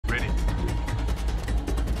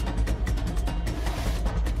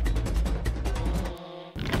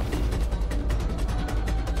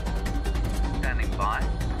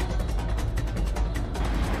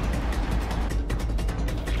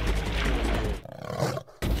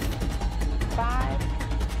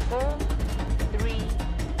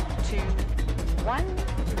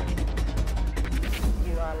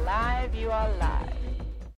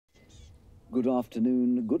Good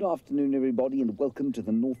afternoon everybody, and welcome to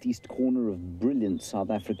the northeast corner of brilliant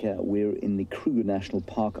South Africa. We're in the Kruger National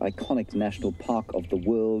Park, iconic national park of the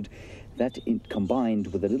world, that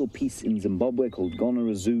combined with a little piece in Zimbabwe called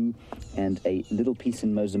Gonera Zoo and a little piece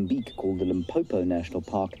in Mozambique called the Limpopo National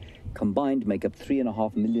Park, combined make up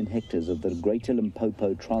 3.5 million hectares of the Greater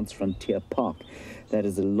Limpopo Transfrontier Park. That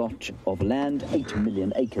is a lot of land, 8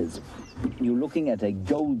 million acres. You're looking at a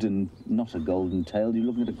not a golden-tailed, you're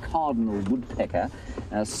looking at a cardinal woodpecker,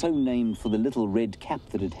 so named for the little red cap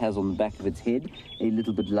that it has on the back of its head, a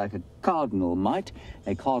little bit like a cardinal might.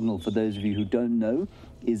 A cardinal, for those of you who don't know,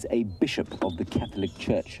 is a bishop of the Catholic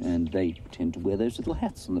Church, and they tend to wear those little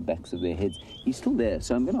hats on the backs of their heads. He's still there,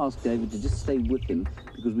 so I'm going to ask David to just stay with him,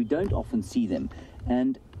 because we don't often see them.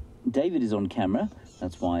 And David is on camera.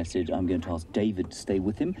 That's why I said I'm going to ask David to stay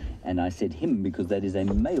with him, and I said him because that is a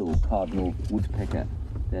male cardinal woodpecker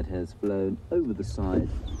that has flown over the side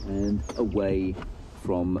and away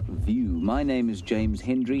from view. My name is James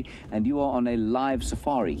Hendry, and you are on a live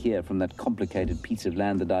safari here from that complicated piece of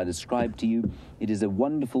land that I described to you. It is a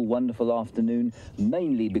wonderful, wonderful afternoon,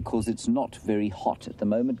 mainly because it's not very hot at the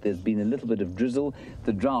moment. There's been a little bit of drizzle.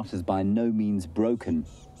 The drought is by no means broken.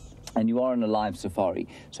 And you are on a live safari.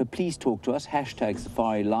 So please talk to us, hashtag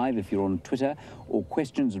Safari Live if you're on Twitter, or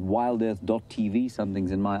questions at wildearth.tv,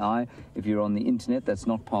 something's in my eye. If you're on the internet, that's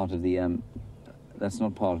not part of the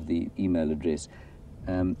email address.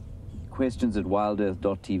 Questions at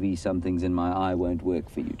wildearth.tv, something's in my eye won't work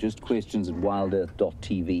for you. Just questions at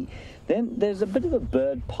wildearth.tv. Then there's a bit of a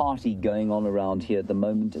bird party going on around here at the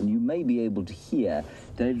moment, and you may be able to hear,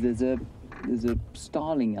 Dave, there's a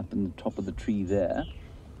starling up in the top of the tree there.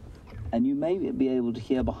 And you may be able to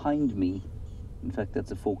hear behind me, in fact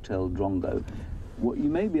that's a fork-tailed drongo, what you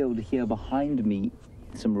may be able to hear behind me,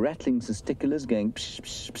 some rattling testiculars going psh,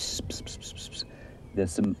 psh, psh, psh, psh, psh, psh.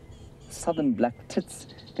 There's some southern black tits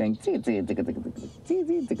going,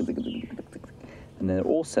 and there are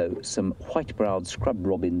also some white-browed scrub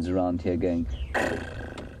robins around here going,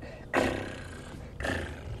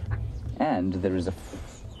 and there is a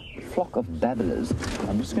flock of babblers.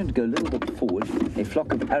 I'm just going to go a little bit forward. A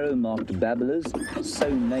flock of arrow-marked babblers, so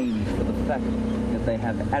named for the fact that they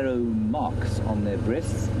have arrow marks on their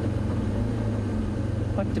breasts.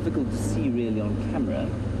 Quite difficult to see really on camera,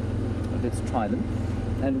 but let's try them.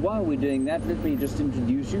 And while we're doing that, let me just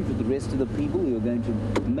introduce you to the rest of the people who are going to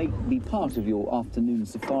be part of your afternoon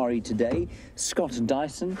safari today. Scott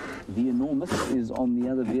Dyson, the enormous, is on the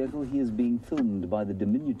other vehicle. He is being filmed by the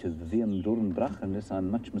diminutive Wiem Doornbrach, unless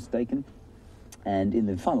I'm much mistaken. And in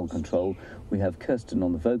the final control, we have Kirsten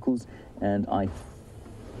on the vocals, and I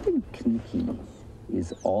think Nikki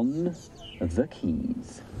is on the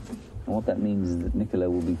keys. And what that means is that Nicola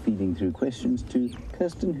will be feeding through questions to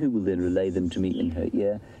Kirsten, who will then relay them to me in her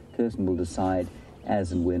ear. Kirsten will decide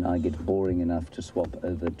as and when I get boring enough to swap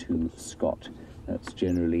over to Scott. That's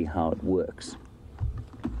generally how it works.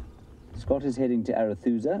 Scott is heading to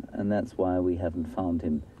Arathusa, and that's why we haven't found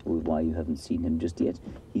him, or why you haven't seen him just yet.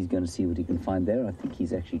 He's going to see what he can find there. I think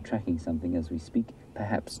he's actually tracking something as we speak.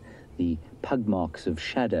 Perhaps the pug marks of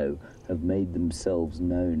shadow have made themselves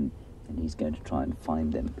known, and he's going to try and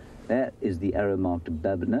find them. That is the arrow-marked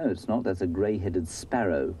babbler. No, it's not. That's a grey-headed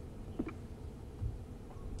sparrow.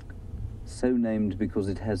 So named because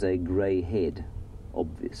it has a grey head,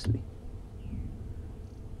 obviously.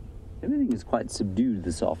 Everything is quite subdued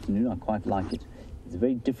this afternoon. I quite like it. It's a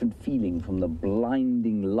very different feeling from the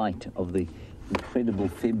blinding light of the incredible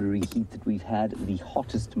February heat that we've had, the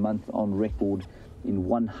hottest month on record in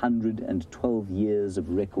 112 years of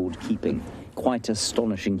record keeping. Quite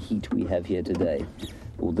astonishing heat we have here today,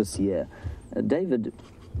 or this year. David,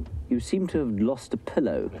 you seem to have lost a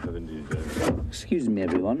pillow. I have indeed, James. Excuse me,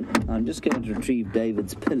 everyone. I'm just going to retrieve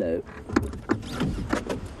David's pillow.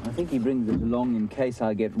 I think he brings it along in case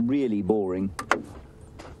I get really boring.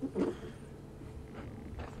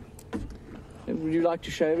 Would you like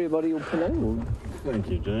to show everybody your pillow? Or? Thank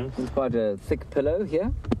you, James. It's quite a thick pillow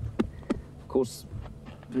here. Of course,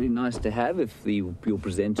 very nice to have if your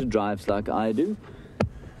presenter drives like I do.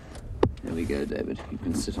 There we go, David. You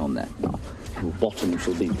can sit on that now. Your bottom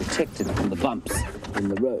shall be protected from the bumps in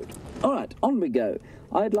the road. All right, on we go.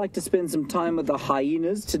 I'd like to spend some time with the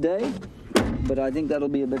hyenas today, but I think that'll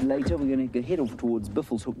be a bit later. We're going to head off towards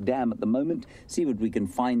Buffelshoek Dam at the moment, see what we can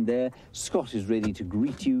find there. Scott is ready to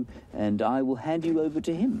greet you, and I will hand you over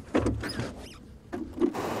to him.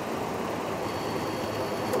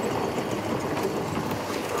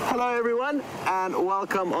 Hello everyone, and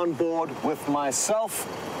welcome on board with myself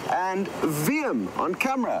and Wiem on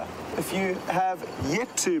camera. If you have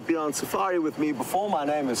yet to be on safari with me before, my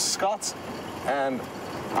name is Scott, and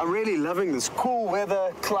I'm really loving this cool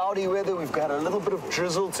weather, cloudy weather. We've got a little bit of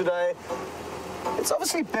drizzle today. It's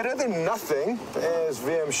obviously better than nothing, as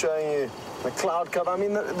VM showing you the cloud cover. I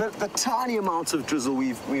mean, the tiny amounts of drizzle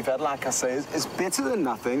we've had, like I say, is better than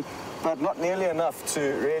nothing, but not nearly enough to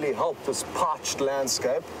really help this parched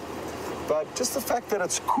landscape. But just the fact that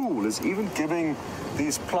it's cool is even giving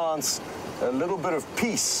these plants a little bit of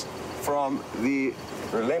peace from the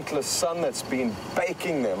relentless sun that's been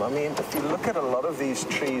baking them. I mean, if you look at a lot of these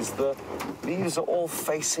trees, the leaves are all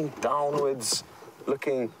facing downwards,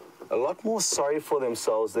 looking a lot more sorry for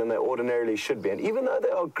themselves than they ordinarily should be. And even though they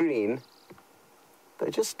are green, they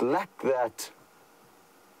just lack that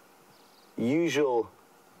usual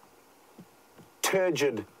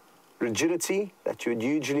turgid rigidity that you would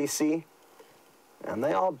usually see. And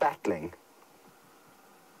they are battling.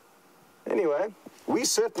 Anyway, we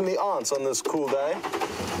certainly aren't on this cool day.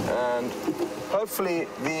 And hopefully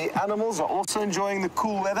the animals are also enjoying the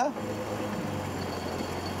cool weather.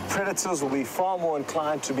 Predators will be far more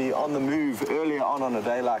inclined to be on the move earlier on a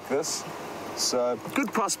day like this. So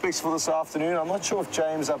good prospects for this afternoon. I'm not sure if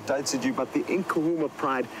James updated you, but the Nkahuma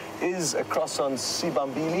Pride is across on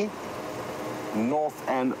Sibambili, north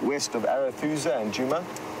and west of Arathusa and Djuma.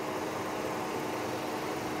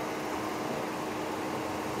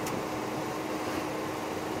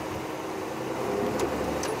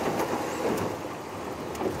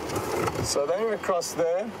 So they're across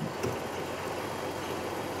there.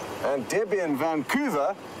 And Debbie in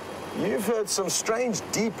Vancouver, you've heard some strange,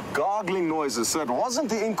 deep, gargling noises. So it wasn't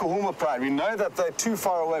the Nkahuma Pride. We know that they're too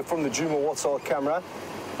far away from the Djuma Watsal camera.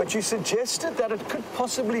 But you suggested that it could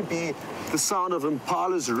possibly be the sound of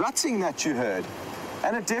impalas rutting that you heard.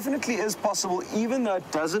 And it definitely is possible, even though it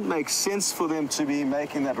doesn't make sense for them to be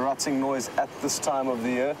making that rutting noise at this time of the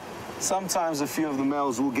year. Sometimes a few of the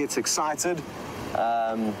males will get excited.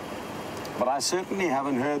 But I certainly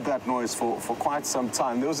haven't heard that noise for quite some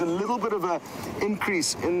time. There was a little bit of an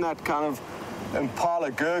increase in that kind of impala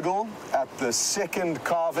gurgle at the second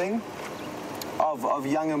calving of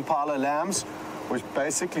young impala lambs, which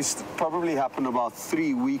basically probably happened about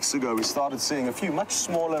 3 weeks ago. We started seeing a few much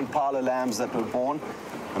smaller impala lambs that were born.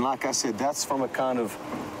 And like I said, that's from a kind of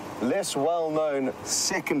less well-known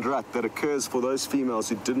second rut that occurs for those females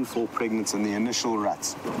who didn't fall pregnant in the initial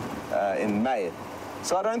ruts in May.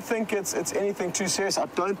 So I don't think it's anything too serious. I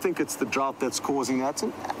don't think it's the drought that's causing that.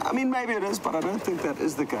 And, I mean, maybe it is, but I don't think that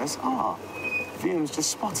is the case. Ah, Vian's just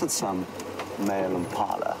spotted some male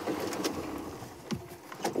impala.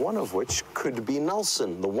 One of which could be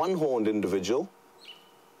Nelson, the one-horned individual.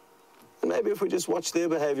 And maybe if we just watch their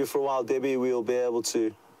behavior for a while, Debbie, we'll be able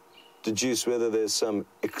to deduce whether there's some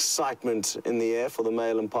excitement in the air for the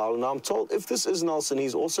male impala. Now, I'm told if this is Nelson,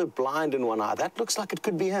 he's also blind in one eye. That looks like it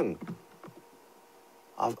could be him.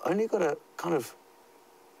 I've only got a kind of...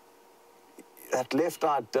 That left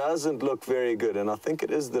eye doesn't look very good, and I think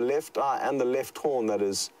it is the left eye and the left horn that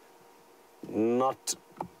is not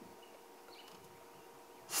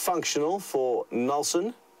functional for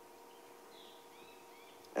Nelson.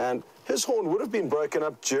 And his horn would have been broken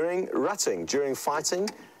up during rutting, during fighting,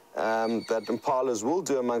 that impalas will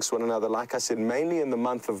do amongst one another, like I said, mainly in the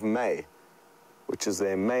month of May, which is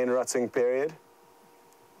their main rutting period.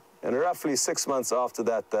 And roughly 6 months after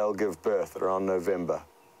that, they'll give birth, around November.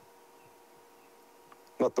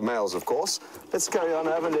 Not the males, of course. Let's carry on.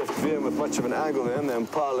 I haven't left VM with much of an angle there, and the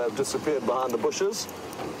impala have disappeared behind the bushes.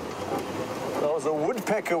 There was a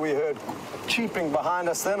woodpecker we heard cheeping behind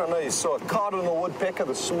us then. I know you saw a cardinal woodpecker,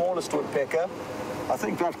 the smallest woodpecker. I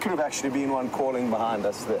think that could have actually been one calling behind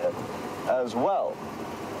us there as well.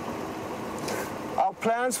 Our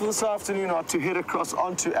plans for this afternoon are to head across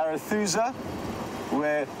onto Arathusa,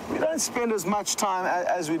 where we don't spend as much time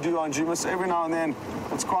as we do on Djuma. So every now and then,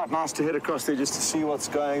 it's quite nice to head across there just to see what's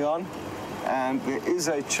going on. And there is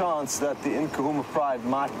a chance that the Nkahuma Pride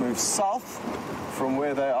might move south from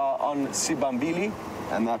where they are on Sibambili,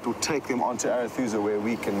 and that will take them onto Arathusa where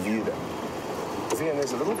we can view them. See, and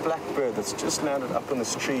there's a little blackbird that's just landed up in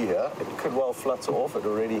this tree here. It could well flutter off. It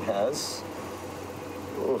already has.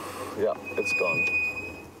 Oof, yeah, it's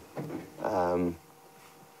gone.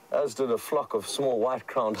 As did a flock of small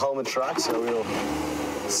white-crowned helmet shrikes, so we'll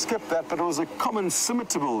skip that. But it was a common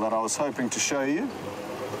scimitar that I was hoping to show you.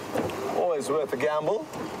 Always worth a gamble.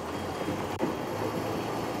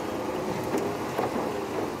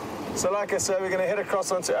 So like I said, we're going to head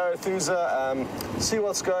across onto Arathusa, see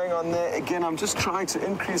what's going on there. Again, I'm just trying to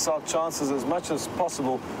increase our chances as much as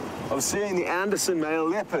possible of seeing the Anderson male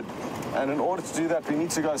leopard. And in order to do that, we need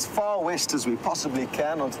to go as far west as we possibly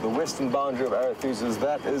can onto the western boundary of Arathusa.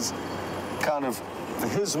 That is kind of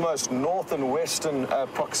his most north and western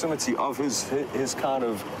proximity of his kind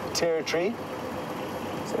of territory.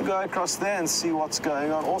 So we'll go across there and see what's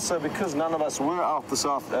going on. Also, because none of us were out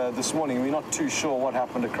this morning, we're not too sure what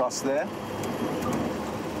happened across there.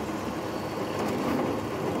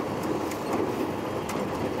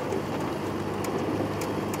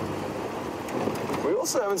 We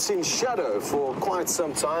also haven't seen Shadow for quite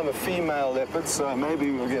some time, a female leopard, so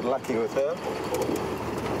maybe we'll get lucky with her.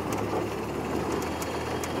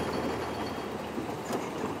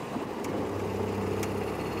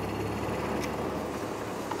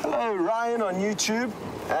 Hello, Ryan on YouTube,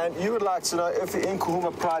 and you would like to know if the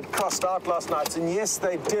Nkuhuma Pride crossed out last night, and yes,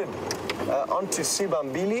 they did, onto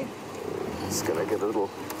Sibambili. Just gonna get a little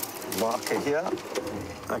marker here.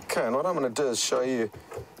 Okay, and what I'm gonna do is show you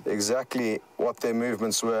exactly what their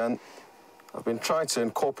movements were, and I've been trying to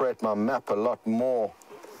incorporate my map a lot more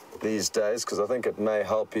these days because I think it may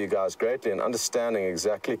help you guys greatly in understanding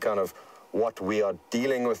exactly kind of what we are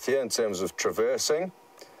dealing with here in terms of traversing.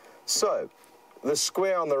 So, the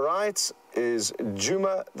square on the right is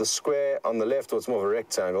Juma, the square on the left, or it's more of a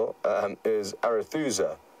rectangle, is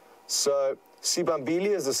Arathusa. So, Sibambili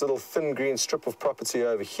is this little thin green strip of property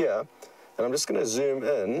over here, and I'm just going to zoom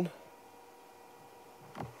in.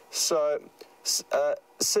 So,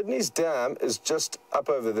 Sydney's Dam is just up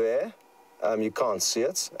over there. You can't see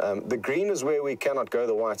it. The green is where we cannot go,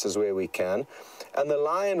 the white is where we can. And the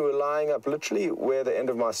lion were lying up literally where the end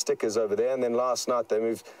of my stick is over there, and then last night they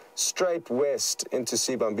moved straight west into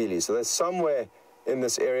Sibambili. So they're somewhere in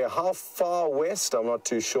this area. How far west, I'm not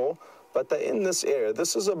too sure, but they're in this area.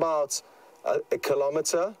 This is about a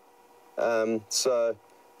kilometer, so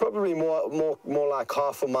probably more like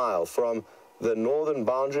half a mile from the northern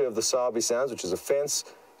boundary of the Sabi Sands, which is a fence,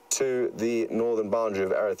 to the northern boundary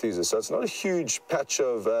of Arathusa. So it's not a huge patch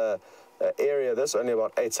of area. That's only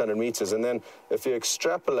about 800 meters. And then if you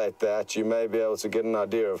extrapolate that, you may be able to get an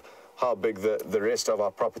idea of how big the rest of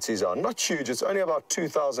our properties are. Not huge. It's only about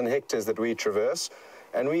 2,000 hectares that we traverse.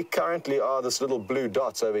 And we currently are this little blue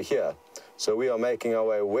dots over here. So we are making our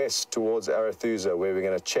way west towards Arathusa, where we're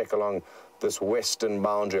going to check along this western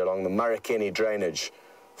boundary, along the Marakeni drainage,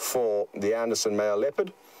 for the Anderson male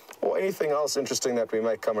leopard, or anything else interesting that we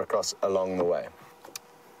may come across along the way.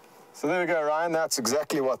 So there we go, Ryan. That's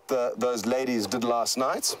exactly what those ladies did last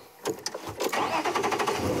night.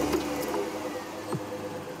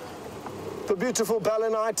 The beautiful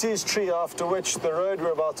Balanites tree, after which the road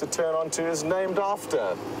we're about to turn onto is named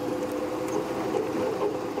after.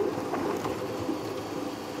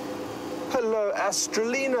 Hello,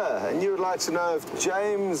 Astralina, and you would like to know if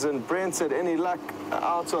James and Brent had any luck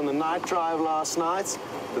out on the night drive last night.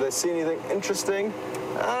 Did they see anything interesting?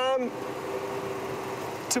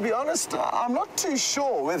 To be honest, I'm not too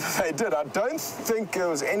sure whether they did. I don't think there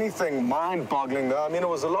was anything mind-boggling, though. I mean, it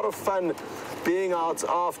was a lot of fun being out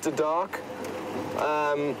after dark.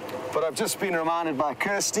 But I've just been reminded by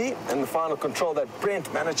Kirsty in the final control that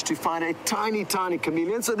Brent managed to find a tiny, tiny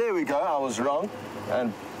chameleon. So there we go. I was wrong.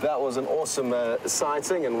 And that was an awesome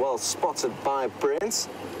sighting and well spotted by Brent.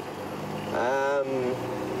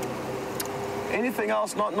 Anything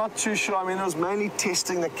else? Not too sure. I mean, it was mainly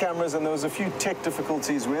testing the cameras, and there was a few tech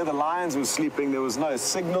difficulties where the lions were sleeping. There was no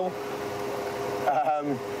signal.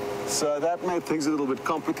 So that made things a little bit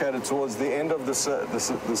complicated towards the end of the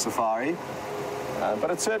safari. But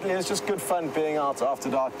it certainly is just good fun being out after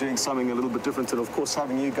dark, doing something a little bit different, and of course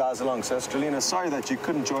having you guys along. So Astralina, sorry that you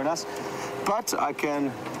couldn't join us, but I can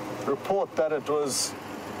report that it was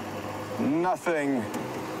nothing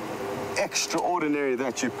extraordinary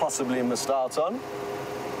that you possibly missed out on.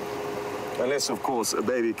 Unless, of course, a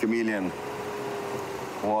baby chameleon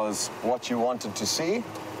was what you wanted to see.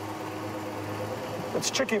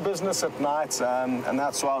 It's tricky business at night, and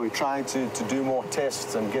that's why we're trying to do more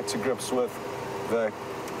tests and get to grips with the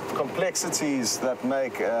complexities that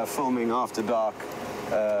make filming after dark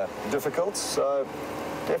difficult. So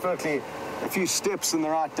definitely a few steps in the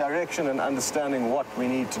right direction and understanding what we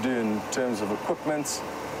need to do in terms of equipment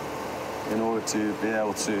in order to be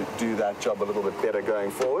able to do that job a little bit better going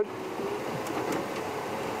forward.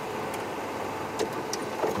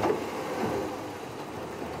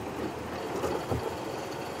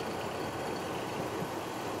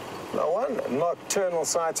 Now, one nocturnal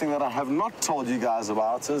sighting that I have not told you guys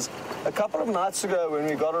about is a couple of nights ago when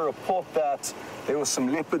we got a report that there were some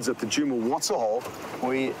leopards at the Juma waterhole.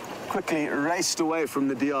 We quickly raced away from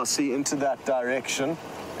the DRC into that direction,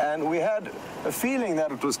 and we had a feeling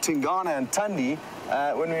that it was Tingana and Tandi.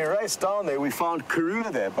 When we raced down there, we found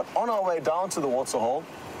Karula there, but on our way down to the waterhole,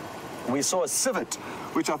 we saw a civet,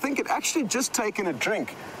 which I think had actually just taken a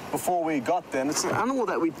drink before we got there. And it's an animal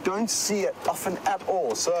that we don't see it often at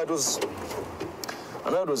all. So it was, I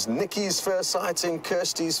know it was Nikki's first sighting,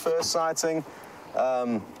 Kirsty's first sighting.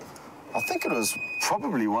 I think it was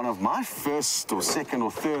probably one of my first or second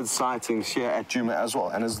or third sightings here at Djuma as well.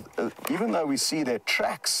 And even though we see their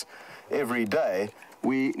tracks every day,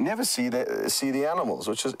 we never see the animals,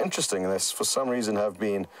 which is interesting. They, for some reason, have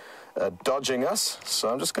been dodging us. So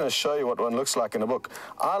I'm just going to show you what one looks like in the book.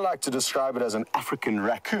 I like to describe it as an African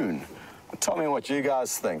raccoon. Tell me what you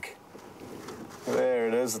guys think. There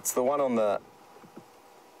it is. It's the one on the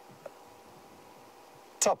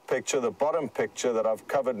top picture. The bottom picture that I've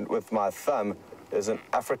covered with my thumb is an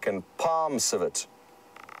African palm civet,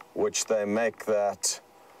 which they make that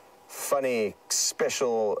funny,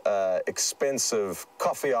 special, expensive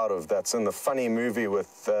coffee out of. That's in the funny movie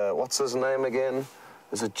with, what's his name again?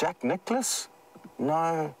 Is it Jack Nicklaus?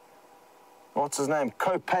 No. What's his name?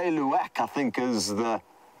 Kope Luwak, I think, is the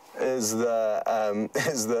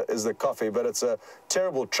coffee. But it's a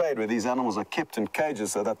terrible trade where these animals are kept in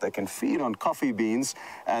cages so that they can feed on coffee beans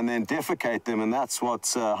and then defecate them, and that's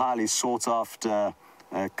what's highly sought after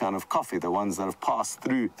kind of coffee, the ones that have passed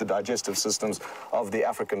through the digestive systems of the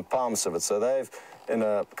African palm civet. So they've, in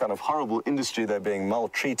a kind of horrible industry, they're being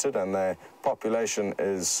maltreated and their population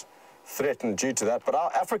is threatened due to that. But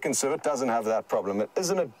our African civet doesn't have that problem.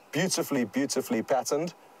 Isn't it beautifully, beautifully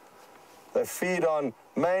patterned? They feed on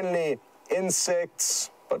mainly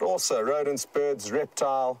insects, but also rodents, birds,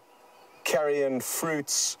 reptile, carrion,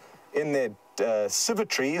 fruits. In their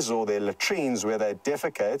civetries or their latrines where they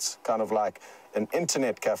defecate, kind of like an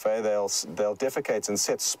internet cafe, they'll defecate and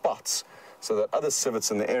set spots so that other civets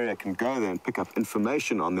in the area can go there and pick up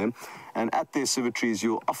information on them. And at their civetries,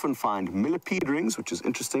 you'll often find millipede rings, which is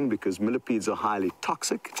interesting because millipedes are highly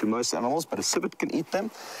toxic to most animals, but a civet can eat them.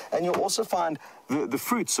 And you'll also find the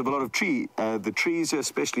fruits of a lot of the trees,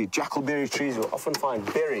 especially jackalberry trees. You'll often find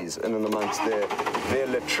berries in and amongst their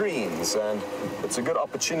latrines. And it's a good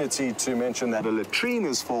opportunity to mention that a latrine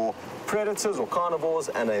is for predators or carnivores,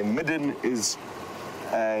 and a midden is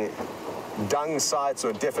a dung site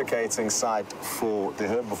or defecating site for the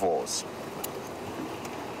herbivores.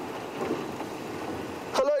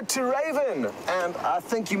 Hello to Raven, and I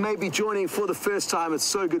think you may be joining for the first time. It's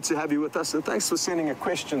so good to have you with us, and thanks for sending a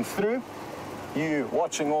question through. You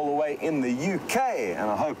watching all the way in the UK, and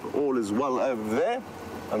I hope all is well over there.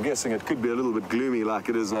 I'm guessing it could be a little bit gloomy like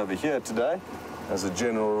it is over here today. As a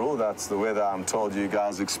general rule, that's the weather I'm told you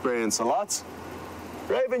guys experience a lot.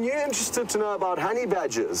 Raven, you're interested to know about honey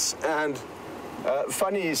badgers, and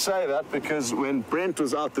funny you say that, because when Brent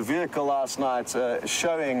was out the vehicle last night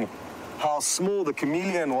showing how small the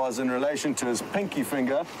chameleon was in relation to his pinky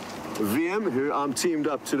finger, VM, who I'm teamed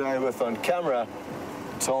up today with on camera,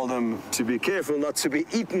 told him to be careful not to be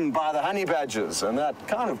eaten by the honey badgers, and that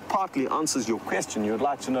kind of partly answers your question. You would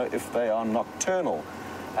like to know if they are nocturnal.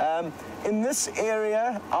 In this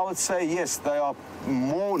area, I would say yes, they are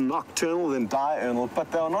more nocturnal than diurnal,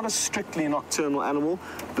 but they are not a strictly nocturnal animal.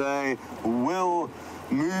 They will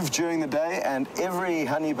move during the day, and every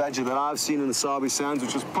honey badger that I've seen in the Sabi Sands,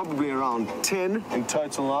 which is probably around 10 in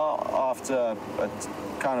total now, after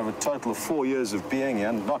kind of a total of 4 years of being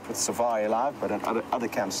here, not with Safari Live, but at other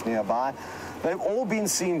camps nearby, they've all been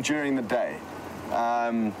seen during the day.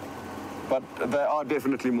 But they are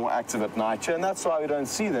definitely more active at night, and that's why we don't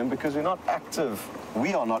see them, because we're not active.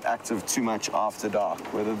 We are not active too much after dark,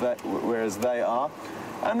 whereas they are.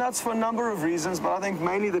 And that's for a number of reasons, but I think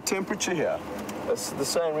mainly the temperature here. That's the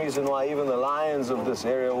same reason why even the lions of this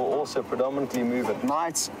area will also predominantly move at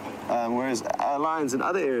night, whereas lions in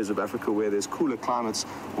other areas of Africa where there's cooler climates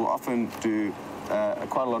will often do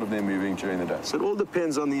quite a lot of their moving during the day. So it all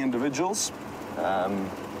depends on the individuals.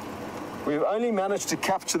 We've only managed to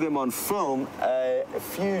capture them on film a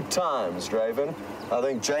few times, Raven. I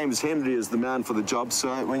think James Henry is the man for the job,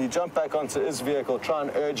 so when you jump back onto his vehicle, try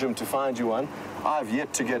and urge him to find you one. I've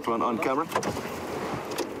yet to get one on camera.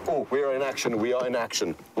 Oh, we are in action, we are in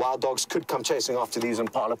action. Wild dogs could come chasing after these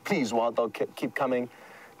impala. Please, wild dog, keep coming.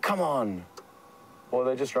 Come on. Or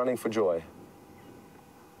they're just running for joy.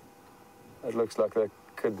 It looks like they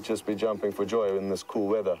could just be jumping for joy in this cool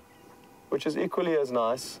weather, which is equally as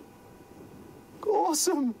nice.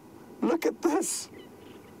 Awesome! Look at this!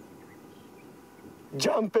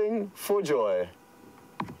 Jumping for joy.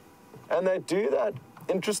 And they do that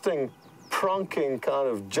interesting pronking kind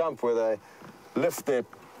of jump where they lift their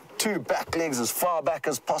two back legs as far back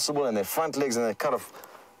as possible and their front legs, and they kind of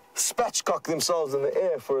spatchcock themselves in the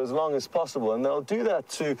air for as long as possible. And they'll do that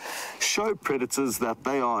to show predators that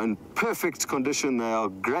they are in perfect condition, they are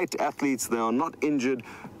great athletes, they are not injured,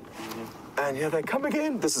 And here they come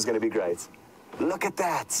again. This is going to be great. Look at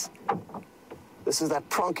that. This is that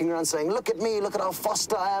pronking run saying, look at me, look at how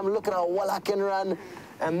fast I am, look at how well I can run.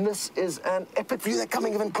 And this is an epic view. They're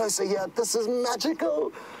coming even closer here. This is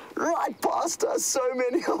magical. Right past us, so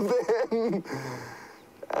many of them.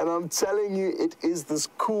 And I'm telling you, it is this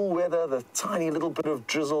cool weather, the tiny little bit of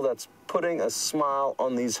drizzle that's putting a smile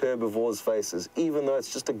on these herbivores' faces, even though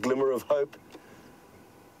it's just a glimmer of hope.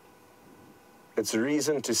 It's a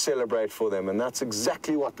reason to celebrate for them, and that's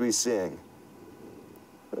exactly what we're seeing.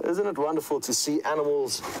 Isn't it wonderful to see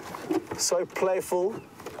animals so playful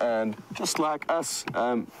and just like us,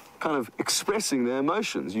 kind of expressing their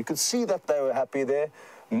emotions? You could see that they were happy there.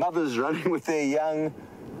 Mothers running with their young.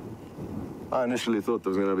 I initially thought there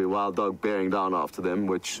was going to be a wild dog bearing down after them,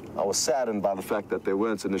 which I was saddened by the fact that they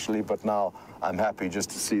weren't initially, but now I'm happy just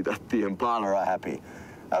to see that the impala are happy.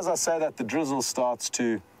 As I say that, the drizzle starts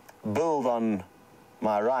to build on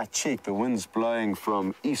my right cheek. The wind's blowing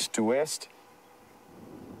from east to west.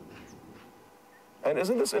 And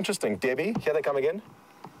isn't this interesting, Debbie? Here they come again.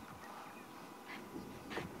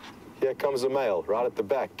 Here comes a male right at the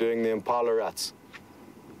back doing the impala ruts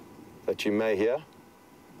that you may hear.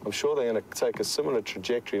 I'm sure they're going to take a similar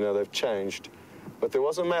trajectory. No, they've changed. But there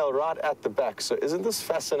was a male right at the back. So isn't this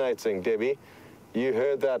fascinating, Debbie? You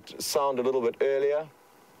heard that sound a little bit earlier.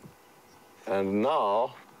 And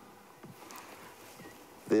now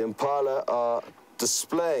the impala are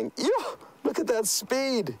displaying. Yeah, look at that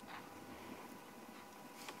speed.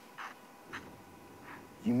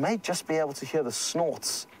 You may just be able to hear the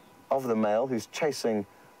snorts of the male who's chasing,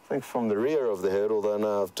 I think, from the rear of the herd, although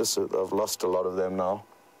no, I've lost a lot of them now.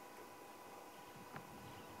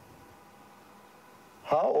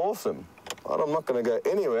 How awesome. Well, I'm not going to go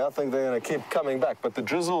anywhere. I think they're going to keep coming back. But the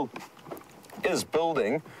drizzle is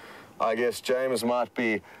building. I guess James might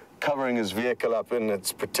be covering his vehicle up in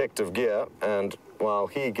its protective gear. And while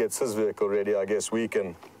he gets his vehicle ready, I guess we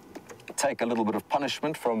can take a little bit of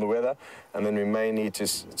punishment from the weather, and then we may need to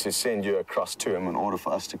send you across to him in order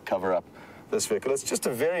for us to cover up this vehicle. It's just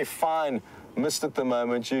a very fine mist at the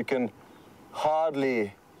moment. You can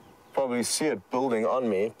hardly probably see it building on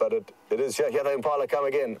me, but it is. Here the impala come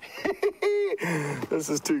again. This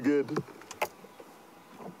is too good.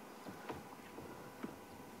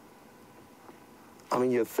 I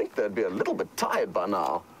mean, you'd think they'd be a little bit tired by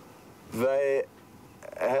now. They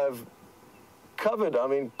have covered, I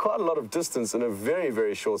mean, quite a lot of distance in a very,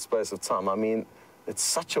 very short space of time. I mean, it's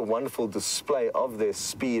such a wonderful display of their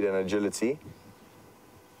speed and agility.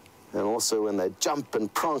 And also when they jump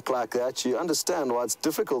and pronk like that, you understand why it's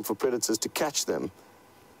difficult for predators to catch them.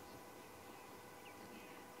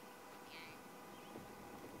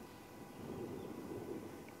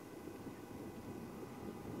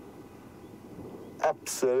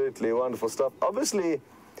 Absolutely wonderful stuff. Obviously,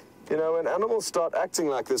 you know, when animals start acting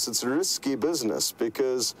like this, it's risky business,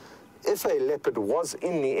 because if a leopard was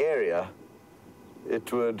in the area, it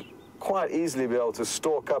would quite easily be able to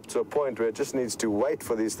stalk up to a point where it just needs to wait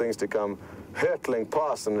for these things to come hurtling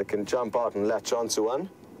past, and it can jump out and latch onto one.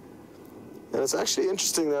 And it's actually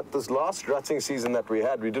interesting that this last rutting season that we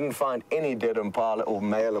had, we didn't find any dead impala or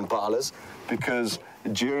male impalas, because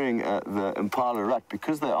during the impala rut,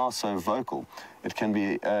 because they are so vocal, it can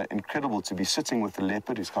be incredible to be sitting with the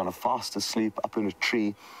leopard who's kind of fast asleep up in a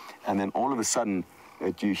tree, and then all of a sudden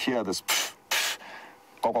you hear this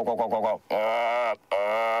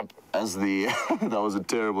as the that was a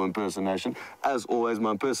terrible impersonation. As always,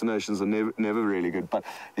 my impersonations are never really good, but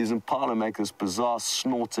these impala make this bizarre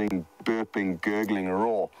snorting, burping, gurgling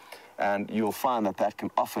roar, and you'll find that that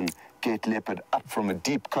can often get leopard up from a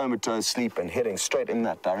deep comatose sleep and heading straight in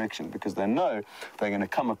that direction, because they know they're going to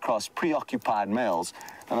come across preoccupied males.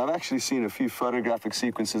 And I've actually seen a few photographic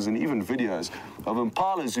sequences and even videos of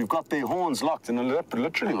impalas who've got their horns locked, and the leopard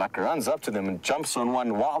literally like runs up to them and jumps on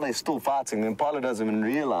one while they're still fighting. The impala doesn't even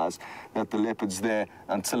realize that the leopard's there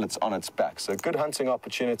until it's on its back. So good hunting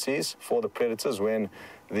opportunities for the predators when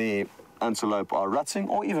the antelope are rutting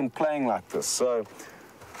or even playing like this. So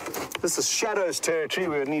this is Shadow's territory.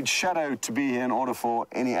 We would need Shadow to be here in order for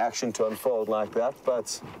any action to unfold like that,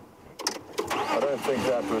 but I don't think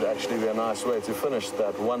that would actually be a nice way to finish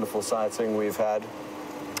that wonderful sighting we've had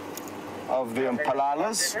of the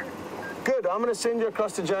impalalas. Good, I'm going to send you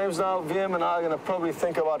across to James now. VM and I are going to probably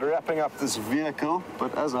think about wrapping up this vehicle,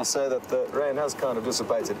 but as I say, that the rain has kind of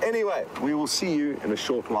dissipated. Anyway, we will see you in a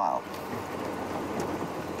short while.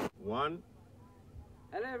 One.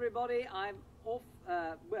 Hello everybody, I'm off,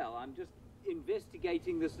 well, I'm just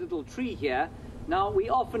investigating this little tree here. Now, we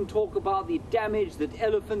often talk about the damage that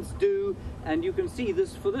elephants do, and you can see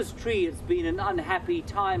this, for this tree, it's been an unhappy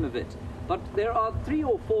time of it. but there are 3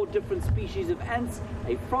 or 4 different species of ants,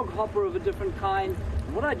 a frog hopper of a different kind.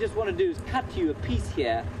 And what I just want to do is cut you a piece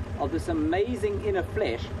here of this amazing inner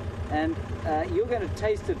flesh, and you're going to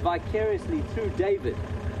taste it vicariously through David,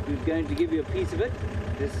 who's going to give you a piece of it.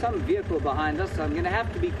 There's some vehicle behind us, so I'm going to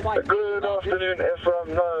have to be quite... Good afternoon,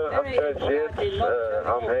 Ephraim. No updates yet.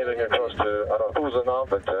 I'm heading across to Arapuza now,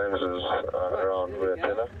 but James is around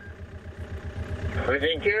Wetela.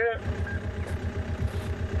 Thank you.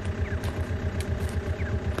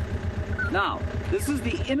 Now, this is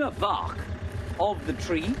the inner bark of the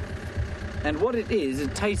tree, and what it is,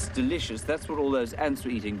 it tastes delicious. That's what all those ants are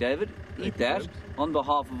eating, David. Eat that on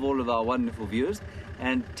behalf of all of our wonderful viewers,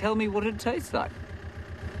 and tell me what it tastes like.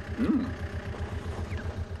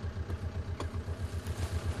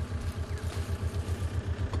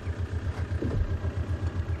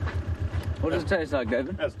 What does it taste like,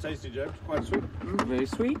 David? That's tasty, James. Quite sweet. Very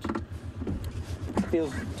sweet.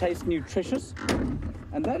 Tastes nutritious.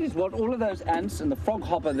 And that is what all of those ants and the frog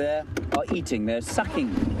hopper there are eating. They're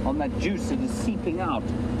sucking on that juice that is seeping out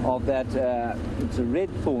of that, it's a red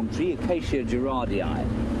thorn tree, Acacia girardii.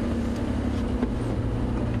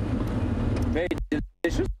 Very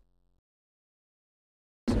delicious.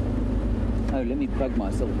 Oh, let me plug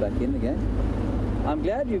myself back in again. I'm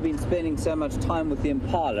glad you've been spending so much time with the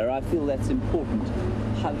impala. I feel that's important.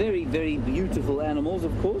 Very, very beautiful animals,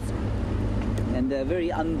 of course, and they're very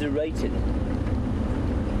underrated.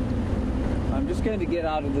 I'm just going to get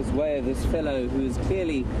out of this way of this fellow who is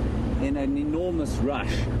clearly in an enormous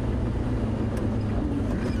rush.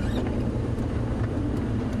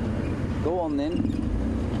 Go on then.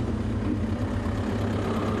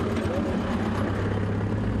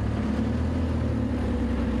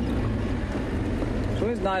 It's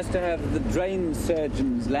always nice to have the drain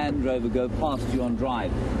surgeon's Land Rover go past you on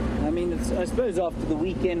drive. I mean, I suppose after the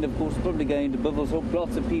weekend, of course, probably going to Bivelshoek,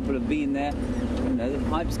 lots of people have been there. You know, the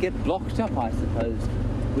pipes get blocked up, I suppose.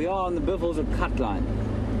 We are on the Bivelshoek cut line.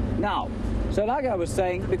 Now, so like I was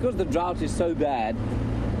saying, because the drought is so bad,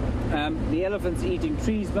 the elephants are eating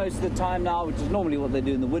trees most of the time now, which is normally what they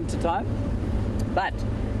do in the winter time. But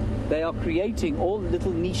they are creating all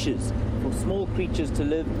little niches for small creatures to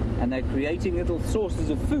live, and they're creating little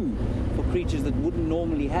sources of food for creatures that wouldn't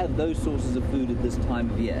normally have those sources of food at this time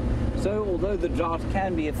of year. So although the drought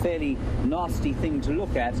can be a fairly nasty thing to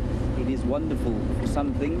look at, it is wonderful for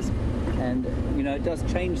some things, and you know, it does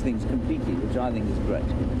change things completely, which I think is great.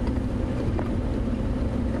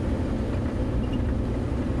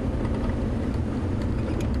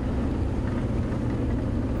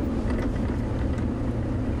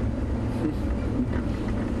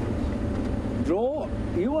 Draw,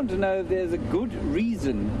 you want to know if there's a good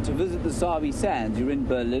reason to visit the Sabi Sands. You're in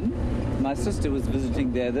Berlin. My sister was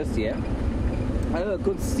visiting there this year. A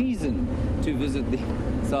good season to visit the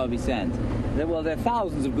Sabi Sands. Well, there are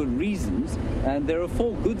thousands of good reasons, and there are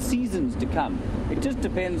 4 good seasons to come. It just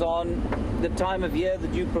depends on the time of year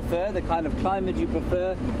that you prefer, the kind of climate you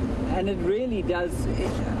prefer, and it really does.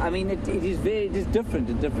 It is different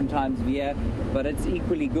at different times of year, but it's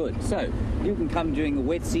equally good. So you can come during the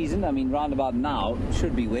wet season. I mean, round about now it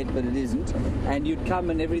should be wet, but it isn't, and you'd come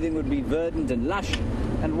and everything would be verdant and lush.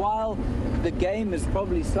 And while the game is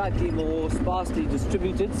probably slightly more sparsely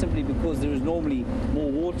distributed, simply because there is normally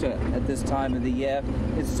more water at this time of the year,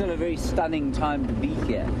 it's still a very stunning time to be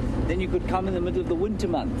here. Then you could come in the middle of the winter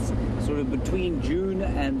months, sort of between June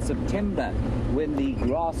and September, when the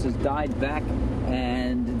grass has died back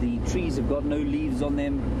and the trees have got no leaves on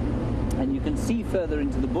them, and you can see further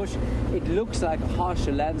into the bush. It looks like a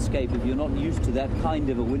harsher landscape if you're not used to that kind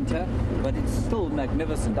of a winter, but it's still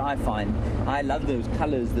magnificent, I find. I love those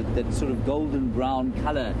colours, that sort of golden brown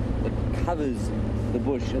colour that covers the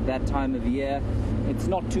bush at that time of year. It's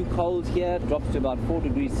not too cold here. It drops to about 4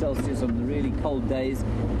 degrees Celsius on the really cold days,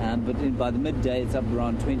 but by the midday it's up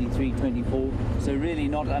around 23, 24, so really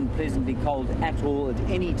not unpleasantly cold at all at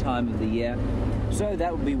any time of the year. So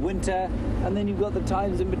that would be winter, and then you've got the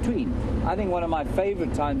times in between. I think one of my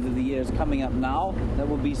favourite times of the year is coming up now. That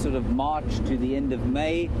will be sort of March to the end of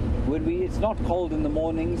May, when it's not cold in the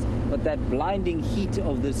mornings, but that blinding heat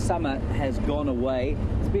of the summer has gone away.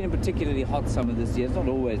 It's been a particularly hot summer this year. It's not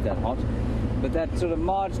always that hot, but that sort of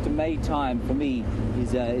March to May time for me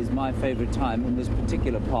is my favourite time in this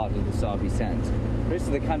particular part of the Sabi Sands. The rest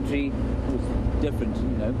of the country was different,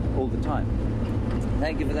 you know, all the time.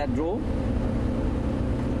 Thank you for that draw.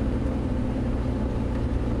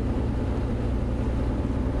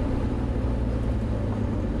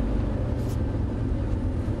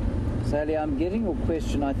 Sally, I'm getting your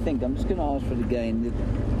question, I think. I'm just going to ask for it again.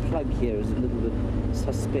 The plug here is a little bit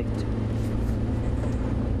suspect.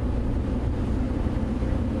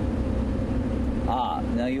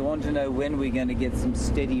 Now you want to know when we're going to get some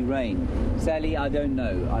steady rain. Sally, I don't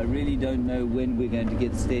know. I really don't know when we're going to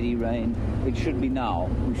get steady rain. It should be now.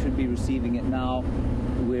 We should be receiving it now.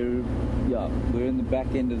 We're in the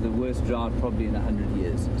back end of the worst drought probably in 100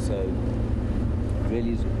 years. So it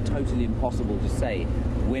really is totally impossible to say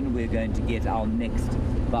when we're going to get our next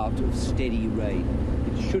bout of steady rain.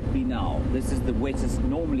 It should be now. This is the wettest,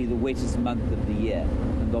 normally the wettest month of the year,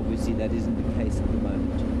 and obviously that isn't the case at the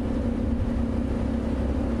moment.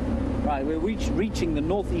 Right, we're reaching the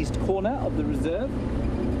northeast corner of the reserve.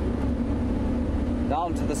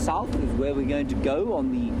 Down to the south is where we're going to go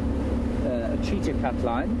on the Cheetah cut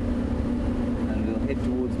line, and we'll head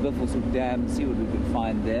towards Buffelshoek Dam and see what we can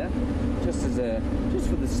find there. Just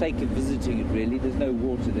for the sake of visiting it, really. There's no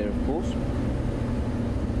water there, of course.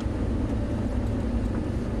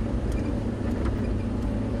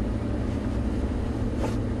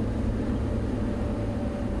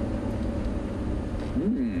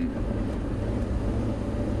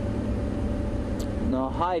 Now,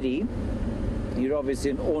 Heidi, you're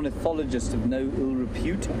obviously an ornithologist of no ill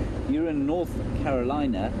repute. You're in North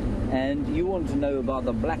Carolina, and you want to know about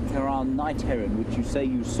the black-crowned night heron, which you say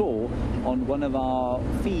you saw on one of our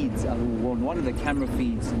feeds, on one of the camera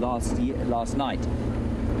feeds last night.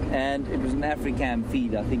 And it was an African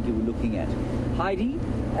feed, I think you were looking at. Heidi,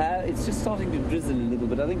 it's just starting to drizzle a little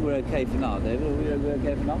bit. I think we're okay for now, David. Are we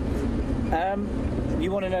okay for now? You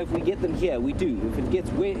want to know if we get them here? We do. If it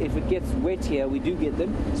gets wet here, we do get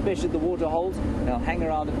them, especially the water holes. They'll hang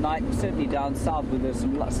around at night. Certainly down south where there's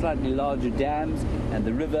some slightly larger dams and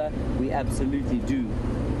the river, we absolutely do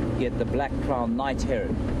get the black-crowned night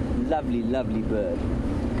heron. Lovely, lovely bird.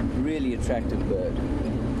 Really attractive bird.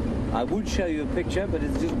 I would show you a picture, but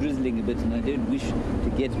it's just drizzling a bit, and I don't wish to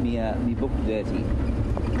get me book dirty.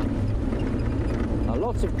 Now,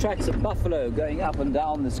 lots of tracks of buffalo going up and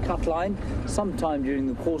down this cut line sometime during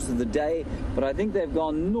the course of the day, but I think they've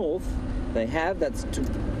gone north. They have. That's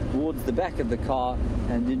towards the back of the car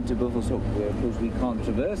and into Buffelshoek, where of course we can't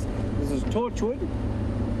traverse. This is Torchwood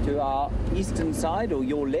to our eastern side, or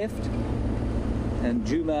your left, and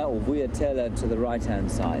Juma or Vuyatela to the right-hand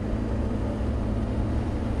side.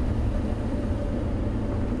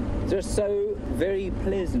 Just so very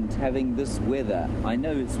pleasant having this weather. I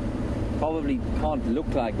know it's probably can't look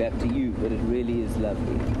like that to you, but it really is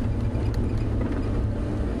lovely.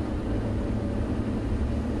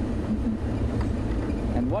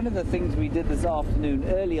 And one of the things we did this afternoon,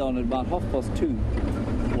 early on at about 2:30,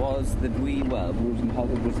 was that it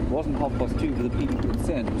wasn't 2:30 for the people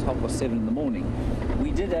concerned, it was 7:30 in the morning.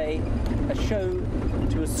 We did a show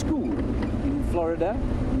to a school in Florida,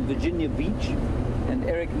 in Virginia Beach. And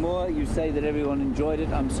Eric Moore, you say that everyone enjoyed it.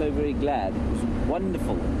 I'm so very glad. It was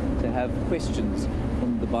wonderful to have questions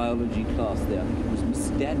from the biology class there. I think it was Miss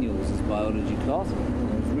Daniels' biology class.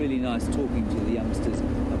 And it was really nice talking to the youngsters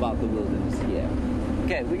about the wilderness here.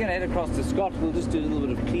 Okay, we're going to head across to Scott. We'll just do a little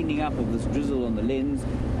bit of cleaning up of this drizzle on the lens,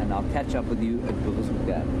 and I'll catch up with you at Buffelshoek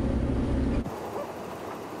Dam.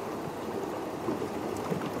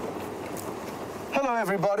 Hello,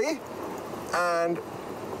 everybody. And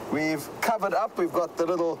we've covered up. We've got the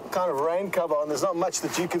little kind of rain cover on. There's not much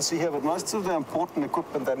that you can see here, but most of the important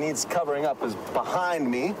equipment that needs covering up is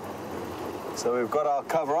behind me. So we've got our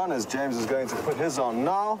cover on, as James is going to put his on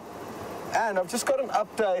now. And I've just got an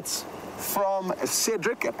update from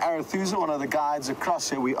Cedric at Arathusa, one of the guides across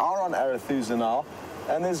here. We are on Arathusa now.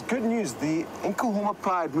 And there's good news. The Nkuhuma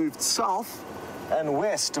Pride moved south and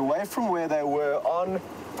west, away from where they were on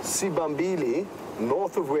Sibambili,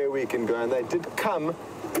 north of where we can go. And they did come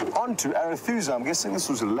onto Arathusa. I'm guessing this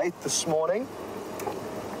was late this morning.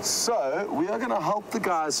 So we are going to help the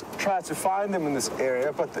guys try to find them in this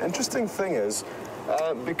area. But the interesting thing is,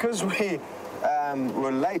 because we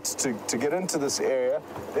were late to get into this area,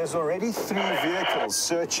 there's already 3 vehicles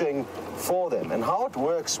searching for them. And how it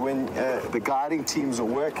works when the guiding teams are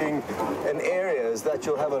working in areas, that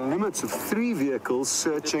you'll have a limit of 3 vehicles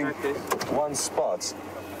searching one spot.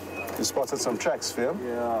 You spotted some tracks, Phil?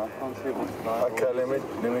 Yeah, I can't see what's Okay,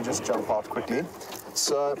 let me just jump out quickly.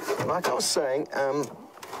 So, like I was saying,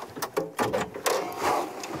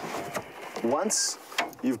 once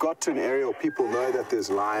you've got to an area where people know that there's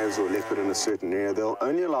lions or leopard in a certain area, they'll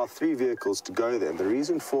only allow 3 vehicles to go there. And the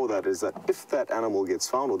reason for that is that if that animal gets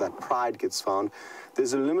found, or that pride gets found,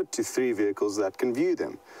 there's a limit to 3 vehicles that can view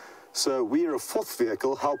them. So we are a 4th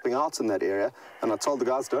vehicle helping out in that area, and I told the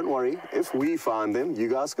guys, don't worry, if we find them, you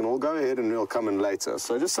guys can all go ahead and we'll come in later.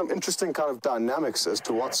 So just some interesting kind of dynamics as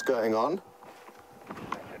to what's going on.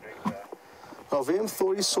 Well, VM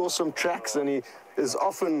thought he saw some tracks, and he is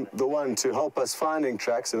often the one to help us finding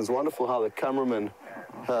tracks, and it's wonderful how the cameramen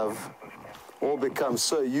have all become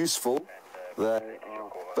so useful that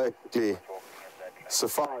basically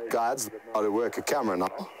safari guides that know how to work a camera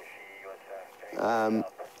now. And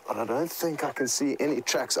I don't think I can see any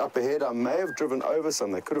tracks up ahead. I may have driven over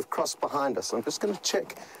some. They could have crossed behind us. I'm just going to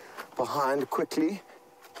check behind quickly.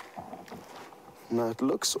 No, it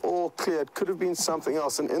looks all clear. It could have been something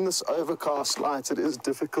else. And in this overcast light, it is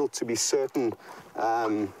difficult to be certain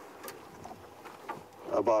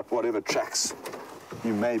about whatever tracks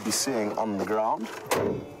you may be seeing on the ground.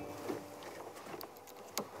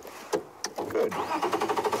 Good.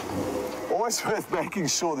 Always worth making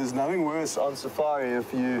sure. There's nothing worse on safari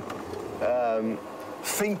if you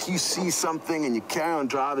think you see something and you carry on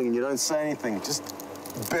driving and you don't say anything. It just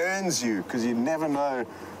burns you because you never know,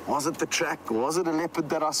 was it the track? Was it a leopard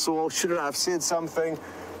that I saw? Should I have said something?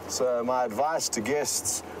 So my advice to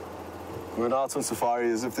guests when out on safari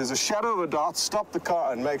is if there's a shadow of a doubt, stop the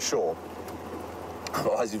car and make sure.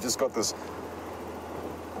 Otherwise you've just got this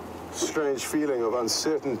strange feeling of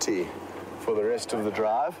uncertainty for the rest of the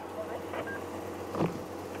drive.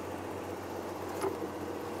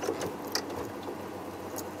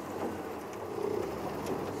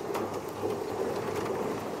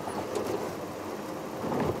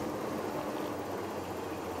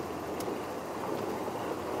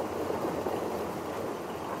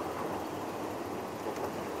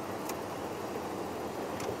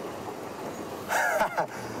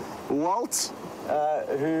 Walt,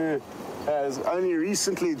 who has only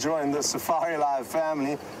recently joined the Safari Live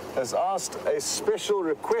family, has asked a special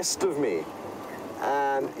request of me.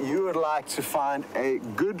 And you would like to find a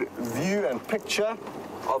good view and picture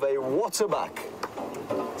of a waterbuck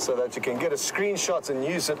so that you can get a screenshot and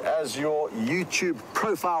use it as your YouTube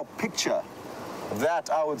profile picture. That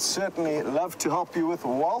I would certainly love to help you with,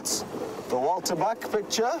 Walt, the waterbuck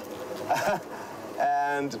picture.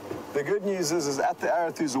 And the good news is at the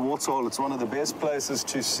Arathusa Waterhole, it's one of the best places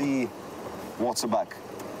to see waterbuck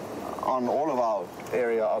on all of our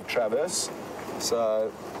area of traverse.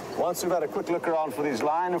 So once we've had a quick look around for these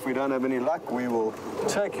line, if we don't have any luck, we will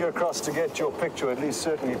take you across to get your picture, at least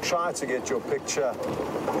certainly try to get your picture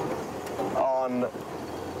on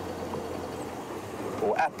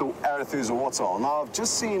or at the Arathusa Waterhole. Now, I've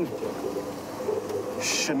just seen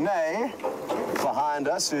Shanae behind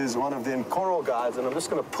us, who's one of them coral guides, and I'm just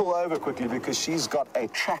going to pull over quickly because she's got a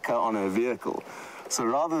tracker on her vehicle. So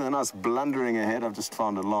rather than us blundering ahead, I've just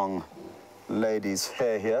found a long lady's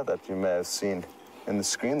hair here that you may have seen in the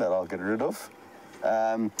screen that I'll get rid of.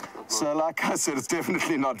 So like I said, it's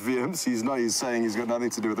definitely not Vims. He's saying he's got nothing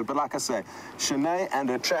to do with it. But like I say, Shanae and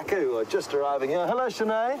her tracker who are just arriving here. Hello,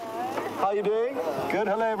 Shanae. How you doing? Good.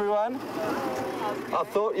 Hello, everyone. I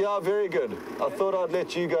thought, yeah, very good. I thought I'd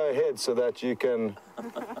let you go ahead so that you can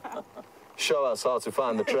show us how to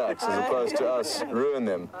find the tracks as opposed to us ruin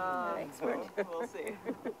them. We'll see.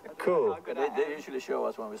 Cool. They usually show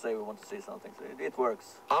us when we say we want to see something, so it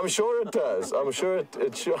works. I'm sure it does. I'm sure it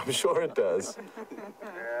does.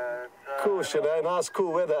 Cool, Shanae. Nice,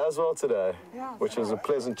 cool weather as well today, which is a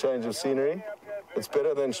pleasant change of scenery. It's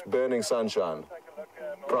better than burning sunshine.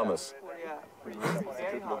 Promise.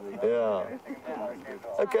 Yeah.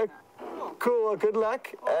 Okay. Cool. Well, good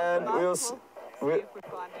luck, and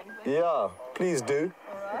yeah, please do.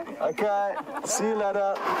 Okay. See you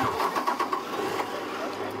later.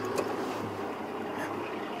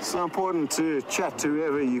 So important to chat to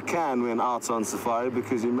whoever you can when out on safari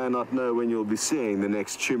because you may not know when you'll be seeing the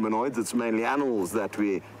next humanoids. It's mainly animals that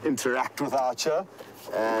we interact with out here.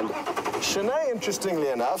 And Shanae, interestingly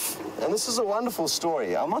enough, and this is a wonderful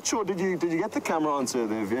story. I'm not sure, did you get the camera onto her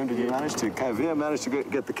there, Viam? Did you manage to? Okay, Viam managed to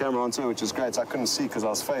get the camera onto her, which is great. I couldn't see because I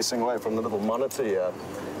was facing away from the little monitor here.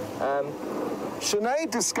 Shanae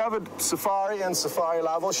discovered Safari and Safari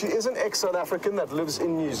Live. Well, she is an ex-South African that lives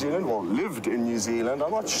in New Zealand, well, lived in New Zealand. I'm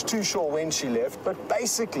not too sure when she left, but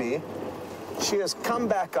basically, she has come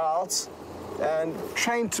back out and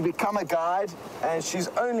trained to become a guide, and she's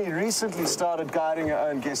only recently started guiding her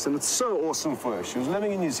own guests, and it's so awesome for her. She was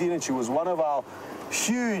living in New Zealand. She was one of our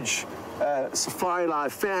huge Safari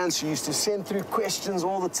Live fans. She used to send through questions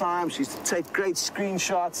all the time. She used to take great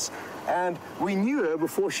screenshots, and we knew her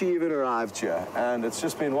before she even arrived here, and it's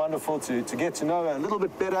just been wonderful to get to know her a little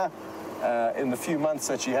bit better in the few months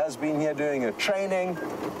that she has been here doing her training,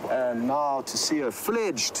 and now to see her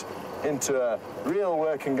fledged into a real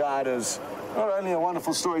working guide is not only a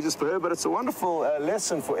wonderful story just for her, but it's a wonderful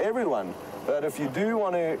lesson for everyone. That if you do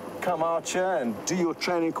want to come out here and do your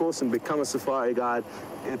training course and become a safari guide,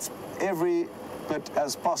 it's every bit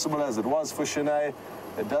as possible as it was for Shanae.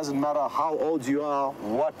 It doesn't matter how old you are,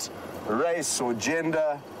 what race or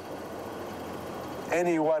gender,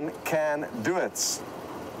 anyone can do it.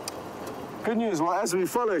 Good news. Well, as we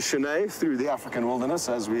follow Shanae through the African wilderness,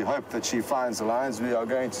 as we hope that she finds the lions, we are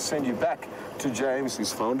going to send you back to James,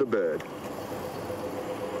 who's found a bird.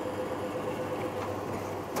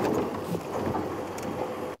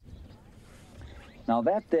 Now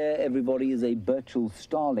that there, everybody, is a Burchell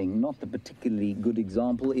starling, not the particularly good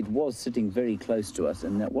example. It was sitting very close to us,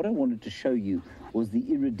 and what I wanted to show you was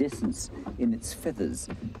the iridescence in its feathers.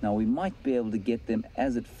 Now we might be able to get them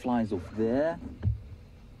as it flies off there.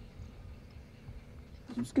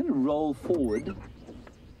 I'm just going to roll forward,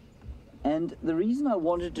 and the reason I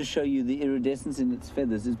wanted to show you the iridescence in its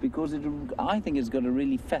feathers is because I think it's got a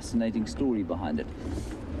really fascinating story behind it.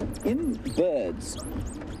 In birds,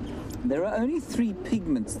 there are only 3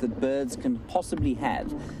 pigments that birds can possibly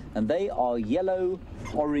have, and they are yellow,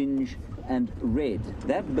 orange, and red.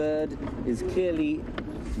 That bird is clearly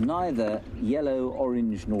neither yellow,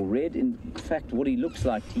 orange, nor red. In fact, what he looks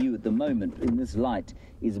like to you at the moment in this light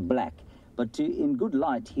is black. But in good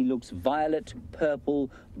light, he looks violet, purple,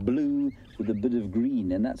 blue, with a bit of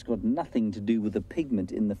green, and that's got nothing to do with the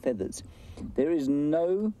pigment in the feathers. There is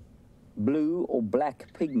no blue or black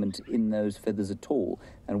pigment in those feathers at all.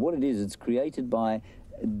 And what it is, it's created by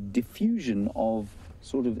diffusion of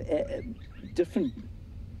sort of different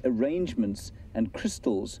arrangements and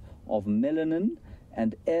crystals of melanin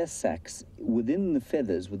and air sacs within the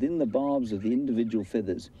feathers, within the barbs of the individual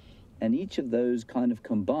feathers. And each of those kind of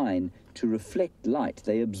combine to reflect light.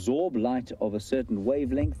 They absorb light of a certain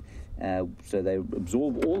wavelength, so they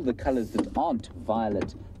absorb all the colors that aren't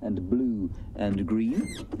violet and blue and green,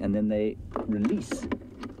 and then they release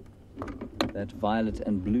that violet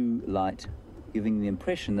and blue light, giving the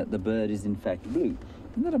impression that the bird is in fact blue.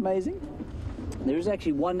 Isn't that amazing? There is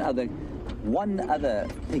actually one other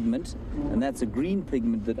pigment, and that's a green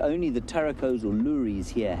pigment that only the turacos or luris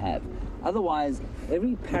here have. Otherwise,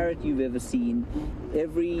 every parrot you've ever seen,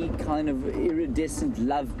 every kind of iridescent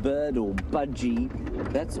lovebird or budgie,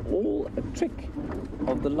 that's all a trick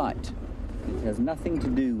of the light. It has nothing to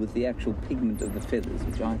do with the actual pigment of the feathers,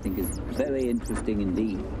 which I think is very interesting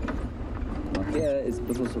indeed. Now here is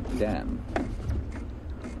Bittleshoek Dam.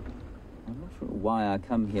 I'm not sure why I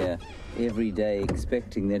come here every day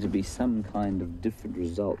expecting there to be some kind of different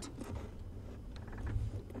result.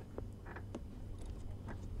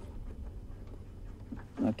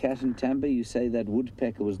 Now, Cat and Tampa, you say that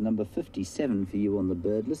woodpecker was number 57 for you on the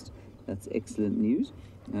bird list. That's excellent news.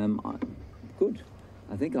 Good.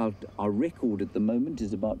 I think our record at the moment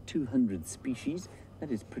is about 200 species.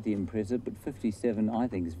 That is pretty impressive, but 57 I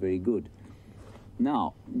think is very good.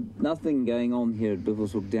 Now, nothing going on here at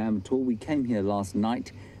Bittleshoek Dam at all. We came here last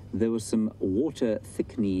night. There were some water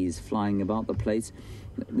thickneys flying about the place.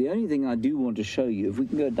 The only thing I do want to show you, if we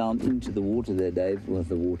can go down into the water there, Dave, with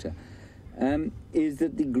the water, is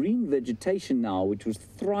that the green vegetation now, which was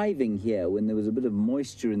thriving here when there was a bit of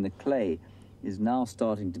moisture in the clay, is now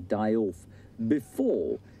starting to die off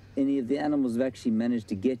before any of the animals have actually managed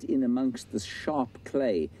to get in amongst the sharp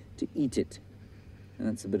clay to eat it. And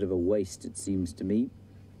that's a bit of a waste, it seems to me.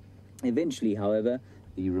 Eventually, however,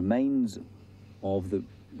 the remains of the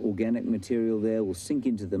organic material there will sink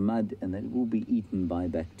into the mud, and then it will be eaten by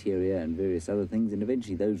bacteria and various other things, and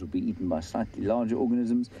eventually those will be eaten by slightly larger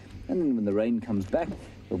organisms, and then when the rain comes back,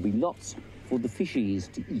 there'll be lots for the fishies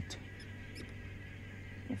to eat.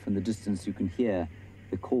 From the distance you can hear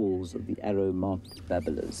the calls of the arrow-marked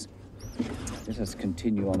babblers. Let us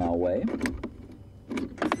continue on our way.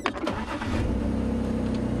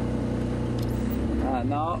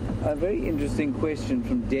 Now, a very interesting question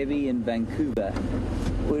from Debbie in Vancouver.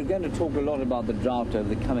 We're going to talk a lot about the drought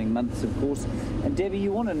over the coming months, of course. And Debbie,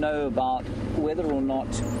 you want to know about whether or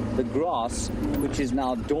not the grass, which is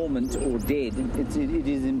now dormant or dead, it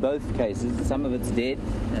is in both cases. Some of it's dead,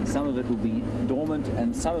 and some of it will be dormant,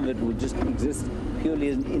 and some of it will just exist purely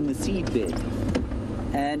in the seed bed.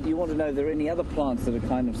 And you want to know if there are any other plants that are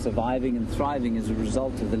kind of surviving and thriving as a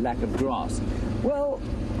result of the lack of grass. Well,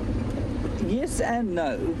 yes and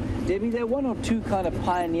no. Debbie, there are one or two kind of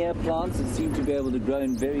pioneer plants that seem to be able to grow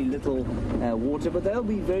in very little water, but they'll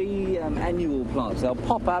be very annual plants. They'll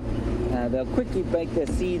pop up, they'll quickly make their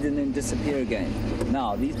seeds and then disappear again.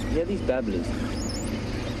 Now, these babblers.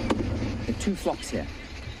 There are two flocks here,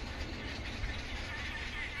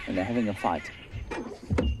 and they're having a fight.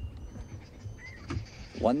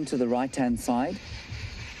 One to the right-hand side,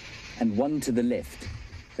 and one to the left.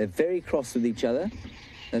 They're very cross with each other.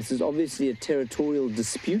 This is obviously a territorial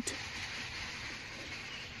dispute.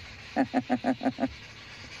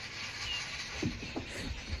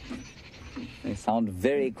 They sound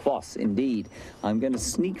very cross indeed. I'm going to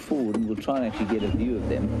sneak forward and we'll try and actually get a view of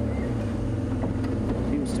them.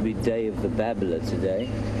 Seems to be day of the babbler today.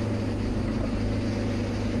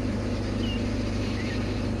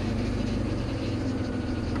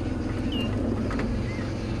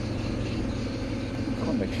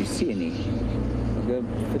 any. I'll go a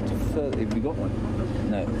bit further. Have you got one?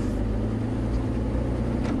 No.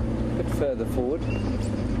 A bit further forward.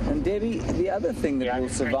 And Debbie, the other thing that will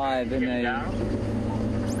survive in a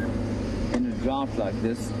drought like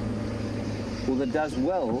this, or that does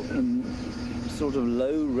well in sort of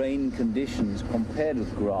low rain conditions compared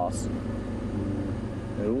with grass,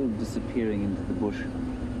 they're all disappearing into the bush,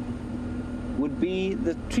 would be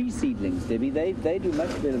the tree seedlings, Debbie. They do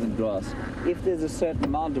much better than grass. If there's a certain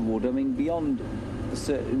amount of water, I mean, beyond a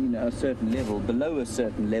certain level, below a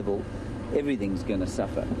certain level, everything's going to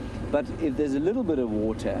suffer. But if there's a little bit of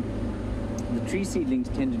water, the tree seedlings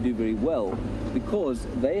tend to do very well because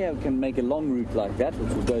they can make a long root like that,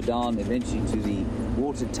 which will go down eventually to the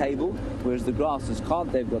water table, whereas the grasses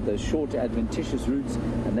can't. They've got those short, adventitious roots,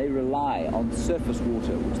 and they rely on surface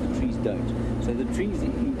water, which the trees don't. So the trees,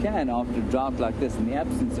 you can, after a drought like this, in the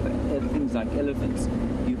absence of things like elephants,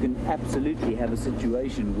 you can absolutely have a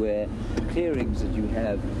situation where the clearings that you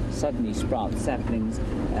have suddenly sprout saplings,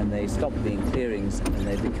 and they stop being clearings, and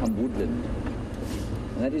they become woodland.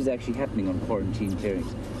 And that is actually happening on quarantine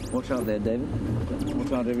clearings. Watch out there, David.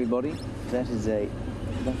 Watch out, everybody. That is a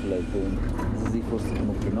buffalo fawn, Ziziphus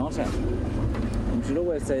mucronata. We should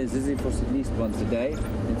always say Ziziphus at least once a day.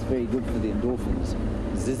 It's very good for the endorphins.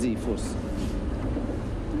 Ziziphus.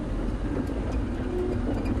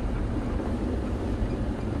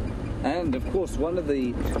 And, of course, one of the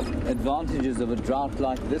advantages of a drought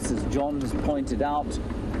like this, as John has pointed out,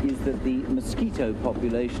 is that the mosquito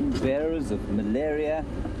population, bearers of malaria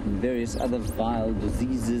and various other vile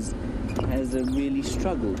diseases, has really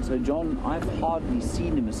struggled. So, John, I've hardly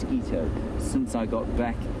seen a mosquito since I got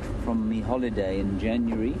back from my holiday in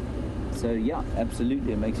January. So, yeah,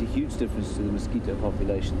 absolutely, it makes a huge difference to the mosquito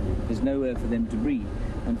population. There's nowhere for them to breed.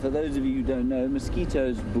 And for those of you who don't know,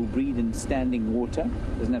 mosquitoes will breed in standing water.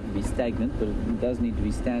 It doesn't have to be stagnant, but it does need to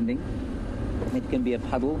be standing. It can be a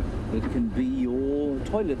puddle, it can be your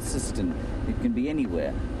toilet cistern, it can be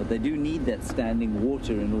anywhere. But they do need that standing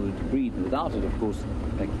water in order to breed. Without it, of course,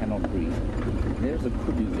 they cannot breed. There's a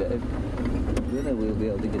kudu there. Whether we'll be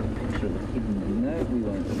able to get a picture of it hidden. No, we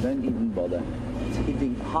won't. Don't even bother.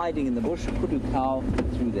 It's hiding in the bush. A kudu cow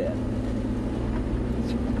through there.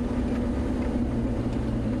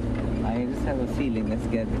 I just have a feeling let's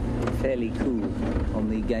get fairly cool on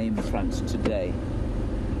the game front today.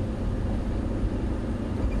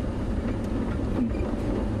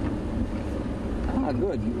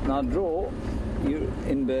 Good. Now, Draw, you're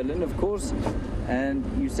in Berlin, of course, and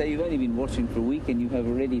you say you've only been watching for a week and you have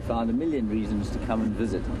already found a million reasons to come and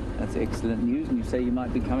visit. That's excellent news, and you say you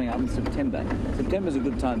might be coming out in September. September's a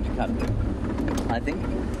good time to come, I think.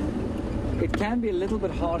 It can be a little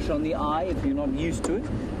bit harsh on the eye if you're not used to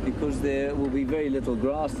it, because there will be very little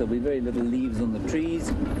grass, there'll be very little leaves on the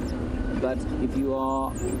trees. But if you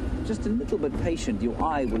are just a little bit patient, your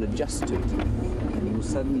eye will adjust to it. You will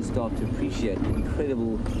suddenly start to appreciate the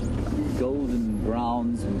incredible golden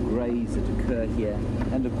browns and greys that occur here,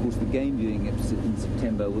 and of course the game viewing in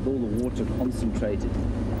September with all the water concentrated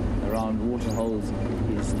around water holes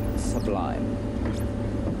is sublime.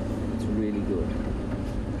 It's really good.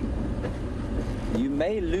 You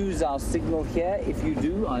may lose our signal here. If you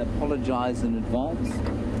do, I apologize in advance.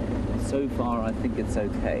 So far I think it's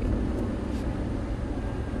okay.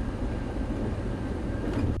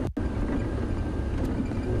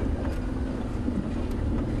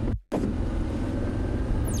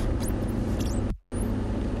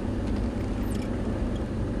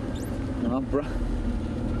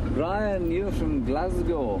 Brian, you're from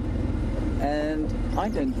Glasgow, and I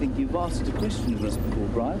don't think you've asked a question of us before,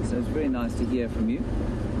 Brian, so it's very nice to hear from you.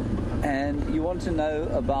 And you want to know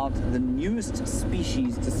about the newest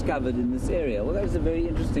species discovered in this area. Well, that was a very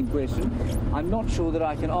interesting question. I'm not sure that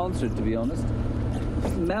I can answer it, to be honest.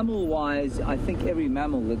 Mammal-wise, I think every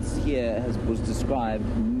mammal that's here was described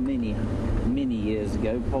many years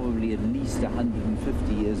ago, probably at least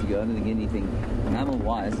 150 years ago. I don't think anything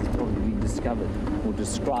mammal-wise has probably been discovered or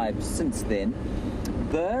described since then.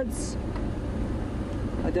 Birds,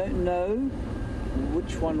 I don't know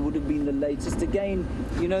which one would have been the latest. Again,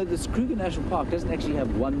 you know, this Kruger National Park doesn't actually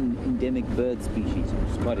have one endemic bird species,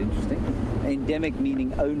 which is quite interesting. Endemic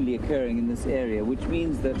meaning only occurring in this area, which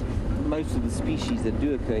means that most of the species that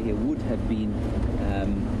do occur here would have been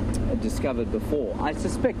discovered before. I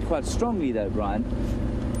suspect quite strongly, though, Brian,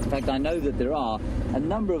 in fact, I know that there are a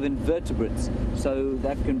number of invertebrates, so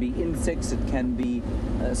that can be insects, it can be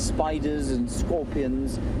spiders and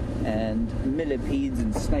scorpions and millipedes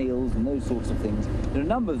and snails and those sorts of things. There are a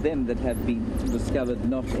number of them that have been discovered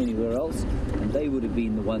not anywhere else, and they would have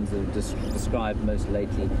been the ones that are described most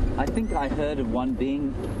lately. I think I heard of one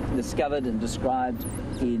being discovered and described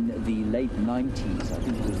in the late 90s. I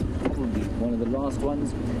think it was probably one of the last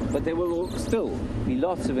ones, but there will still be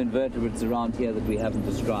lots of invertebrates around here that we haven't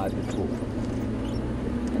described at all.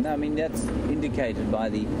 And I mean, that's indicated by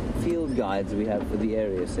the field guides we have for the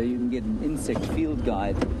area. So you can get an insect field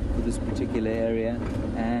guide for this particular area,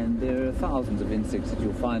 and there are thousands of insects that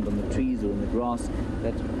you'll find on the trees or in the grass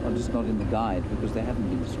that are just not in the guide because they haven't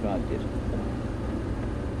been described yet.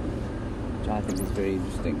 Which I think is very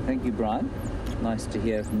interesting. Thank you, Brian. Nice to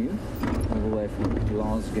hear from you, all the way from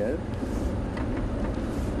Glasgow.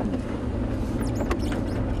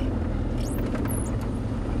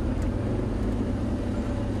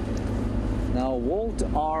 Now, Walt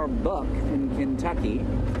R. Buck in Kentucky,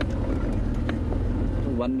 a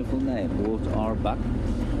wonderful name, Walt R. Buck,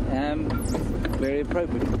 very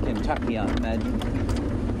appropriate for Kentucky, I imagine.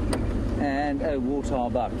 And, oh, Walt R.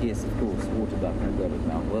 Buck, yes, of course, Walter Buck, I've got it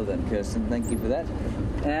now. Well done, Kirsten, thank you for that.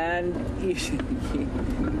 And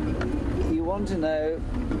you want to know,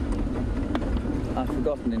 I've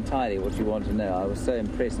forgotten entirely what you want to know. I was so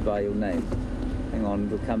impressed by your name. Hang on,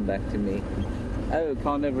 it'll come back to me. Oh,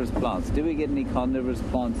 carnivorous plants. Do we get any carnivorous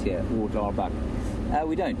plants here, Walt R. Buck?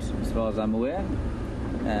 We don't, as far as I'm aware.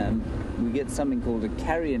 We get something called a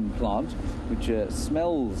carrion plant, which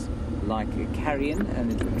smells like a carrion,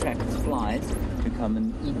 and it attracts flies to come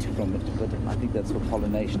and eat from it. But I think that's for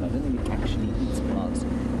pollination. I don't think it actually eats plants.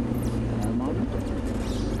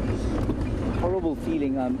 Horrible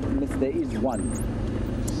feeling there is one,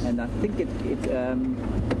 and I think it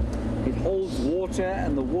holds water,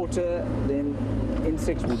 and the water then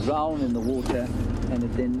insects will drown in the water, and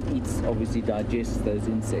it then eats, obviously digests those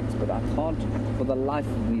insects, but I can't for the life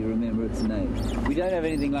of me remember its name. We don't have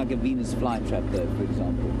anything like a Venus flytrap though, for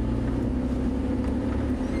example,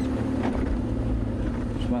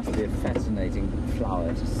 which must be a fascinating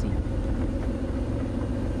flower to see.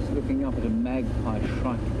 Just looking up at a magpie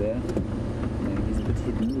shrike there. No, he's a bit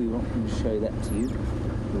hidden. We want to show that to you.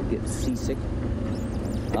 You'll get seasick.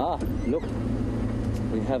 Ah, look.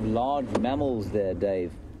 We have large mammals there,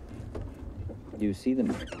 Dave. Do you see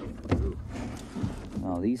them?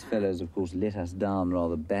 Now, these fellows, of course, let us down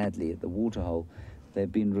rather badly at the waterhole.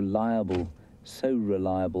 They've been reliable, so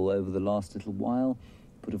reliable over the last little while.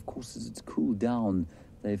 But, of course, as it's cooled down,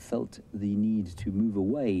 they've felt the need to move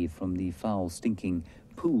away from the foul, stinking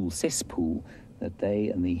cesspool that they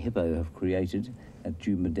and the hippo have created at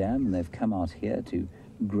Juma Dam. And they've come out here to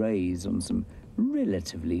graze on some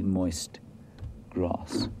relatively moist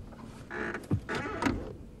grass.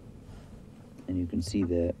 And you can see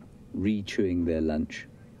they're re-chewing their lunch.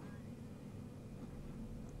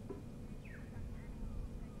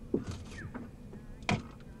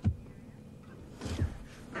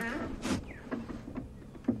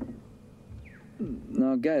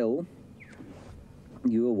 Now, Gail,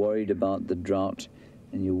 you were worried about the drought,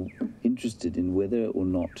 and you're interested in whether or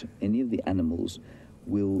not any of the animals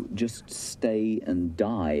will just stay and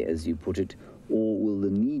die, as you put it, or will the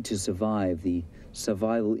need to survive, the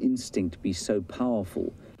survival instinct, be so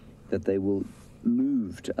powerful that they will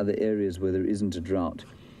move to other areas where there isn't a drought?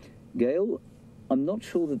 Gail, I'm not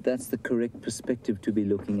sure that that's the correct perspective to be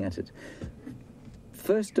looking at it.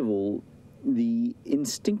 First of all, the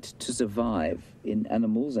instinct to survive in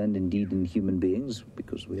animals, and indeed in human beings,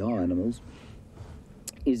 because we are animals,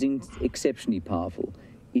 is exceptionally powerful.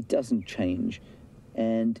 It doesn't change.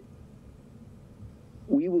 And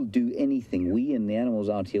we will do anything, we and the animals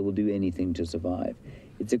out here will do anything to survive.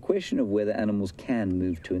 It's a question of whether animals can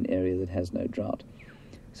move to an area that has no drought.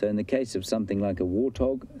 So in the case of something like a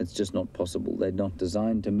warthog, it's just not possible. They're not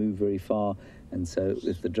designed to move very far, and so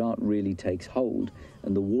if the drought really takes hold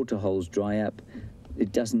and the water holes dry up,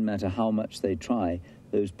 it doesn't matter how much they try,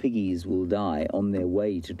 those piggies will die on their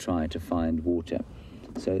way to try to find water.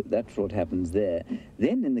 So that's what happens there.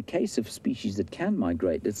 Then in the case of species that can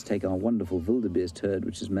migrate, let's take our wonderful wildebeest herd,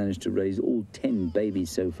 which has managed to raise all 10 babies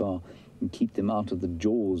so far and keep them out of the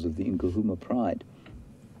jaws of the Nkuhuma pride.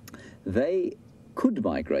 They could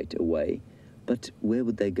migrate away, but where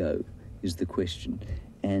would they go is the question.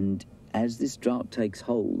 And as this drought takes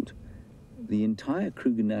hold, the entire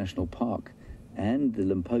Kruger National Park and the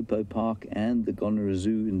Limpopo Park and the Gonera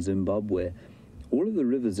Zoo in Zimbabwe, all of the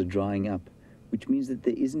rivers are drying up, which means that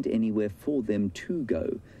there isn't anywhere for them to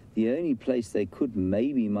go. The only place they could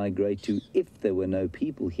maybe migrate to, if there were no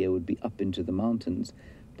people here, would be up into the mountains.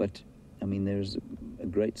 But, I mean, there's a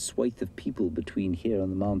great swathe of people between here and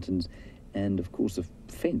the mountains, and of course a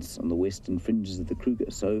fence on the western fringes of the Kruger.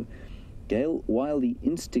 So, Gail, while the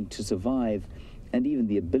instinct to survive and even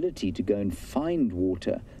the ability to go and find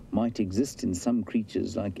water might exist in some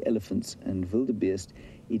creatures like elephants and wildebeest,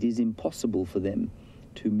 it is impossible for them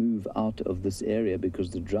to move out of this area because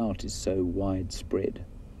the drought is so widespread.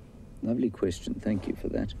 Lovely question. Thank you for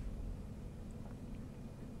that.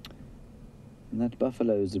 And that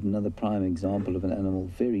buffalo is another prime example of an animal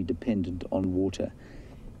very dependent on water.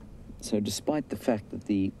 So despite the fact that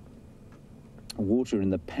the water in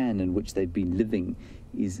the pan in which they've been living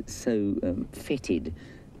is so fetid,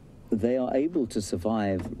 they are able to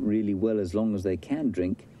survive really well as long as they can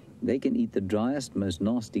drink. They can eat the driest, most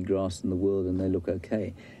nasty grass in the world and they look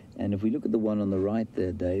okay. And if we look at the one on the right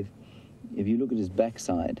there, Dave, if you look at his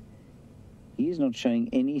backside, he is not showing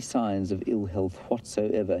any signs of ill health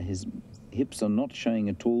whatsoever. His hips are not showing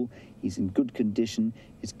at all. He's in good condition.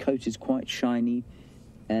 His coat is quite shiny.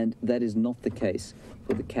 And that is not the case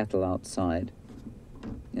for the cattle outside.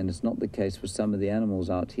 And it's not the case for some of the animals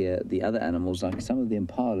out here. The other animals, like some of the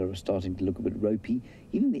impala, are starting to look a bit ropey.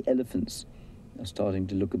 Even the elephants are starting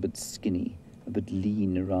to look a bit skinny, a bit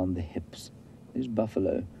lean around the hips. These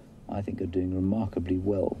buffalo, I think, are doing remarkably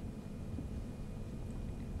well.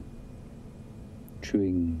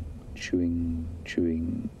 Chewing, chewing,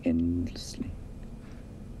 chewing endlessly.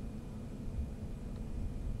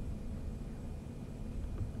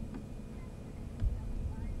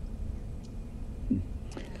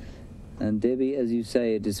 And Debbie, as you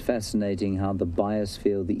say, it is fascinating how the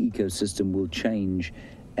biosphere, the ecosystem will change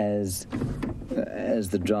as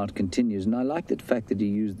the drought continues. And I like the fact that you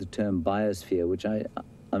use the term biosphere, which I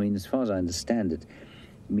mean, as far as I understand it,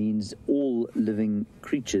 means all living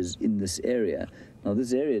creatures in this area. Now,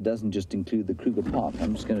 this area doesn't just include the Kruger Park.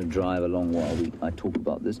 I'm just going to drive along while I talk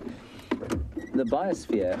about this. The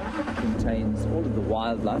biosphere contains all of the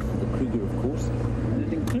wildlife, the Kruger, of course, and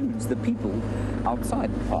it includes the people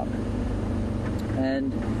outside the park.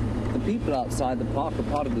 And the people outside the park are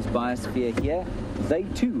part of this biosphere here. They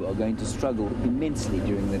too are going to struggle immensely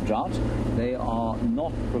during the drought. They are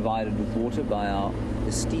not provided with water by our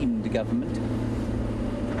esteemed government.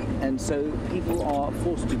 And so people are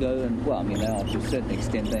forced to go and, well, I mean, they are to a certain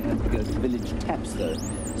extent, they have to go to village taps though.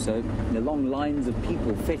 So there are long lines of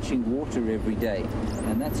people fetching water every day.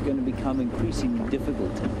 And that's going to become increasingly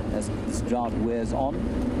difficult as this drought wears on.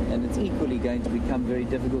 And it's equally going to become very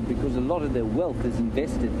difficult because a lot of their wealth is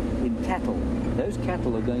invested in cattle. Those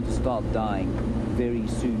cattle are going to start dying very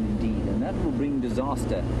soon indeed. And that will bring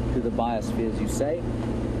disaster to the biosphere, as you say.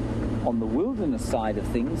 On the wilderness side of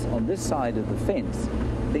things, on this side of the fence,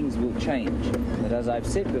 things will change. But as I've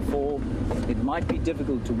said before, it might be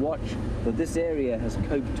difficult to watch, but this area has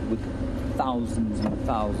coped with thousands and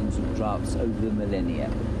thousands of droughts over the millennia.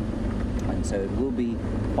 And so it will be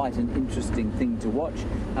quite an interesting thing to watch.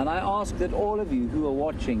 And I ask that all of you who are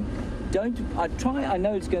watching, I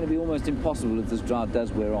know it's going to be almost impossible if this drought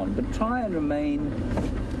does wear on, but try and remain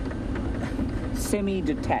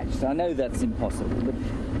semi-detached. I know that's impossible, but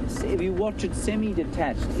if you watch it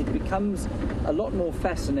semi-detached, it becomes a lot more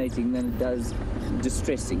fascinating than it does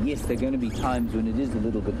distressing. Yes, there are going to be times when it is a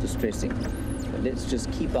little bit distressing, but let's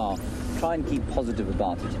just try and keep positive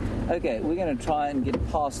about it. Okay, we're going to try and get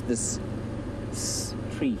past this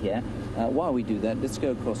tree here. While we do that, let's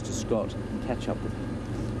go across to Scott and catch up with him.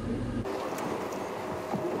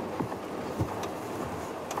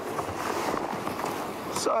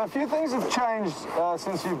 So a few things have changed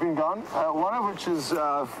since you've been gone. One of which is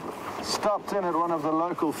stopped in at one of the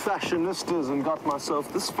local fashionistas and got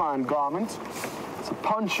myself this fine garment. It's a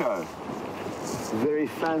poncho. It's a very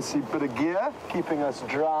fancy bit of gear, keeping us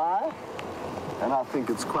dry. And I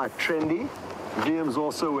think it's quite trendy. Liam's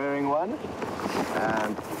also wearing one.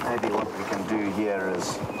 And maybe what we can do here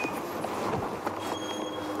is...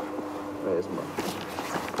 Where's my...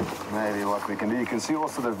 Maybe what we can do, you can see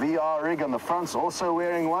also the VR rig on the front's also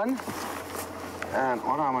wearing one. And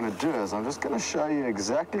what I'm going to do is I'm just going to show you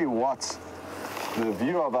exactly what the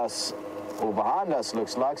view of us or behind us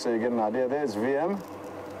looks like, so you get an idea. There's VM.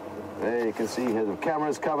 There you can see here the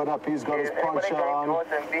camera's covered up. He's got his poncho on.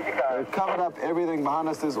 They've covered up everything behind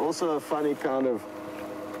us. There's also a funny kind of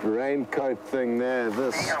raincoat thing there.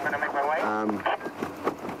 This.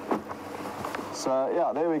 So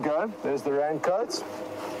yeah, there we go. There's the raincoats.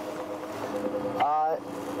 I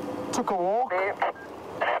took a walk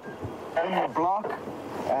in the block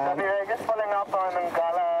and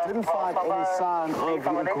didn't find any sign of the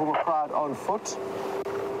Nkuma crowd on foot.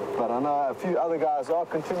 But I know a few other guys are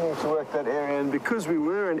continuing to work that area, and because we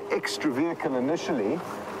were an extra vehicle initially,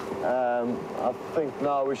 I think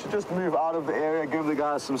now we should just move out of the area, give the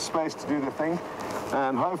guys some space to do the thing,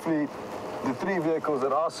 and hopefully the 3 vehicles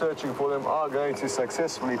that are searching for them are going to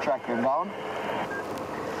successfully track them down.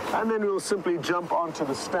 And then we'll simply jump onto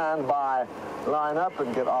the standby lineup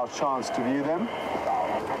and get our chance to view them.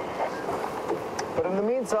 But in the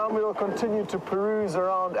meantime, we'll continue to peruse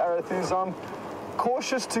around Arathuz. I'm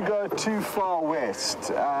cautious to go too far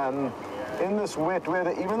west. In this wet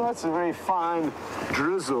weather, even though it's a very fine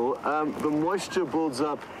drizzle, the moisture builds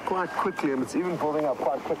up quite quickly, and it's even building up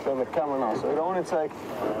quite quickly on the camera now. So we don't want to take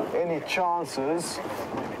any chances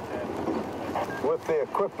with the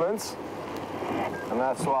equipment. And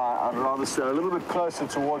that's why I'd rather stay a little bit closer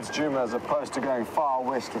towards Djuma as opposed to going far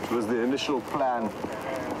west, which was the initial plan,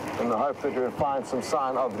 in the hope that we would find some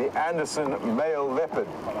sign of the Anderson male leopard.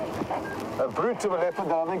 A brute of a leopard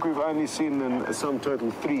that I think we've only seen in sum total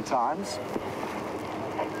 3 times.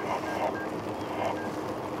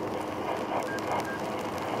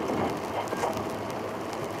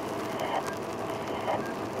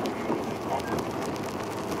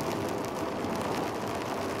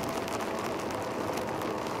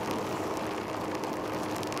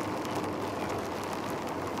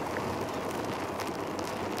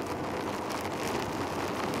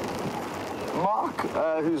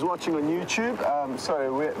 Who's watching on YouTube. Sorry,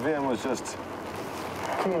 VM was just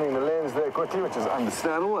cleaning the lens there quickly, which is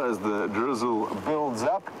understandable as the drizzle builds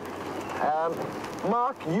up.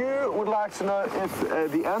 Mark, you would like to know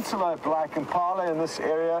if the antelope, like impala in this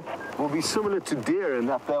area, will be similar to deer in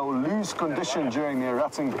that they'll lose condition during their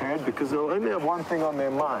rutting period because they'll only have one thing on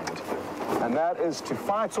their mind, and that is to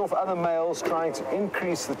fight off other males trying to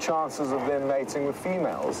increase the chances of them mating with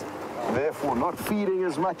females. Therefore, not feeding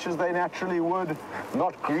as much as they naturally would,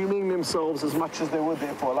 not grooming themselves as much as they would,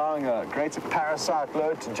 therefore allowing a greater parasite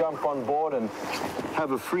load to jump on board and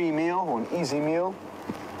have a free meal or an easy meal.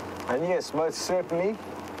 And yes, most certainly,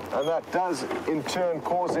 and that does in turn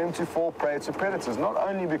cause them to fall prey to predators, not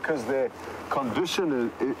only because their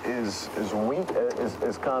condition is weak,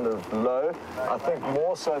 is kind of low. I think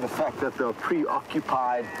more so the fact that they're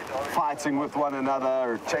preoccupied fighting with one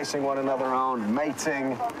another, or chasing one another around,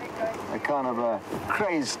 mating, a kind of a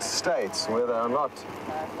crazed state where they're not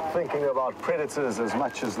thinking about predators as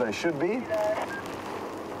much as they should be.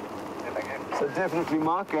 So definitely,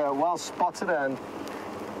 Mark, well spotted, and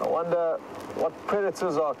I wonder what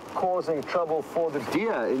predators are causing trouble for the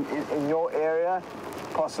deer in your area.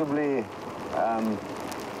 Possibly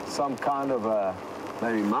some kind of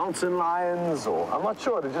maybe mountain lions, or I'm not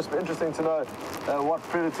sure. It'd just be interesting to know what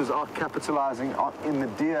predators are capitalizing on in the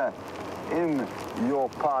deer in your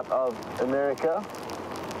part of America.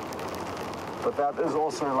 But that is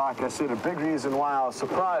also, like I said, a big reason why I was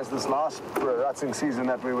surprised this last rutting season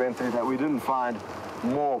that we went through that we didn't find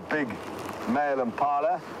more big male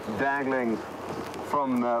impala dangling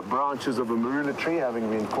from the branches of a marula tree, having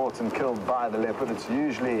been caught and killed by the leopard. It's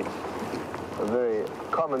usually a very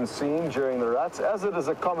common scene during the ruts, as it is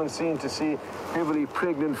a common scene to see heavily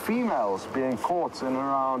pregnant females being caught in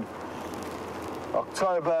around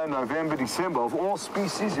October, November, December. Of all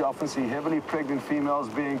species, you often see heavily pregnant females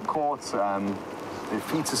being caught, their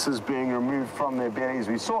fetuses being removed from their bellies.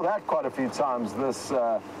 We saw that quite a few times this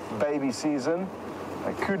baby season.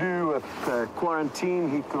 A kudu with quarantine,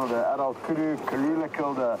 he killed an adult kudu. Karula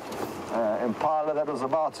killed an impala that was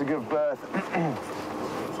about to give birth.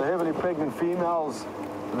 So heavily pregnant females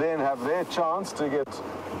then have their chance to get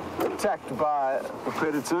attacked by the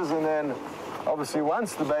predators, and then obviously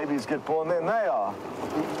once the babies get born, then they are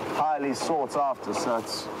highly sought after. So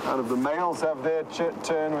it's kind of the males have their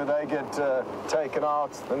turn where they get taken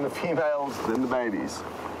out, then the females, then the babies.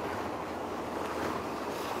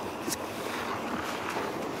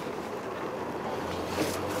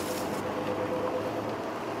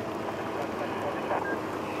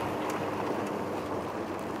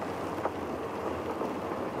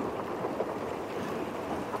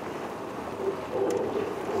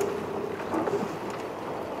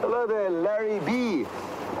 Hello there, Larry B.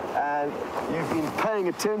 And you've been paying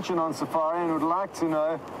attention on safari and would like to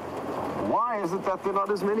know why is it that there are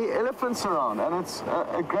not as many elephants around? And it's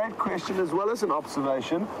a great question as well as an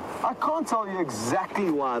observation. I can't tell you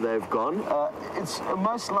exactly why they've gone. It's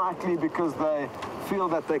most likely because they feel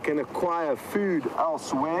that they can acquire food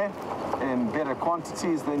elsewhere in better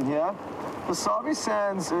quantities than here. The Sabi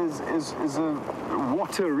Sands is a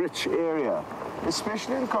water-rich area,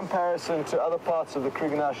 especially in comparison to other parts of the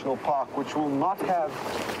Kruger National Park, which will not have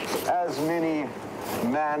as many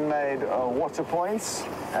man-made water points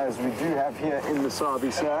as we do have here in the Sabi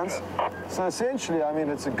Sands. So essentially, I mean,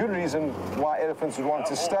 it's a good reason why elephants would want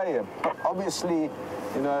to stay here. But obviously,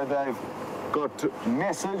 you know, they've got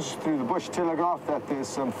message through the bush telegraph that there's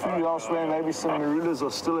some fruit elsewhere. Maybe some marulas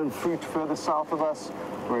are still in fruit further south of us,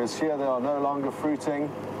 whereas here they are no longer fruiting.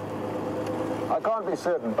 I can't be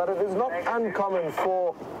certain, but it is not uncommon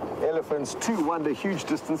for elephants to wander huge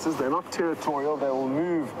distances. They're not territorial. They will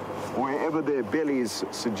move wherever their bellies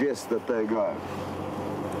suggest that they go.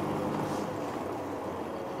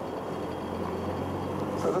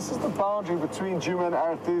 So this is the boundary between Djuma and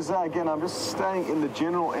Arathusa. Again, I'm just staying in the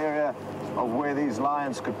general area of where these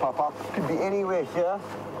lions could pop up. Could be anywhere here.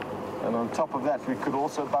 And on top of that, we could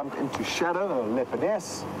also bump into Shadow, a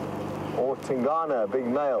leopardess, or Tingana, a big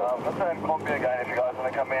male. Let's head Columbia again if you guys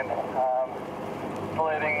want to come in. Still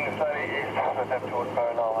heading slowly east, let's head towards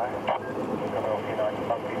Parallel.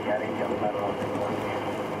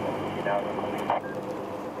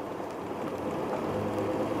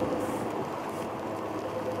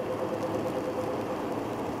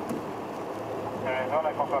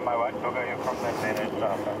 I confirm my right, so you from that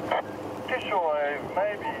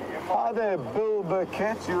maybe. Hi there, Bill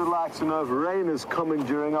Burkett. You would like to know if rain is coming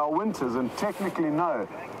during our winters, and technically no.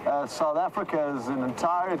 South Africa as an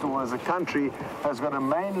entirety, or as a country, has got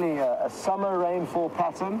mainly a summer rainfall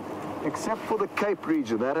pattern, except for the Cape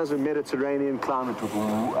region. That has a Mediterranean climate with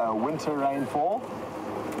winter rainfall.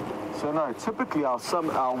 So no, typically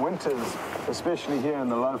our winters, especially here in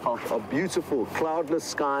the Lowveld, are beautiful, cloudless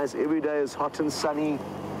skies. Every day is hot and sunny,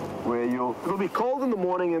 where it'll be cold in the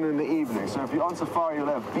morning and in the evening. So if you're on safari, you'll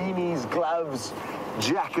have beanies, gloves,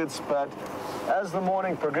 jackets, but as the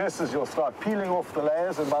morning progresses, you'll start peeling off the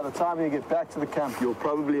layers, and by the time you get back to the camp, you'll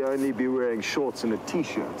probably only be wearing shorts and a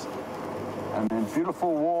t-shirt. And then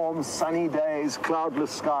beautiful, warm, sunny days, cloudless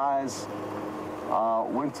skies.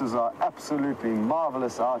 Winters are absolutely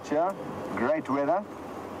marvelous out here. Great weather.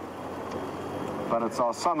 But it's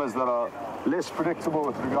our summers that are less predictable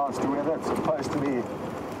with regards to weather. It's supposed to be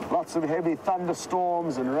lots of heavy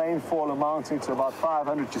thunderstorms and rainfall amounting to about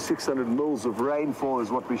 500 to 600 mils of rainfall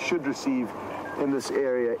is what we should receive in this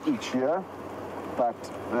area each year. But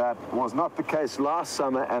that was not the case last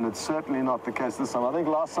summer, and it's certainly not the case this summer. I think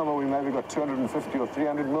last summer we maybe got 250 or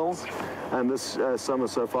 300 mils, and this summer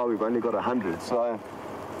so far we've only got 100. So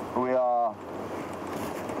we are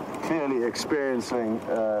clearly experiencing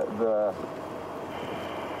the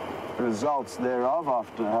results thereof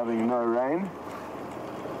after having no rain.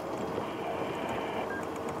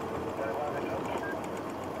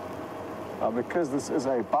 Because this is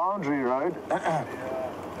a boundary road,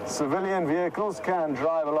 civilian vehicles can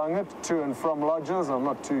drive along it to and from lodges. I'm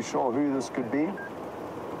not too sure who this could be.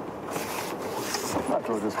 But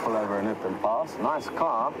we'll just pull over and let them pass. Nice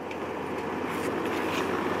car.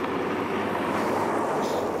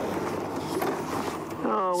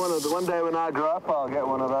 Oh, one day when I grow up, I'll get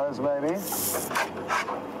one of those maybe.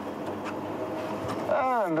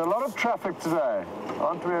 And a lot of traffic today.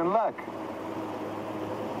 Aren't we in luck?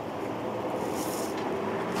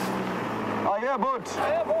 Oh, yeah, boat.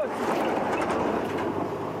 Yeah, boat.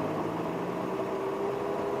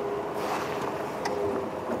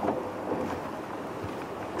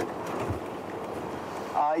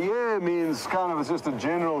 Yeah means kind of just a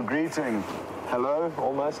general greeting. Hello,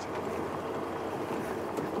 almost.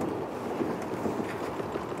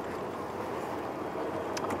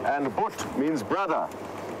 And But means brother.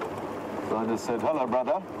 So I just said, hello,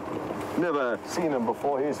 brother. Never seen him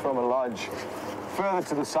before. He's from a lodge further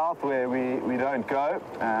to the south where we don't go,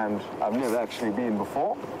 and I've never actually been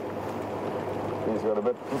before. He's got a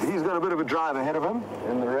bit of a drive ahead of him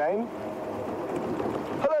in the rain.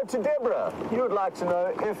 Hello to Deborah. You would like to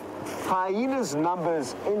know if hyenas'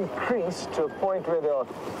 numbers increase to a point where there are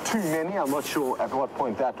too many. I'm not sure at what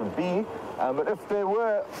point that would be, but if there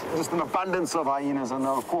were just an abundance of hyenas and they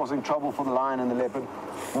were causing trouble for the lion and the leopard,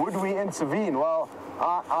 would we intervene? Well,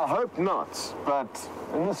 I hope not, but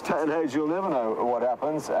in this day and age, you'll never know what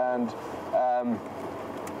happens. And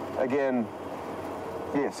again,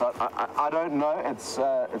 yes, I don't know. It's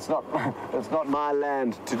not my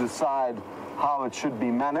land to decide how it should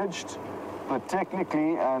be managed. But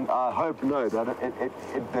technically, and I hope no, that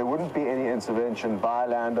there wouldn't be any intervention by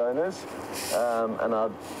landowners, and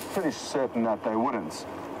I'm pretty certain that they wouldn't.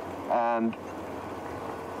 And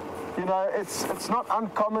you know, it's not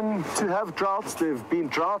uncommon to have droughts. There have been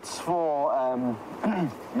droughts for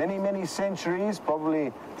many, many centuries,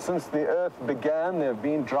 probably since the earth began. There have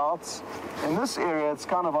been droughts. In this area, it's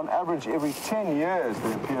kind of on average every 10 years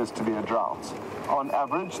there appears to be a drought. On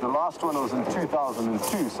average, the last one was in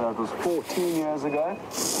 2002, so it was 14 years ago.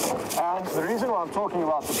 And the reason why I'm talking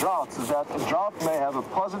about the droughts is that the drought may have a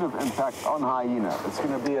positive impact on hyena. It's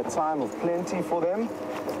going to be a time of plenty for them.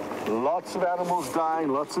 Lots of animals dying,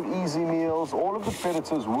 lots of easy meals. All of the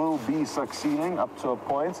predators will be succeeding up to a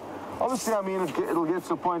point. Obviously, I mean, it'll get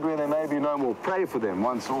to a point where there may be no more prey for them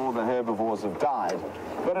once all the herbivores have died.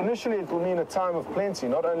 But initially, it will mean a time of plenty,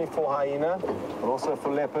 not only for hyena, but also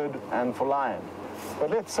for leopard and for lion.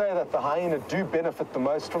 But let's say that the hyena do benefit the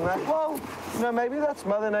most from that. Well, you know, maybe that's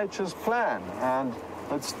Mother Nature's plan. And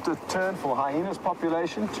it's the turn for hyena's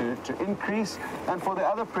population to increase and for the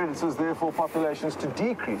other predators, therefore, populations to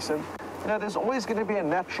decrease. And, you know, there's always going to be a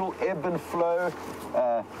natural ebb and flow,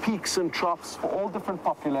 peaks and troughs for all different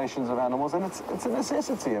populations of animals. And it's a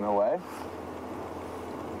necessity in a way.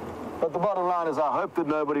 But the bottom line is I hope that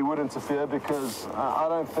nobody would interfere because I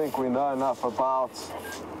don't think we know enough about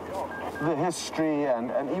the history,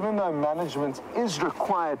 and even though management is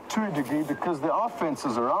required to a degree because there are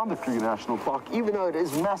fences around the Kruger National Park, even though it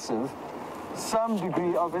is massive, some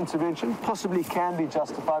degree of intervention possibly can be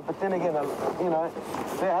justified. But then again, you know,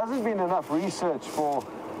 there hasn't been enough research for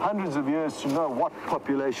hundreds of years to know what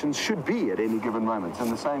populations should be at any given moment.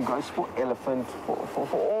 And the same goes for elephant, for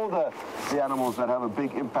all the animals that have a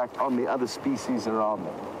big impact on the other species around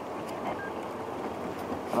them.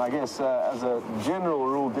 And I guess as a general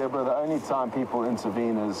rule, Deborah, the only time people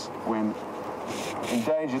intervene is when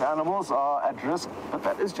endangered animals are at risk. But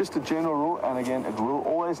that is just a general rule. And again, it will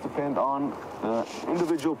always depend on the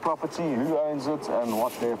individual property, who owns it, and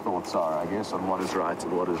what their thoughts are, I guess, on what is right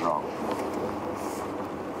and what is wrong.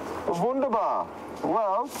 Wunderbar.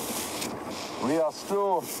 Well, we are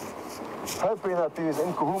still hoping that these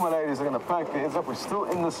Nkuhuma ladies are going to poke their heads up. We're still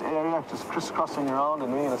in this area, just crisscrossing around,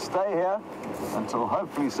 and we're going to stay here until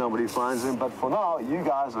hopefully somebody finds them. But for now, you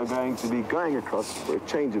guys are going to be going across for a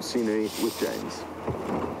change of scenery with James.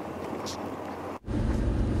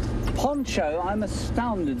 Poncho, I'm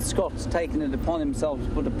astounded Scott's taken it upon himself to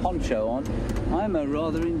put a poncho on. I'm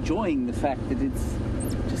rather enjoying the fact that it's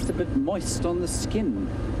just a bit moist on the skin.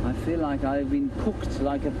 I feel like I've been cooked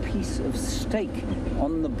like a piece of steak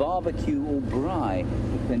on the barbecue or braai,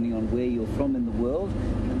 depending on where you're from in the world.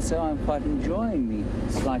 And so I'm quite enjoying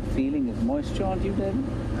the slight feeling of moisture, aren't you, David?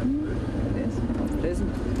 Yes,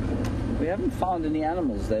 pleasant. We haven't found any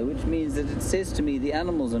animals, though, which means that it says to me the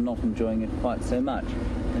animals are not enjoying it quite so much.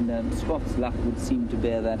 And Scott's luck would seem to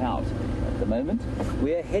bear that out. At the moment,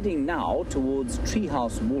 we're heading now towards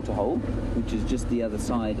Treehouse Waterhole, which is just the other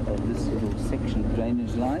side of this little section of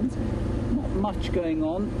drainage lines. Not much going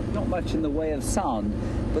on, not much in the way of sound,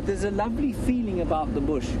 but there's a lovely feeling about the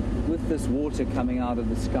bush with this water coming out of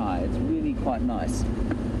the sky. It's really quite nice.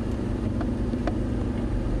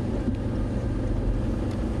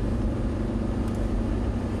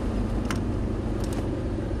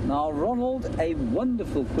 Now, Ronald, a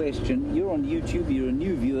wonderful question. You're on YouTube, you're a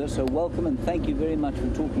new viewer, so welcome and thank you very much for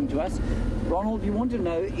talking to us. Ronald, you want to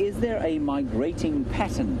know, is there a migrating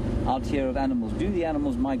pattern out here of animals? Do the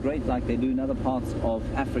animals migrate like they do in other parts of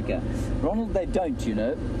Africa? Ronald, they don't, you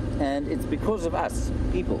know, and it's because of us,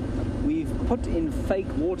 people. We've put in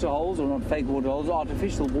fake water holes, or not fake water holes,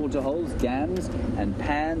 artificial water holes, dams and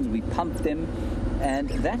pans. We pump them. And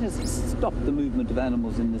that has stopped the movement of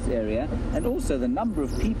animals in this area, and also the number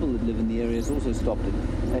of people that live in the area has also stopped it.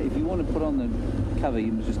 If you want to put on the cover,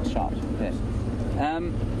 you must just shout. Yes.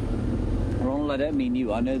 Ronald, I don't mean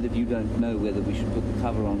you. I know that you don't know whether we should put the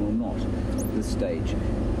cover on or not at this stage.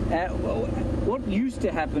 Well, what used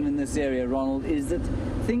to happen in this area, Ronald, is that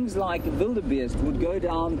things like wildebeest would go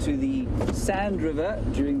down to the Sand River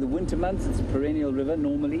during the winter months. It's a perennial river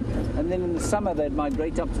normally, and then in the summer they'd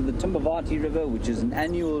migrate up to the Timbavati River, which is an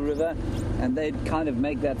annual river, and they'd kind of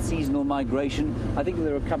make that seasonal migration. I think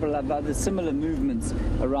there are a couple of other similar movements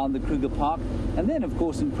around the Kruger Park. And then, of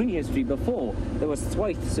course, in prehistory, before there were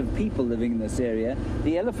swathes of people living in this area,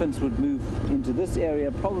 the elephants would move into this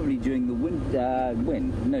area probably during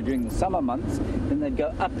the during the summer months. Then they'd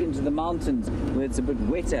go up into the mountains where it's a bit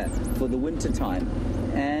wetter for the winter time.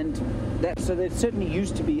 And so there certainly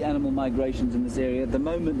used to be animal migrations in this area. At the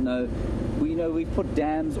moment, no. We've put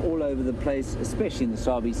dams all over the place, especially in the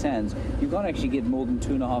Sabi Sands. You can't actually get more than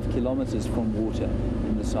 2.5 kilometers from water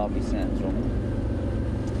in the Sabi Sands,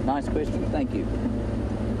 Ronald. Nice question, thank you.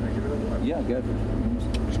 Thank you very much. Yeah, go for it.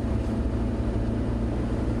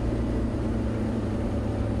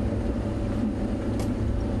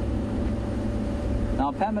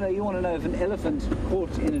 Now, Pamela, you want to know if an elephant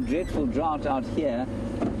caught in a dreadful drought out here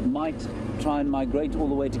might try and migrate all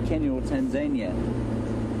the way to Kenya or Tanzania.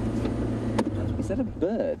 Is that a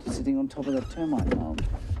bird sitting on top of that termite mound?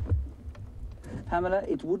 Pamela,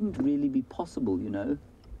 it wouldn't really be possible, you know.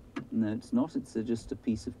 No, it's not. It's just a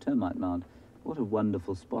piece of termite mound. What a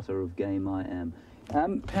wonderful spotter of game I am.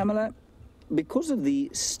 Pamela, because of the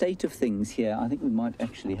state of things here, I think we might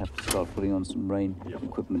actually have to start putting on some rain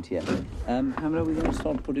equipment here. Pamela, we're going to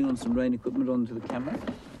start putting on some rain equipment onto the camera.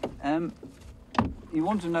 You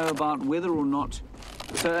want to know about whether or not...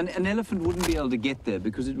 So an elephant wouldn't be able to get there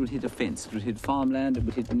because it would hit a fence. It would hit farmland, it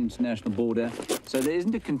would hit an international border. So there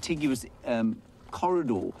isn't a contiguous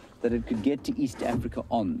corridor that it could get to East Africa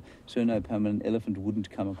on. So no, Pamela, an elephant wouldn't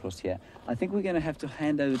come across here. I think we're going to have to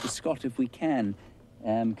hand over to Scott if we can.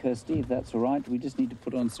 Kirsty, if that's all right, we just need to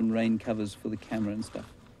put on some rain covers for the camera and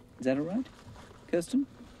stuff. Is that all right, Kirsten?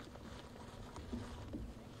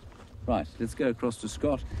 Right, let's go across to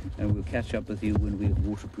Scott and we'll catch up with you when we have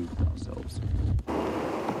waterproofed ourselves.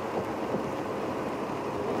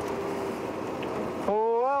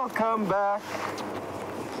 Welcome back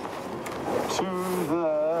to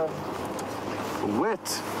the wet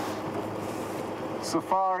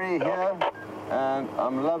safari here, and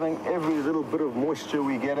I'm loving every little bit of moisture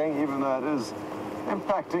we're getting, even though it is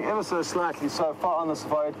impacting ever so slightly so far on the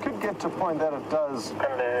safari. It could get to a point that it does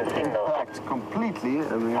impact completely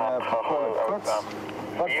and we have to call it quits.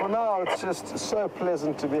 But for now, it's just so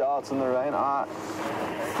pleasant to be out in the rain. I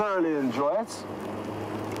thoroughly enjoy it,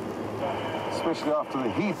 especially after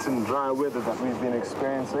the heat and dry weather that we've been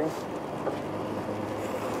experiencing.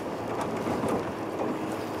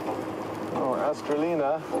 Oh,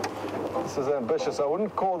 Astralina, this is ambitious. I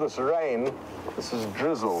wouldn't call this rain, this is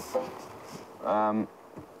drizzle. And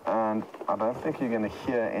I don't think you're going to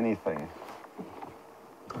hear anything.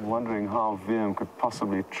 I'm wondering how VM could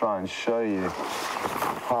possibly try and show you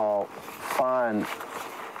how fine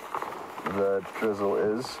the drizzle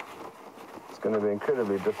is. It's going to be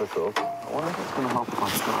incredibly difficult. I wonder if it's going to help if I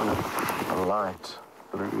shine a light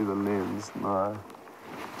through the lens. No.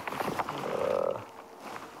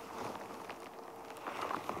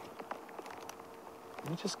 Let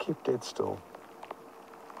me just keep dead still.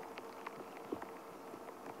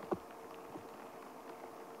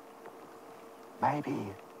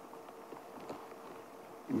 Maybe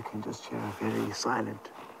you can just hear a very silent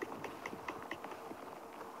tick, tick, tick, tick, tick,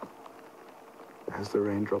 as the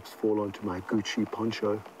raindrops fall onto my Gucci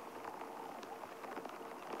poncho.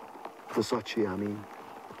 Versace, I mean.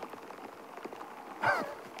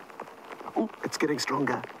 Oh, it's getting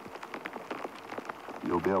stronger.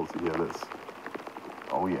 You'll be able to hear this.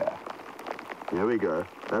 Oh, yeah. Here we go.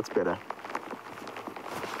 That's better.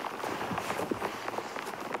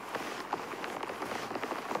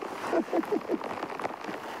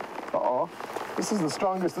 Uh-oh. This is the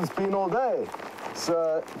strongest it's been all day.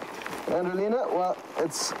 So, Andrelina, well,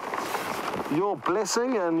 it's your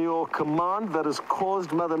blessing and your command that has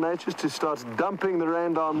caused Mother Nature to start dumping the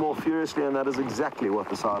rain down more furiously, and that is exactly what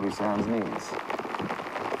the Sabi Sands needs.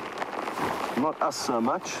 Not us so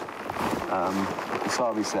much. The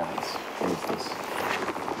Sabi Sands needs this.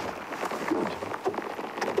 Good.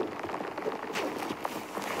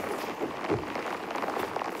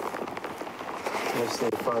 Just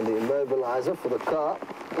need to find the immobilizer for the car.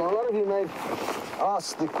 Now, a lot of you may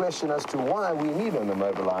ask the question as to why we need an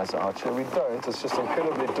immobilizer, Archer. We don't. It's just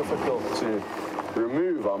incredibly difficult to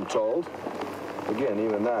remove, I'm told. Again,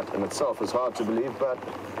 even that in itself is hard to believe, but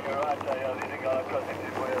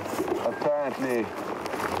apparently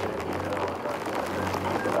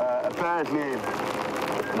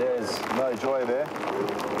there's no joy there.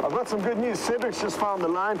 I've got some good news. Cedric's just found the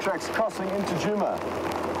line tracks crossing into Juma.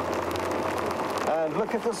 And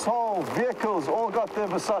look at this whole vehicles all got their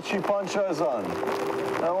Versace ponchos on.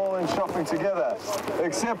 They're all in shopping together.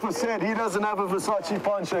 Except for Sid, he doesn't have a Versace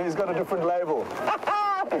poncho, he's got a different label.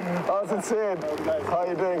 How's it, Sid? How are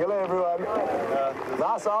you doing? Hello, everyone.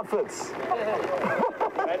 Nice outfits.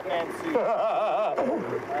 Batman suit.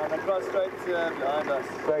 And across straight behind us.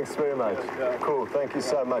 Thanks very much. Yeah. Cool, thank you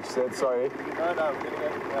so much, Sid. Sorry. No, I'm getting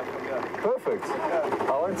it. Yeah. Perfect.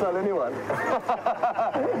 I won't tell anyone.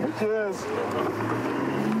 Cheers.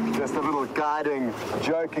 Just a little guiding,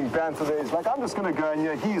 joking banter there. He's like, I'm just going to go, and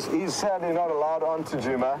yeah, he's sadly not allowed onto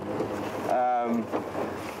Juma.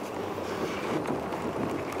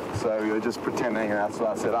 So we were just pretending, and that's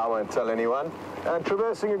why I said I won't tell anyone. And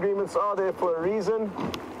traversing agreements are there for a reason.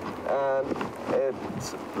 And it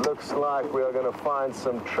looks like we are going to find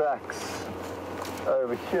some tracks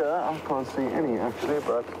over here. I can't see any, actually,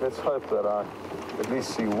 but let's hope that I at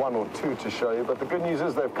least see one or two to show you. But the good news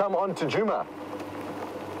is they've come on to Juma.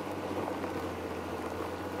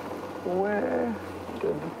 Where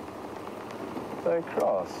did they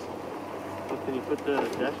cross? Can you put the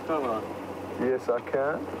dash cam on? Yes, I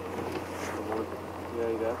can.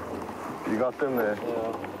 There you go. You got them there?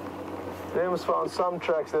 Yeah. James found some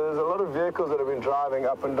tracks there. There's a lot of vehicles that have been driving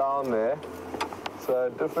up and down there. So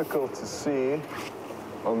difficult to see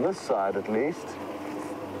on this side at least.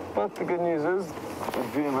 But the good news is,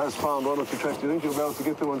 VM has found one or two tracks. Do you think you'll be able to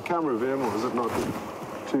get them on camera, VM, or is it not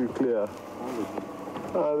too clear?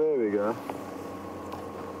 Oh, there we go.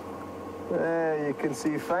 There you can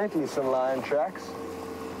see faintly some lion tracks.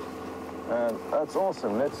 And that's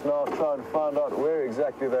awesome. Let's now try and find out where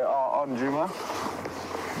exactly they are on Juma.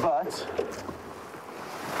 But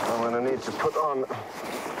I'm going to need to put on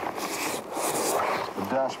the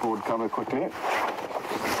dashboard cover quickly.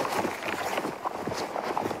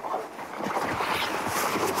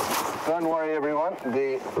 Don't worry, everyone.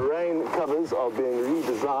 The rain covers are being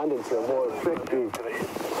redesigned into a more effective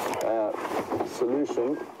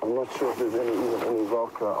solution. I'm not sure if there's even any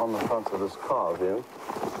Velcro on the front of this car here.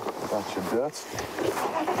 That should do it.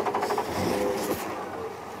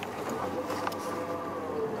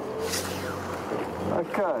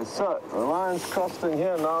 Okay, so the line's crossed in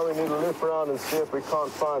here. Now we need to loop around and see if we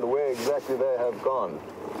can't find where exactly they have gone.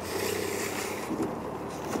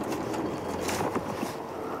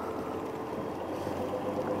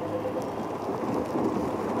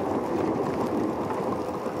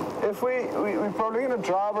 We're probably going to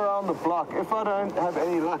drive around the block. If I don't have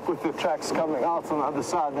any luck with the tracks coming out on the other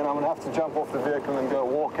side, then I'm going to have to jump off the vehicle and go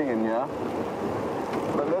walking in here.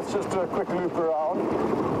 But let's just do a quick loop around.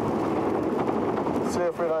 See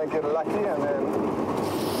if we don't get lucky, and then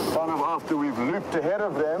kind of after we've looped ahead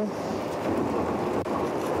of them,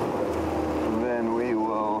 then we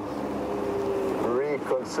will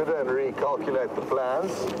reconsider and recalculate the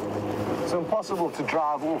plans. It's impossible to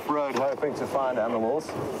drive off-road hoping to find animals.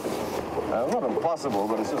 Not impossible,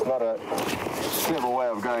 but it's just not a clever way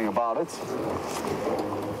of going about it.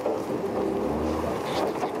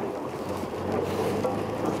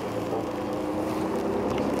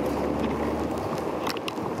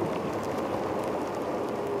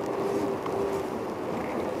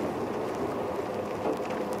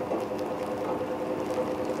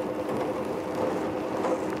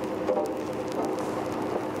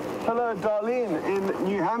 Hello, Darlene in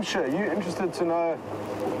New Hampshire. You interested to know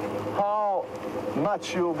how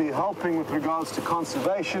much you'll be helping with regards to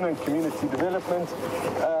conservation and community development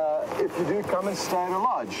if you do come and stay at a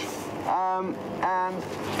lodge. And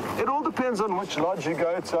it all depends on which lodge you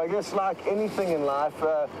go to. I guess like anything in life,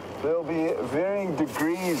 there'll be varying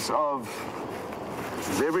degrees of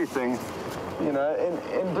everything, you know,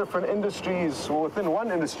 in different industries, or within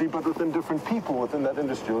one industry, but within different people within that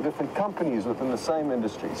industry, or different companies within the same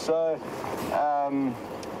industry. So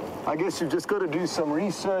I guess you've just got to do some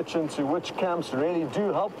research into which camps really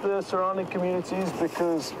do help the surrounding communities,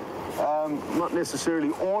 because not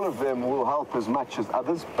necessarily all of them will help as much as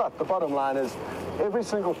others. But the bottom line is, every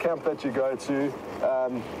single camp that you go to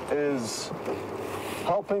is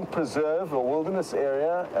helping preserve a wilderness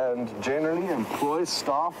area and generally employ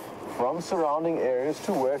staff from surrounding areas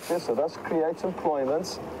to work there, so thus creates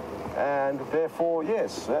employment. And therefore,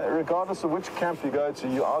 yes, regardless of which camp you go to,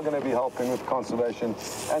 you are going to be helping with conservation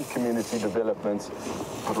and community development.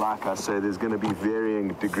 But like I say, there's going to be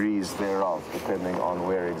varying degrees thereof, depending on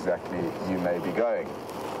where exactly you may be going.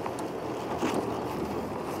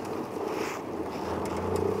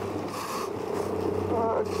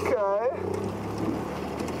 Okay.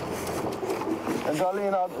 And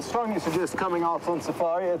Darlene, I strongly suggest coming out on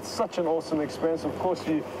safari. It's such an awesome experience. Of course,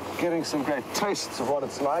 you're getting some great tastes of what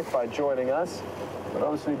it's like by joining us. But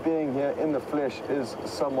obviously, being here in the flesh is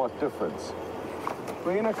somewhat different.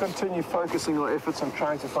 We're going to continue focusing our efforts on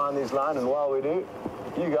trying to find these lions. And while we do,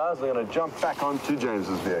 you guys are going to jump back onto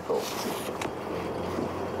James's vehicle.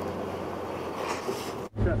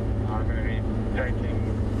 I'm going to be taking...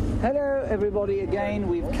 Hello everybody again.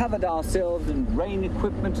 We've covered ourselves in rain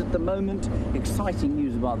equipment at the moment. Exciting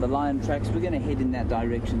news about the lion tracks. We're going to head in that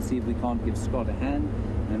direction, see if we can't give Scott a hand,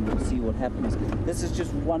 and we'll see what happens. This is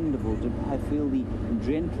just wonderful. I feel the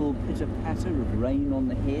gentle pitter-patter of rain on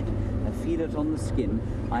the head. I feel it on the skin.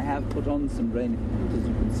 I have put on some rain equipment, as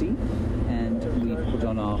you can see, and we've put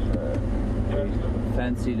on our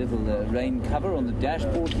fancy little rain cover on the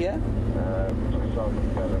dashboard here.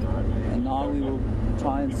 And now we will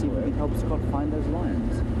try and see if we can help Scott find those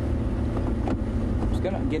lions. I'm just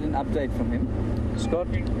going to get an update from him.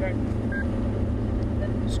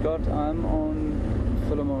 Scott, I'm on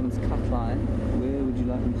Philemon's cut line. Where would you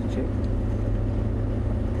like me to check?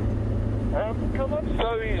 Come on,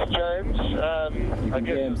 Zoe's, James. I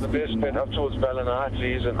guess it's the best bet up towards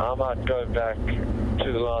Ballinatlis, and I might go back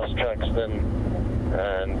to the last tracks then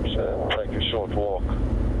and take a short walk.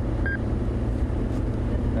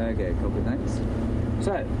 Okay, copy, thanks.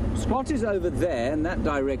 So, Scott is over there in that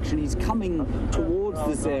direction. He's coming towards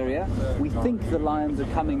this area. We think the lions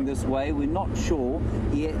are coming this way. We're not sure.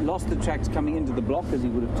 He lost the tracks coming into the block, as he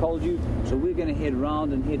would have told you. So we're going to head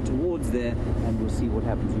round and head towards there, and we'll see what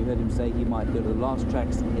happens. You heard him say he might go to the last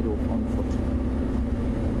tracks and head off on foot.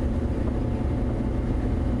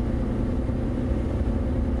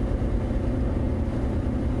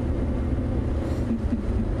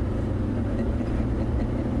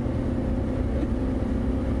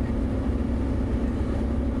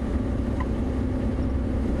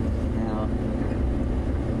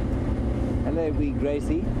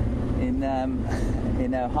 Gracie, in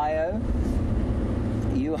Ohio,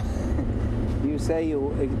 you say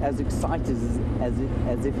you're as excited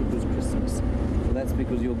as if it was Christmas. So that's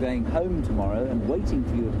because you're going home tomorrow, and waiting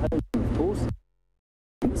for you at home, of course.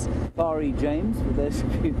 Safari James, for those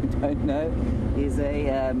of you who don't know, is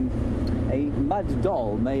a mud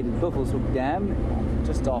doll made at Buffelshoek Dam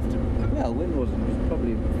just after, well, when was it? It was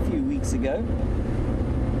probably a few weeks ago.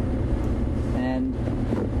 And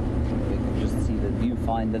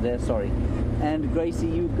viewfinder there, sorry. And Gracie,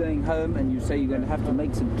 you going home, and you say you're going to have to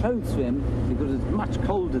make some clothes for him because it's much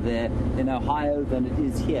colder there in Ohio than it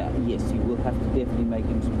is here. Yes, you will have to definitely make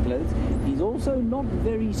him some clothes. He's also not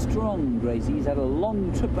very strong, Gracie. He's had a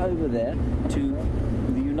long trip over there to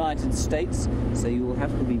the United States, so you will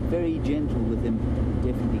have to be very gentle with him.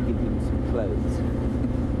 Definitely give him some clothes.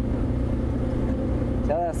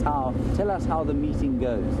 Tell us how the meeting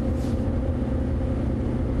goes.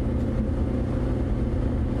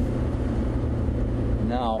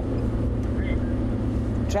 Now,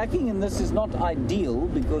 tracking in this is not ideal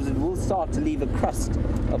because it will start to leave a crust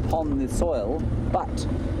upon the soil, but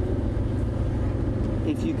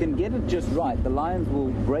if you can get it just right, the lions will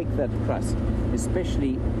break that crust,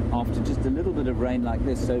 especially after just a little bit of rain like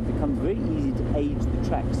this, so it becomes very easy to age the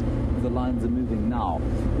tracks if the lions are moving now.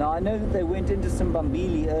 Now, I know that they went into some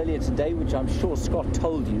Mbambili earlier today, which I'm sure Scott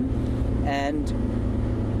told you, and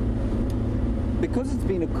because it's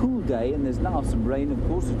been a cool day and there's now some rain, of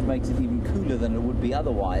course, which makes it even cooler than it would be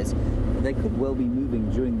otherwise, they could well be moving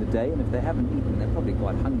during the day, and if they haven't eaten, they're probably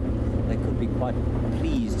quite hungry. They could be quite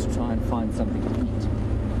pleased to try and find something to eat.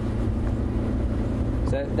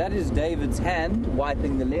 So that is David's hand,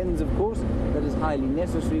 wiping the lens, of course. That is highly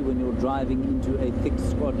necessary when you're driving into a thick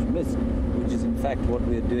Scotch mist, which is in fact what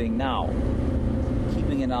we're doing now.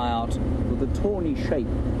 Keeping an eye out for the tawny shape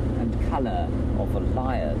and colour of a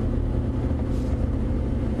lion.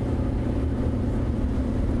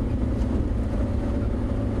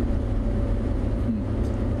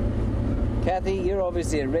 Kathy, you're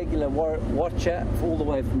obviously a regular watcher all the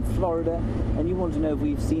way from Florida, and you want to know if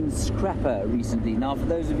we've seen Scrapper recently. Now, for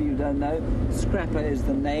those of you who don't know, Scrapper is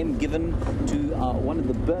the name given to one of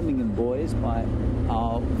the Birmingham boys by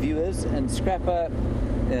our viewers, and Scrapper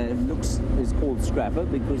is called Scrapper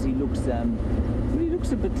because he looks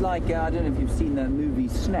a bit like, I don't know if you've seen that movie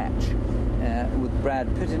Snatch with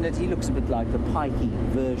Brad Pitt in it. He looks a bit like the pikey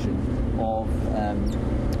version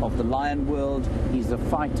of the lion world. He's a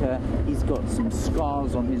fighter. He's got some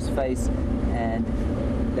scars on his face, and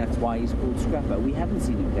that's why he's called Scrapper. We haven't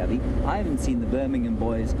seen him, Kathy. I haven't seen the Birmingham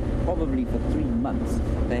boys probably for 3 months.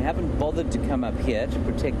 They haven't bothered to come up here to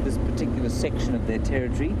protect this particular section of their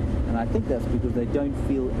territory, and I think that's because they don't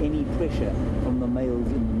feel any pressure from the males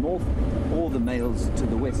in the north or the males to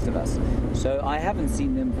the west of us. So I haven't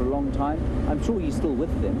seen them for a long time. I'm sure he's still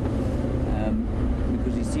with them,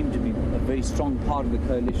 because he seemed to be a very strong part of the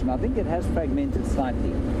coalition. I think it has fragmented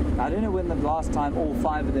slightly. I don't know when the last time all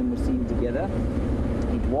 5 of them were seen together.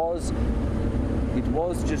 It was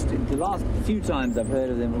just the last few times I've heard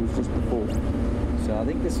of them, it was just before. So I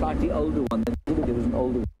think the slightly older one, there was an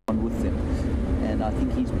older one with them, and I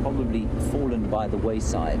think he's probably fallen by the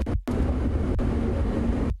wayside.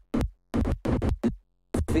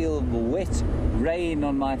 Feel the wet rain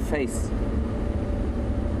on my face.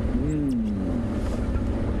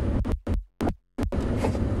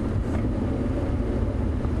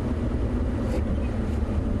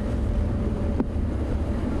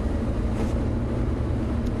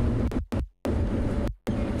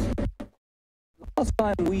 Last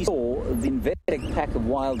time we saw the Investec pack of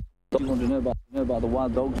wild dogs, you want to know about the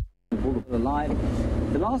wild dogs alive.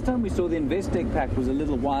 The last time we saw the Investec pack was a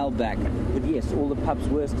little while back, but yes, all the pups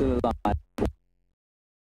were still alive.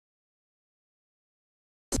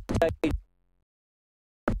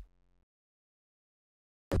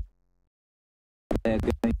 They're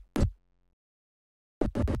going.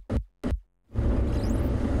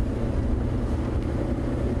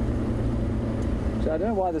 I don't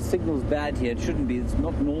know why the signal's bad here. It shouldn't be. It's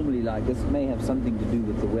not normally like this. It may have something to do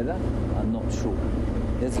with the weather. I'm not sure.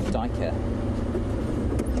 There's a dyke here.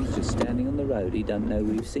 He's just standing on the road. He don't know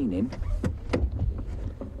we've seen him.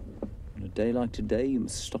 On a day like today, you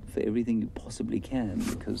must stop for everything you possibly can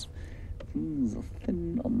because things are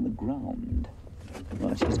thin on the ground.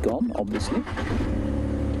 Right, he's gone, obviously.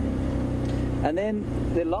 And then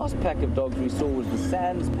the last pack of dogs we saw was the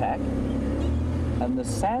Sands pack. And the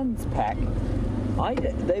Sands pack,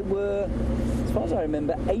 they were, as far as I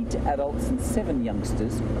remember, 8 adults and 7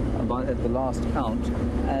 youngsters at the last count.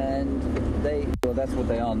 And well, that's what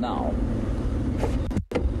they are now.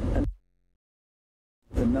 And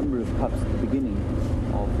the number of pups at the beginning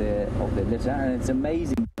of their litter, and it's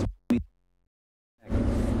amazing.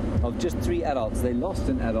 Of just 3 adults, they lost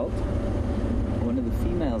an adult, one of the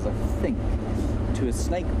females, I think, to a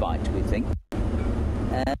snake bite, we think,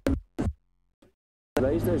 and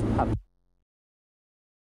raised those pups.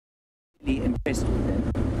 Really impressed with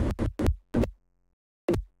them.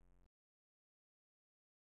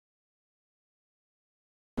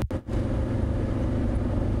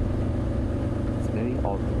 It's very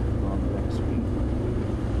odd on the black screen.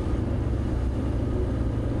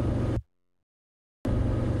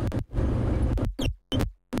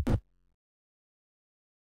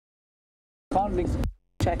 Foundlings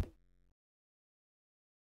check.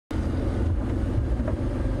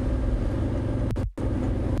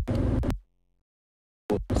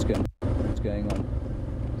 What's going on?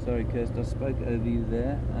 Sorry, Kirst, I spoke over you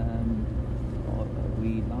there. Are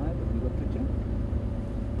we live? Have we got picture?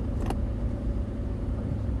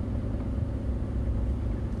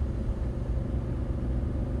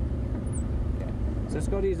 Okay. So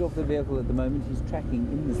Scotty's off the vehicle at the moment. He's tracking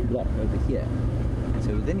in this block over here.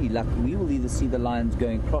 So with any luck, we will either see the lions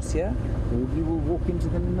going across here, or he will walk into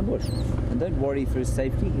them in the bush. And don't worry for his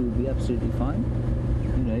safety, he will be absolutely fine.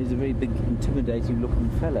 You know, he's a very big, intimidating looking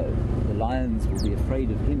fellow. The lions will be afraid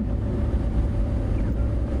of him.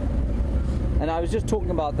 And I was just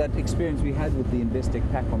talking about that experience we had with the Investec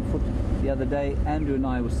pack on foot the other day. Andrew and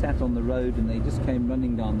I were sat on the road and they just came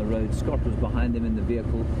running down the road. Scott was behind them in the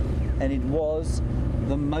vehicle, and it was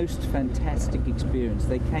the most fantastic experience.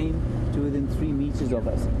 They came to within 3 meters of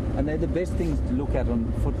us, and they're the best things to look at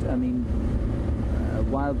on foot. I mean,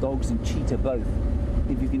 wild dogs and cheetah both,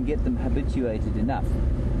 if you can get them habituated enough.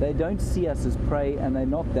 They don't see us as prey, and they're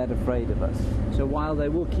not that afraid of us. So while they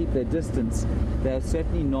will keep their distance, they're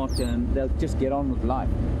certainly not, they'll just get on with life.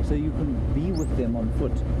 So you can be with them on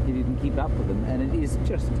foot if you can keep up with them, and it's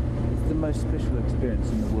the most special experience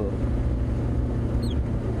in the world.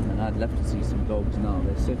 And I'd love to see some dogs now.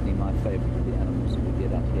 They're certainly my favorite of the animals that we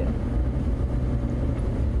get up here.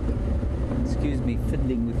 Excuse me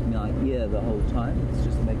fiddling with my ear the whole time. It's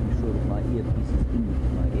just making sure that my earpiece is in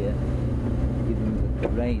my ear, given that the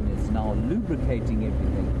rain is now lubricating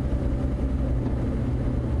everything.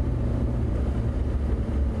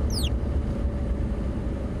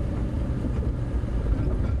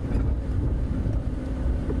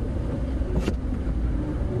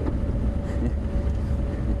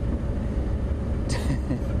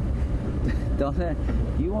 Donna,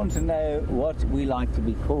 you want to know what we like to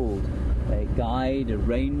be called? A guide, a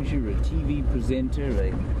ranger, a TV presenter,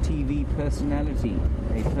 a TV personality,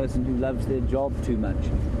 a person who loves their job too much.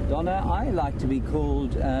 Donna, I like to be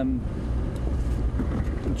called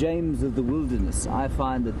James of the Wilderness. I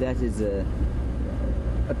find that is a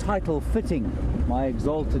title fitting my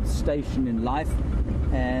exalted station in life,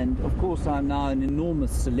 and of course I'm now an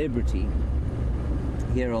enormous celebrity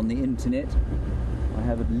here on the internet. I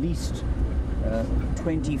have at least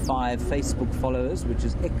 25 Facebook followers, which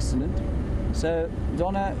is excellent. So,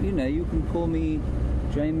 Donna, you know, you can call me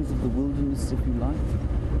James of the Wilderness if you like.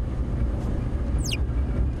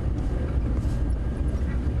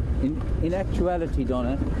 In actuality,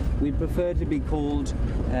 Donna, we'd prefer to be called,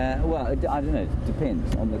 well, I don't know, it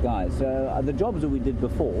depends on the guys. So the jobs that we did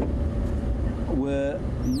before were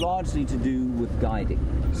largely to do with guiding.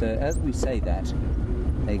 So as we say that,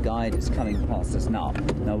 a guide is coming past us now.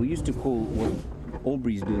 Now, we used to call what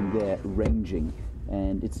Aubrey's doing there ranging,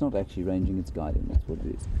 and it's not actually ranging, it's guiding. That's what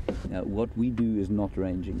it is. Now, what we do is not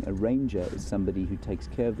ranging. A ranger is somebody who takes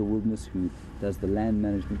care of the wilderness, who does the land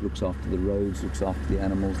management, looks after the roads, looks after the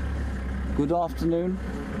animals. Good afternoon.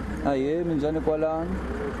 Aye, minjani kwalan?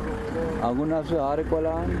 Aguna se hare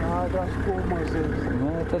kwalan?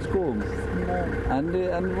 Tas kom. And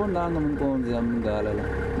wona ngam kon zam galala.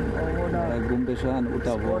 Gumbeshan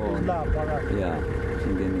utavo. Yeah,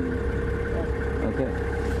 singeni. Okay.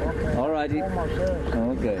 Alrighty.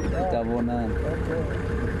 Okay. Utavonan.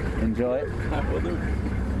 Enjoy.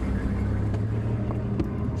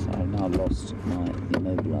 So I now lost my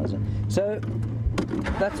immobilizer. So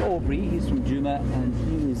that's Aubrey. He's from Juma, and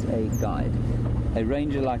he is a guide, a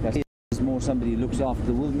ranger like us. He's more more somebody who looks after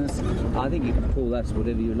the wilderness. I think you can call us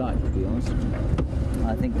whatever you like, to be honest.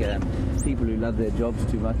 I think people who love their jobs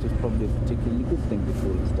too much is probably a particularly good thing to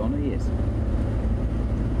call us, Donna, yes.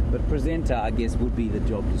 But presenter, I guess, would be the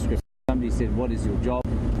job description. Somebody said, what is your job?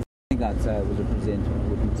 I think I'd say I was a presenter. I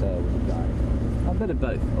wouldn't say I was a guide. A bit of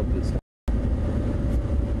both, obviously.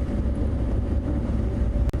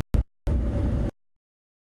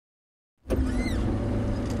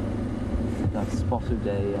 I've spotted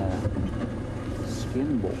a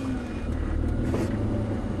skinwalk.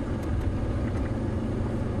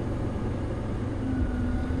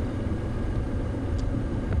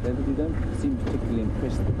 David, you don't seem particularly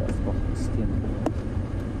impressed with that spotted steenbok.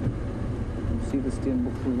 You see the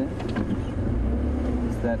steenbok through there?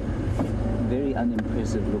 It's that very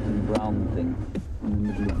unimpressive looking brown thing in the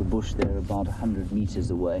middle of the bush there, about 100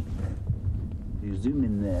 meters away. If you zoom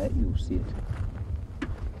in there, you'll see it.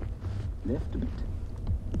 Left a bit.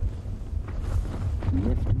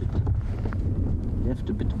 Left a bit. Left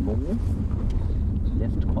a bit more.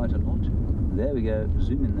 Left quite a lot. There we go.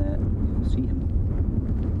 Zoom in there. You'll see him.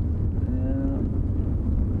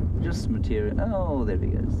 Just material. Oh, there he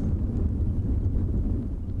goes.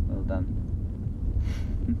 Well done.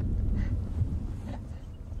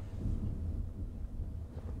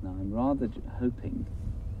 Now, I'm rather hoping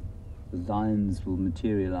the lines will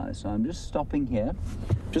materialize. So I'm just stopping here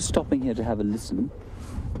to have a listen,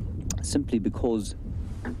 simply because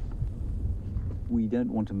we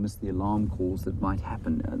don't want to miss the alarm calls that might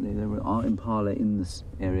happen. There are impala in this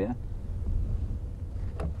area.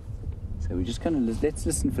 So we're just going to let's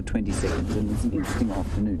listen for 20 seconds, and it's an interesting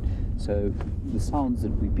afternoon. So the sounds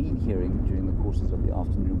that we've been hearing during the courses of the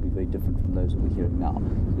afternoon will be very different from those that we're hearing now.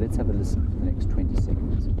 So let's have a listen for the next 20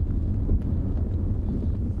 seconds.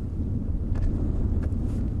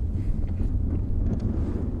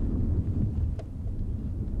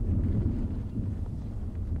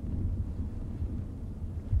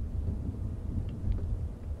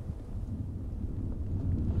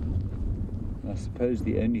 I suppose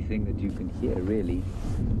the only thing that you can hear really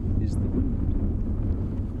is the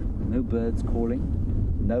wind. No birds calling,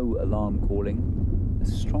 no alarm calling, a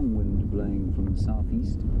strong wind blowing from the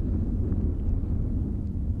southeast.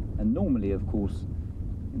 And normally, of course,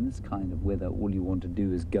 in this kind of weather, all you want to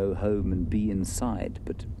do is go home and be inside.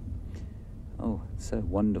 But, oh, it's so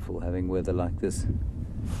wonderful having weather like this.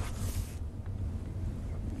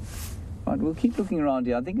 Right, we'll keep looking around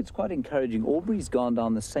here. I think it's quite encouraging. Aubrey's gone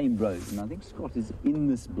down the same road, and I think Scott is in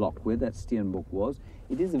this block where that steenbok was.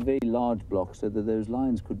 It is a very large block, so that those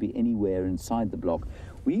lines could be anywhere inside the block.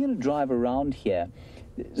 We're going to drive around here.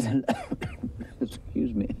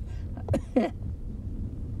 Excuse me. I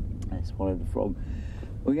swallowed a frog.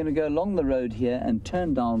 We're going to go along the road here and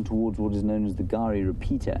turn down towards what is known as the Gari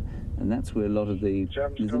repeater, and that's where a lot of the...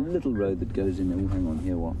 There's a little road that goes in there. Oh, hang on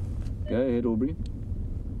here. Well, go ahead, Aubrey.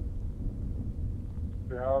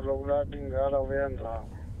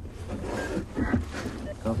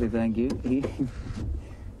 Copy, thank you.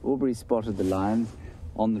 Aubrey spotted the lion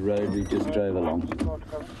on the road we just drove along.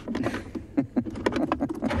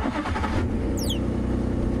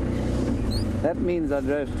 That means I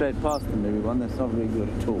drove straight past them, everyone. That's not very good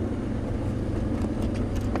at all.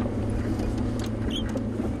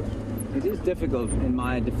 It is difficult, in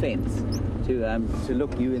my defense, to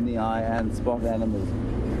look you in the eye and spot animals.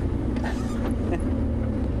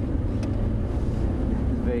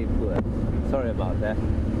 Very poor. Sorry about that.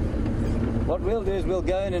 What we'll do is we'll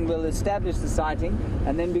go in and we'll establish the sighting,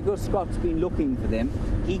 and then because Scott's been looking for them,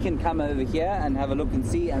 he can come over here and have a look and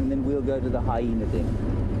see, and then we'll go to the hyena den.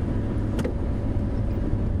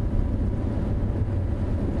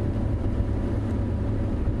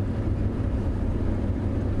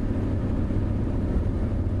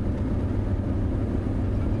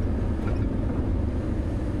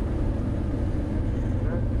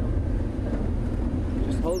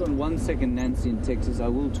 Hold on 1 second, Nancy in Texas. I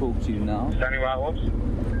will talk to you now. Standing by, whoops.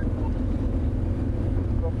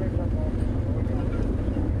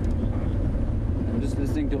 I'm just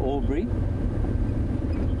listening to Aubrey.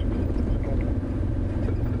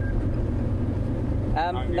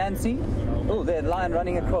 Nancy? Oh, there's a lion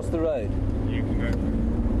running across the road.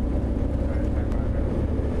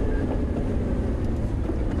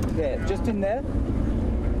 There, just in there.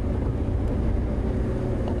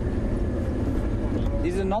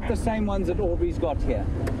 These are not the same ones that Aubrey's got here.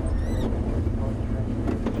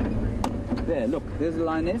 There, look, there's a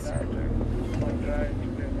lioness.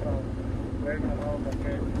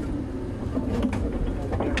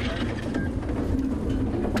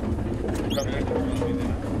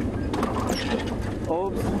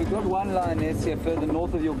 Orbs, we've got one lioness here further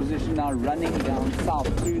north of your position now, running down south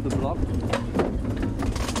through the block.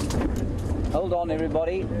 Hold on,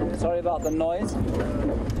 everybody. Sorry about the noise.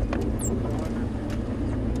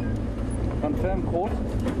 Confirm court.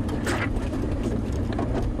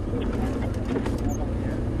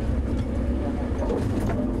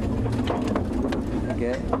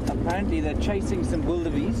 Okay. Apparently they're chasing some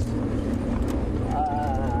wildebeest.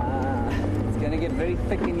 It's going to get very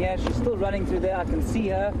thick in here. She's still running through there. I can see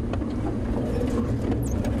her.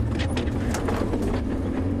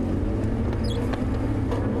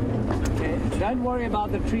 Don't worry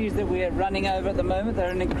about the trees that we're running over at the moment.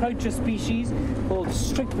 They're an encroacher species called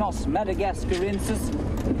Strychnos madagascarensis.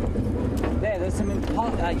 There's some,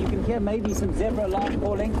 you can hear maybe some zebra alarm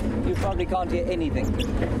calling. You probably can't hear anything.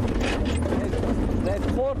 They've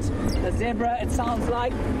caught a zebra, it sounds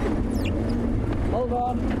like. Hold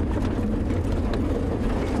on.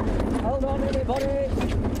 Hold on, everybody.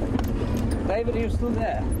 David, you're still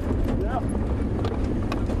there? Yeah.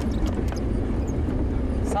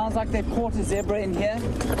 Sounds like they've caught a zebra in here.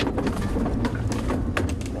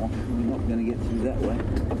 Well, we're not going to get through that way.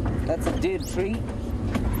 That's a dead tree.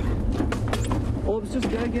 Orbs, just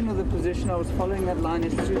go again with the position. I was following that line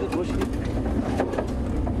through the bush.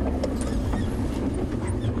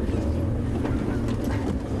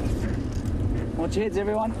 Watch your heads,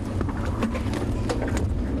 everyone.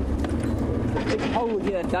 A big hole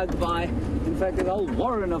here dug by, in fact, there's a whole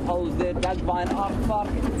warren of holes there dug by an aardvark.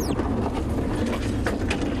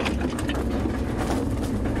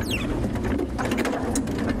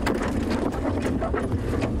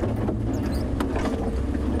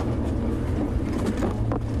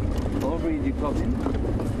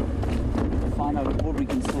 Find out if we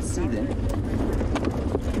can still see them.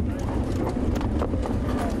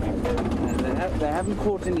 They haven't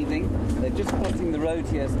caught anything. They're just crossing the road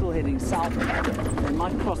here, still heading south. They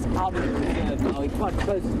might cross out of the reserve now. We're quite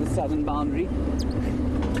close to the southern boundary.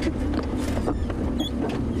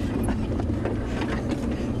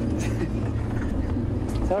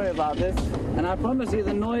 Sorry about this. And I promise you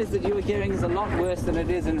the noise that you were hearing is a lot worse than it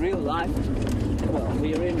is in real life. Well,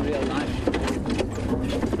 we are in real life.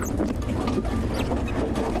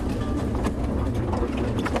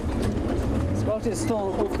 Scott is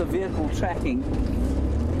still off the vehicle tracking.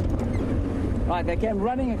 Right, they came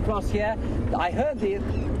running across here. I heard the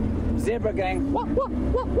zebra going, wah, wah,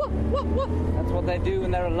 wah, wah, wah, wah. That's what they do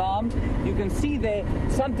when they're alarmed. You can see there,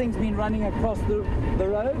 something's been running across the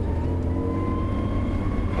road.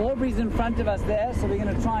 Aubrey's in front of us there, so we're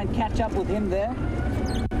going to try and catch up with him there.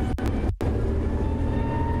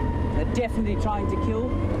 They're definitely trying to kill.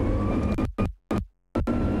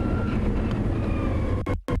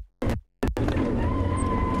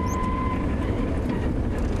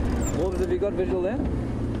 Orbs, have you got visual there?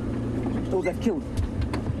 Oh, they've killed.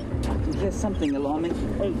 I can hear something alarming.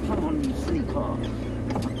 Oh, come on, you silly car.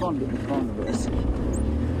 I can't get the car in reverse.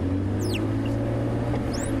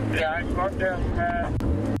 Yeah, I got them.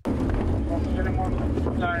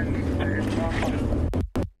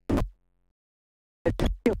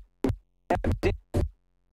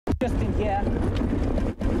 Just in here.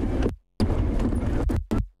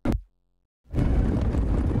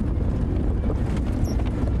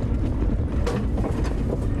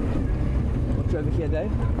 What's over here,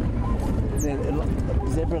 Dave? There's a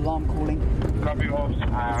zebra alarm calling. Copy off.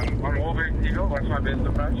 I'm moving Eagle. What's my best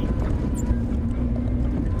approach?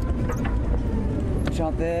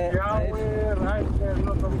 Out there. Yeah, Dave. we're right there.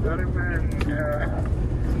 Not of Gariman.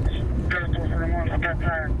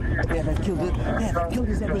 Yeah, they killed it. Yeah, they killed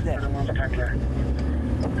his zebra there.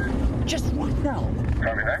 Just right now.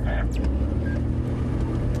 Copy that.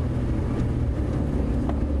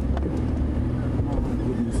 Oh my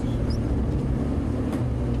goodness.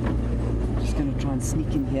 Just going to try and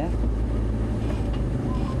sneak in here.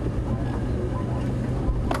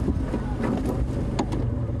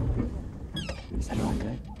 Is that right,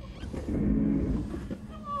 Dave?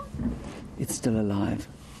 It's still alive.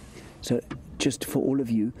 So just for all of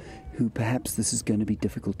you who perhaps this is going to be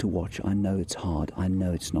difficult to watch, I know it's hard, I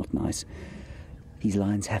know it's not nice. These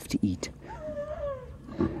lions have to eat.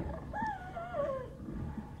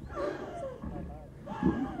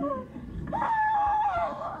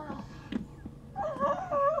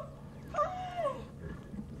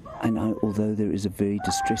 And although there is a very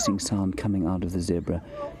distressing sound coming out of the zebra,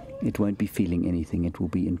 it won't be feeling anything. It will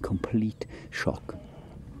be in complete shock.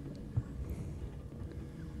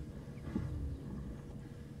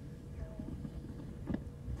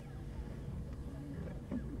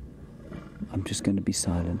 I'm just going to be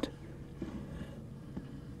silent.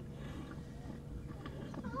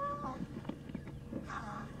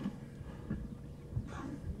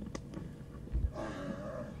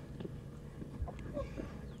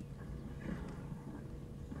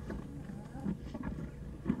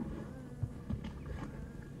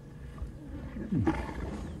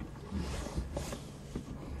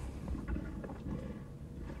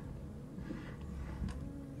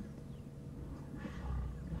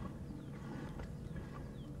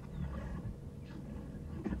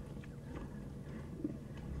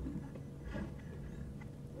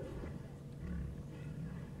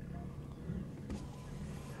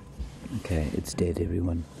 Okay, it's dead,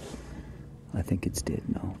 everyone. I think it's dead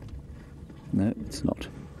now. No, it's not.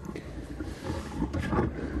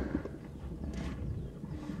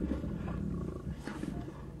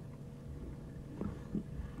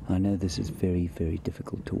 I know this is very, very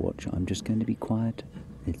difficult to watch. I'm just going to be quiet.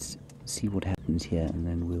 Let's see what happens here, and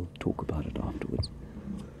then we'll talk about it afterwards.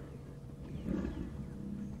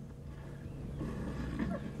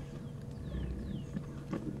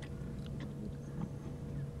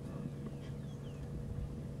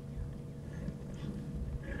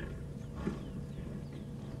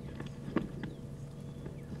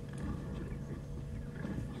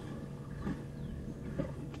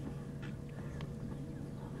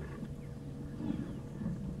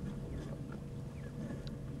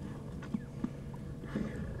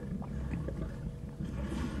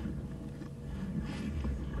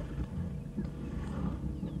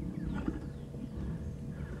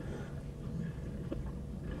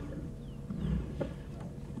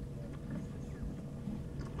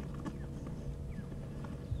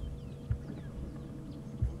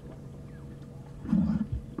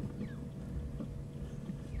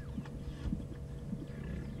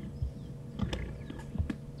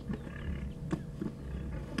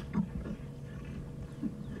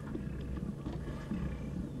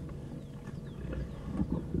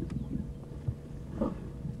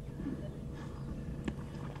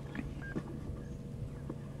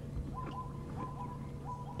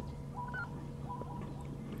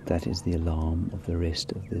 That is the alarm of the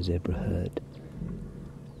rest of the zebra herd.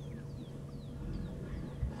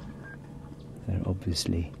 They're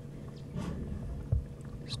obviously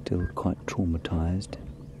still quite traumatized.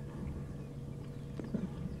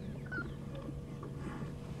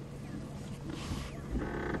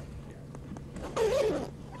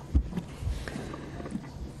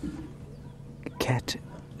 Cat,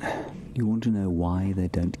 you want to know why they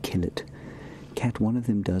don't kill it? Cat, one of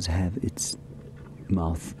them does have its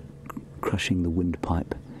mouth crushing the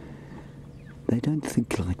windpipe. They don't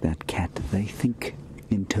think like that, cat. They think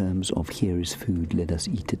in terms of here is food, let us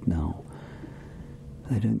eat it now.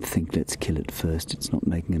 They don't think let's kill it first, it's not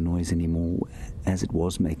making a noise anymore. As it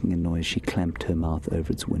was making a noise, she clamped her mouth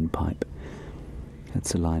over its windpipe.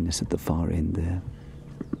 That's the lioness at the far end there.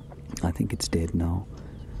 I think it's dead now.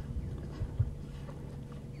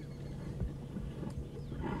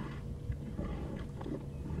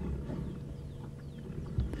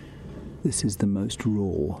 This is the most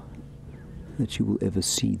raw that you will ever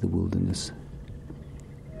see the wilderness.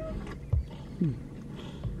 You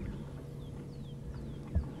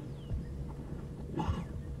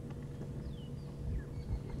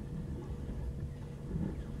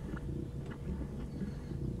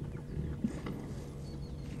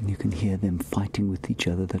can hear them fighting with each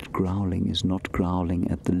other. That growling is not growling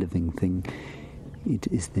at the living thing. It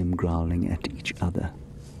is them growling at each other.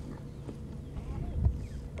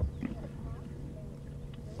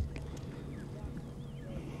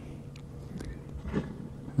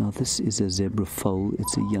 Now this is a zebra foal.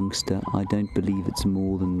 It's a youngster. I don't believe it's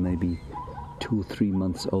more than maybe 2 or 3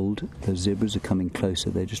 months old. Those zebras are coming closer.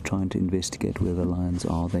 They're just trying to investigate where the lions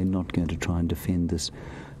are. They're not going to try and defend this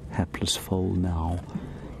hapless foal now.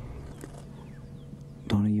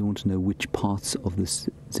 Donna, you want to know which parts of this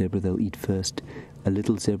zebra they'll eat first? A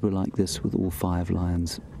little zebra like this with all 5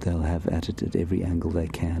 lions, they'll have at it at every angle they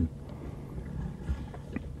can.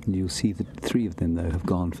 You'll see that 3 of them, though, have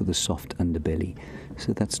gone for the soft underbelly.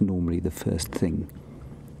 So that's normally the first thing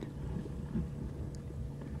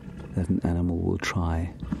that an animal will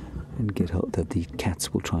try and get hold, that the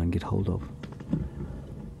cats will try and get hold of.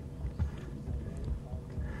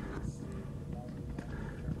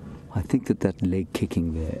 I think that leg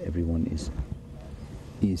kicking there, everyone,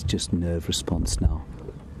 is just nerve response now.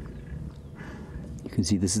 You can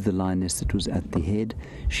see this is the lioness that was at the head.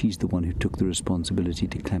 She's the one who took the responsibility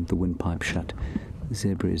to clamp the windpipe shut. The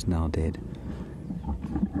zebra is now dead.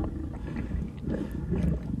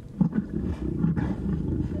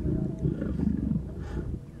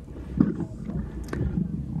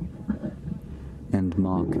 And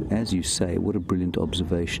Mark, as you say, what a brilliant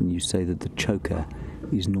observation. You say that the choker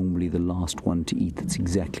is normally the last one to eat. That's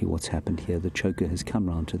exactly what's happened here. The choker has come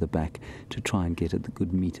round to the back to try and get at the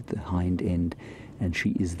good meat at the hind end, and she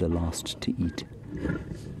is the last to eat.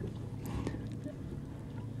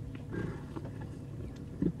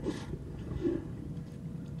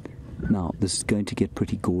 Now, this is going to get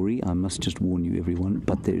pretty gory, I must just warn you, everyone,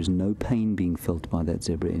 but there is no pain being felt by that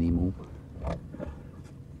zebra anymore.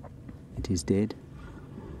 It is dead,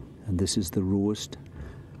 and this is the rawest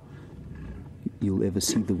you'll ever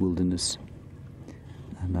see the wilderness.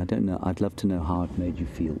 And I don't know, I'd love to know how it made you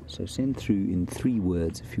feel. So send through in 3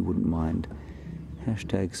 words, if you wouldn't mind.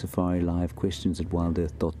 Hashtag Safari Live,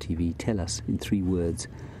 questions@wildearth.tv. Tell us in 3 words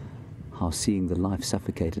how seeing the life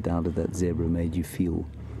suffocated out of that zebra made you feel.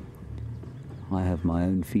 I have my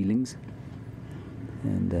own feelings,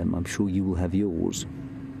 and I'm sure you will have yours.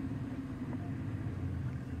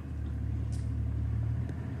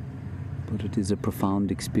 But it is a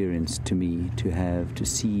profound experience to me to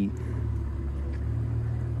see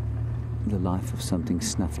the life of something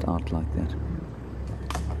snuffed out like that.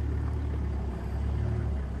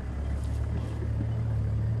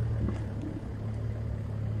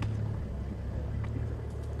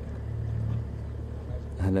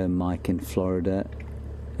 Hello, Mike in Florida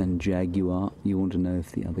and Jaguar. You want to know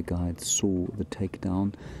if the other guides saw the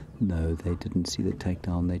takedown? No, they didn't see the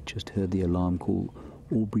takedown. They just heard the alarm call.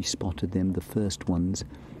 Aubrey spotted them, the first ones.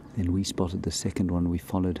 Then we spotted the second one. We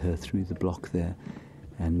followed her through the block there.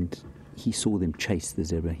 And he saw them chase the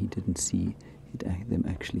zebra. He didn't see them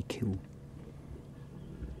actually kill.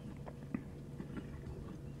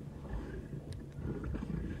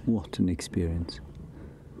 What an experience.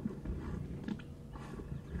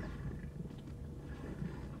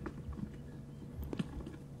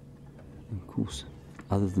 Of course,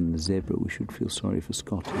 other than the zebra, we should feel sorry for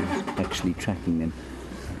Scott, who's actually tracking them.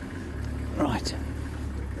 Right.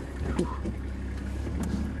 Whew.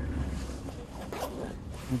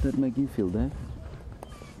 How'd that make you feel, Dave?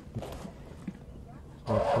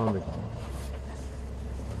 Iconic.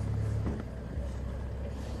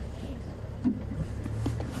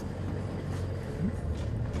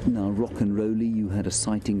 Now, rock and rolly, you had a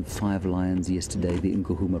sighting of 5 lions yesterday, the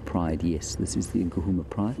Nkuhuma Pride. Yes, this is the Nkuhuma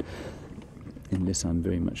Pride, unless I'm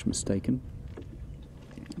very much mistaken.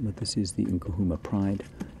 But this is the Nkuhuma Pride,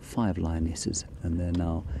 5 lionesses, and they're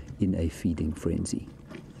now in a feeding frenzy.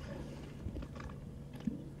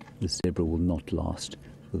 The zebra will not last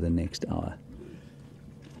for the next hour.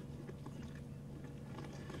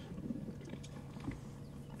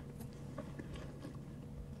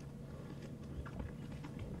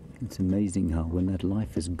 It's amazing how when that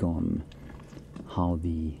life is gone, how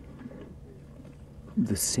the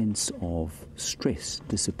sense of stress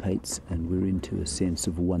dissipates, and we're into a sense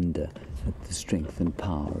of wonder at the strength and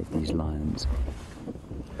power of these lions.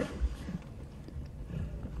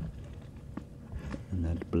 And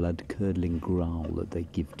that blood-curdling growl that they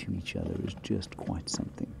give to each other is just quite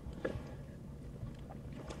something.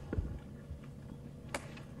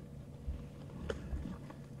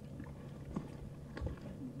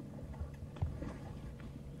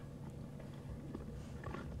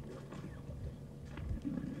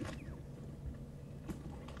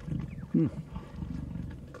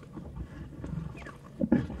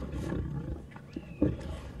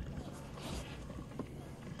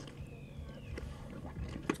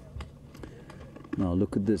 Now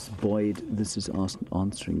look at this, Boyd. This is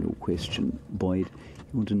answering your question. Boyd,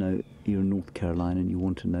 you want to know, you're in North Carolina, and you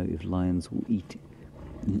want to know if lions will eat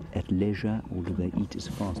at leisure, or do they eat as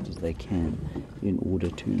fast as they can in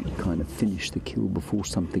order to kind of finish the kill before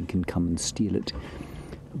something can come and steal it.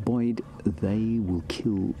 Boyd, they will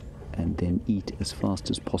kill and then eat as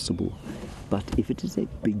fast as possible. But if it is a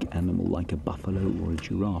big animal like a buffalo or a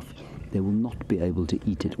giraffe, they will not be able to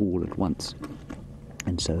eat it all at once.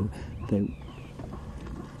 And so they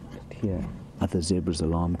hear other zebras'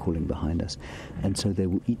 alarm calling behind us. And so they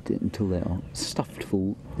will eat it until they are stuffed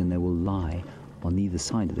full, then they will lie on either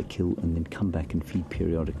side of the kill and then come back and feed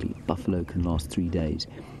periodically. Buffalo can last 3 days,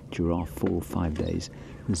 giraffe 4 or 5 days.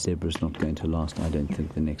 The zebra is not going to last, I don't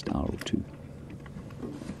think, the next hour or 2.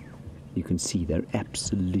 You can see they're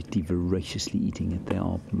absolutely voraciously eating it. They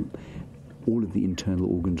are, all of the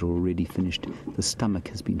internal organs are already finished. The stomach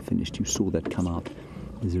has been finished. You saw that come out.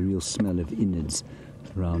 There's a real smell of innards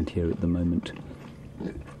around here at the moment.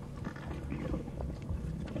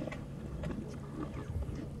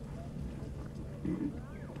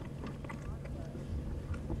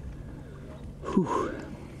 Whew.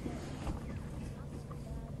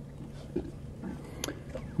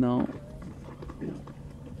 Now,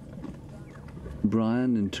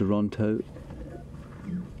 Brian in Toronto,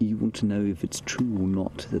 you want to know if it's true or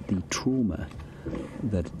not that the trauma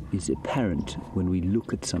that is apparent when we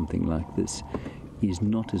look at something like this is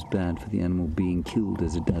not as bad for the animal being killed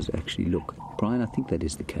as it does actually look. Brian, I think that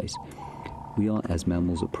is the case. We are, as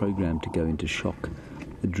mammals, are programmed to go into shock.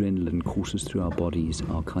 Adrenaline courses through our bodies.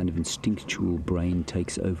 Our kind of instinctual brain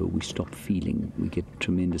takes over. We stop feeling. We get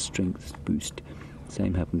tremendous strength boost.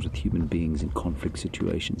 Same happens with human beings in conflict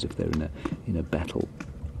situations if they're in a battle.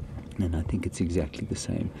 And I think it's exactly the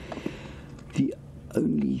same. The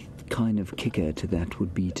only kind of kicker to that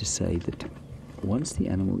would be to say that once the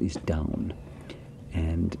animal is down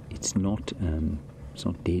and it's not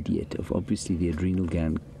dead yet, obviously the adrenal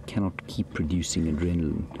gland cannot keep producing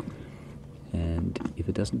adrenaline, and if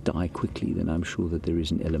it doesn't die quickly, then I'm sure that there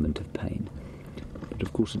is an element of pain. But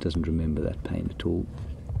of course it doesn't remember that pain at all.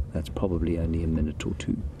 That's probably only a minute or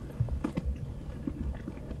two.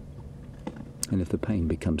 And if the pain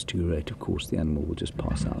becomes too great, of course, the animal will just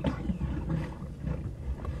pass out.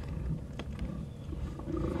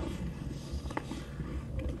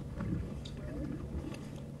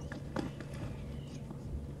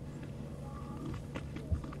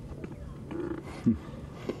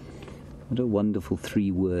 What a wonderful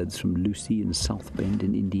 3 words from Lucy in South Bend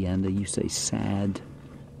in Indiana. You say sad,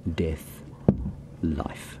 death,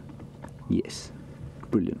 life. Yes,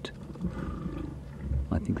 brilliant.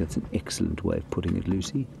 I think that's an excellent way of putting it,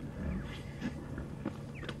 Lucy.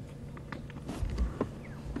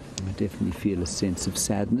 I definitely feel a sense of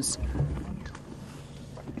sadness.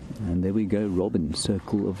 And there we go, Robin,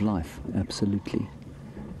 circle of life, absolutely.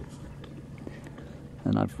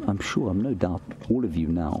 And I'm sure, I'm no doubt, all of you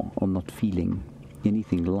now are not feeling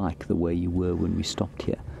anything like the way you were when we stopped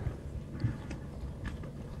here.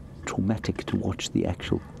 Traumatic to watch the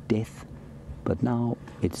actual death, but now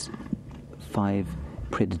it's 5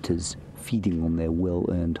 predators feeding on their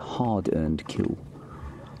well-earned, hard-earned kill.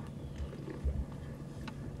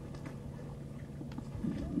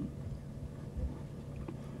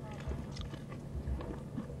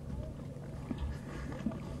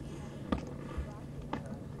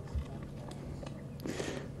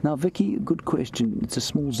 Now, Vicky, good question. It's a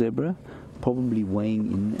small zebra, probably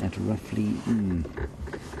weighing in at roughly,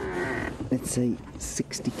 let's say,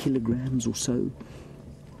 60 kilograms or so.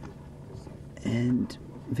 And,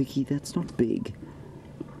 Vicky, that's not big.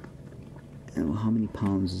 How many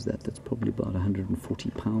pounds is that? That's probably about 140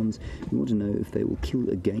 pounds. We want to know if they will kill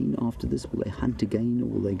again after this. Will they hunt again, or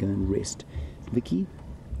will they go and rest? Vicky,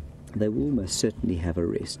 they will most certainly have a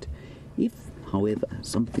rest. If, however,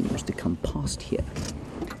 something was to come past here,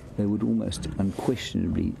 they would almost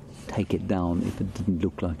unquestionably take it down if it didn't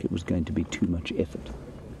look like it was going to be too much effort.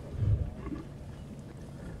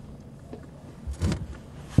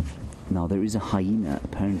 Now, there is a hyena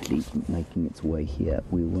apparently making its way here.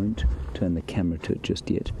 We won't turn the camera to it just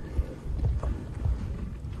yet.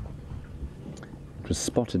 It was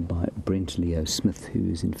spotted by Brent Leo Smith,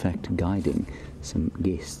 who is in fact guiding some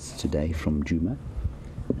guests today from Djuma.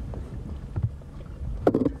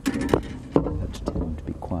 I had to tell him to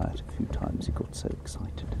be quiet a few times, he got so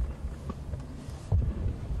excited.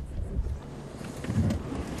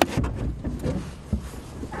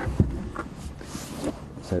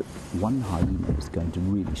 So one hyena is going to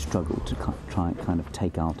really struggle to try and kind of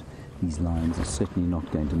take out these lions. Is certainly not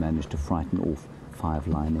going to manage to frighten off 5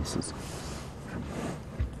 lionesses.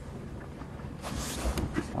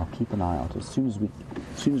 I'll keep an eye out. As soon as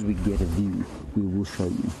we get a view, we will show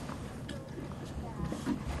you.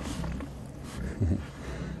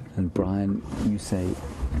 And Brian, you say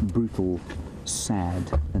brutal,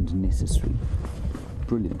 sad, and necessary.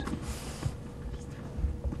 Brilliant.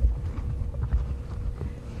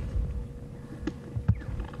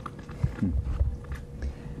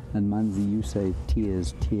 And Manzi, you say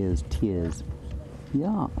tears, tears, tears.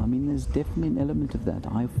 Yeah, I mean, there's definitely an element of that.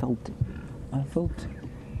 I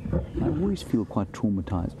always feel quite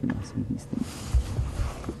traumatized when I see these things.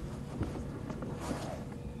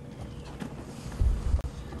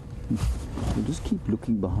 We'll just keep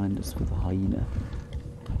looking behind us for the hyena.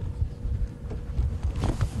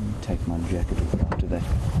 Take my jacket off after that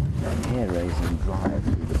hair-raising drive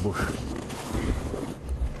through the bush.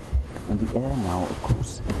 And the air now, of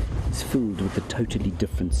course, is filled with a totally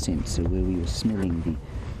different sense. So where we were smelling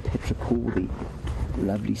the petrichor, the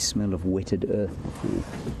lovely smell of wetted earth before,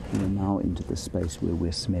 we are now into the space where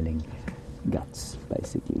we're smelling guts,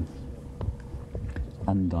 basically.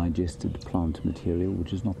 Undigested plant material,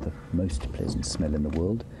 which is not the most pleasant smell in the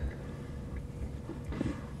world.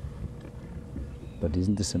 But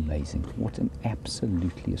isn't this amazing? What an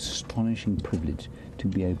absolutely astonishing privilege to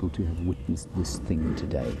be able to have witnessed this thing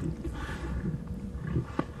today.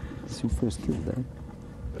 It's your first kill,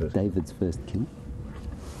 though. David's first kill.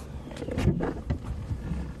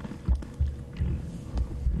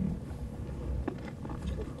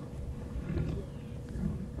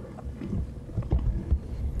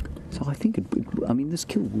 So I think I mean, this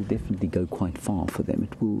kill will definitely go quite far for them.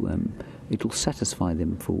 It will satisfy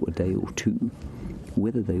them for a day or two.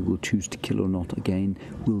 Whether they will choose to kill or not, again,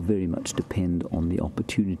 will very much depend on the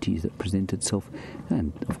opportunities that present itself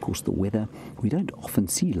and, of course, the weather. We don't often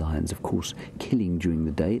see lions, of course, killing during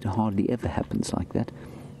the day. It hardly ever happens like that.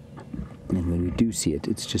 And when we do see it,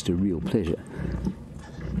 it's just a real pleasure.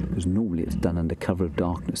 Because normally it's done under cover of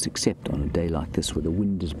darkness, except on a day like this where the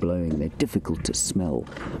wind is blowing. They're difficult to smell.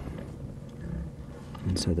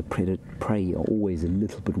 And so the prey are always a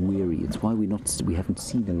little bit weary. It's why we haven't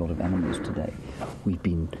seen a lot of animals today. We've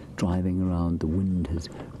been driving around, the wind has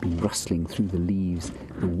been rustling through the leaves,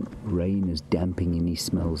 the rain is damping any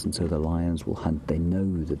smells, and so the lions will hunt. They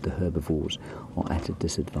know that the herbivores are at a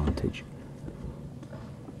disadvantage.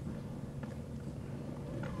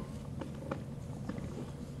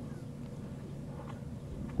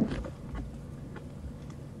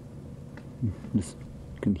 You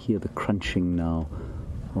can hear the crunching now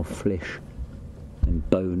of flesh and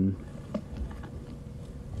bone.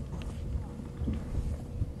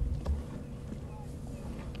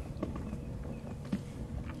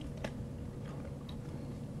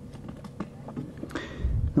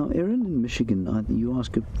 Now, Erin in Michigan, you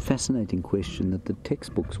ask a fascinating question that the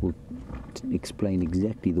textbooks will explain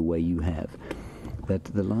exactly the way you have. That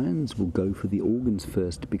the lions will go for the organs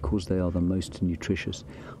first because they are the most nutritious.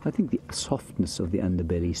 I think the softness of the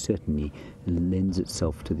underbelly certainly lends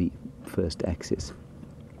itself to the first access.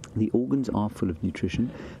 The organs are full of nutrition.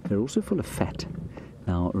 They're also full of fat.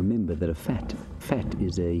 Now remember that fat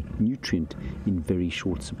is a nutrient in very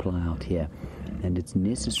short supply out here, and it's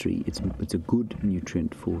necessary. It's a good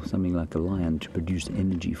nutrient for something like a lion to produce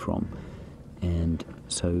energy from, and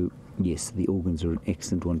so yes, the organs are an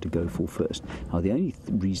excellent one to go for first. Now, the only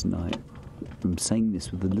reason I am saying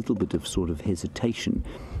this with a little bit of sort of hesitation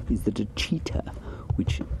is that a cheetah,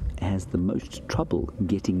 which has the most trouble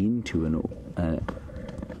getting into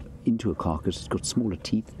a carcass, it's got smaller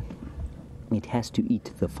teeth, it has to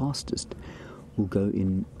eat the fastest, will go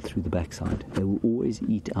in through the backside. They will always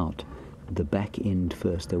eat out the back end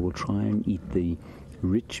first. They will try and eat the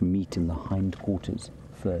rich meat in the hindquarters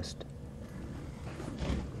first.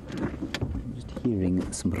 I'm just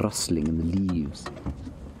hearing some rustling in the leaves.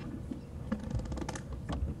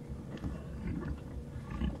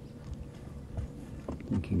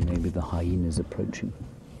 Thinking maybe the hyena's approaching,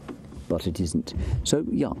 but it isn't. So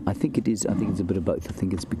yeah, I think it is. I think it's a bit of both. I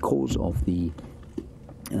think it's because of the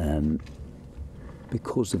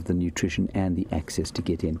nutrition and the access to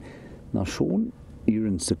get in. Now, Sean, you're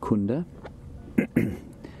in Secunda, and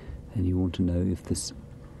you want to know if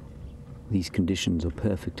these conditions are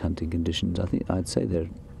perfect hunting conditions. I think I'd say they're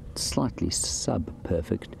slightly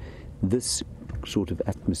sub-perfect. This sort of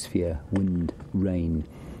atmosphere, wind, rain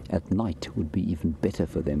at night would be even better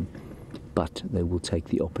for them, but they will take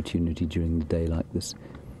the opportunity during the day like this.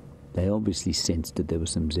 They obviously sensed that there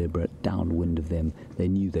was some zebra downwind of them. They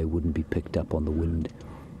knew they wouldn't be picked up on the wind,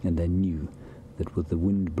 and they knew that with the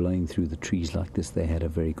wind blowing through the trees like this, they had a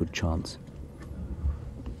very good chance.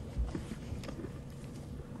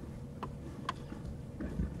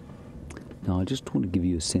 Now, I just want to give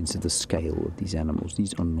you a sense of the scale of these animals.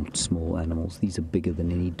 These are not small animals. These are bigger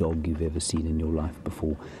than any dog you've ever seen in your life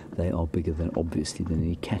before. They are bigger than, obviously, than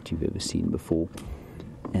any cat you've ever seen before.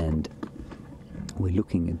 And we're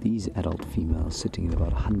looking at these adult females sitting at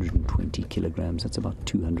about 120 kilograms. That's about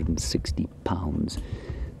 260 pounds.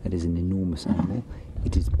 That is an enormous animal.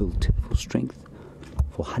 It is built for strength,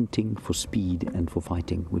 for hunting, for speed, and for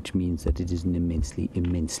fighting, which means that it is an immensely,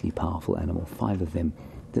 immensely powerful animal. 5 of them,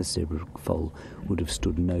 the zebra foal, would have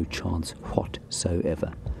stood no chance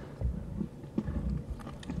whatsoever.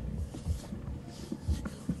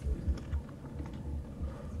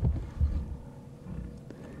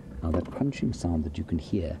 Now, that crunching sound that you can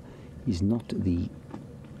hear is not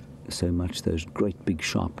so much those great big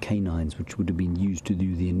sharp canines which would have been used to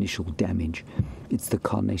do the initial damage. It's the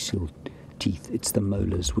carnassial teeth, it's the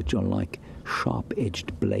molars, which are like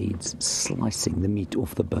sharp-edged blades slicing the meat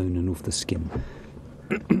off the bone and off the skin.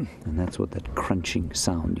 And that's what that crunching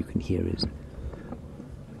sound you can hear is.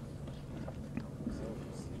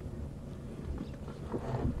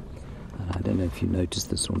 And I don't know if you noticed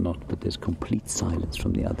this or not, but there's complete silence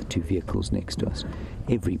from the other 2 vehicles next to us.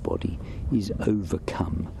 Everybody is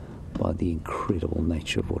overcome by the incredible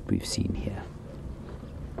nature of what we've seen here.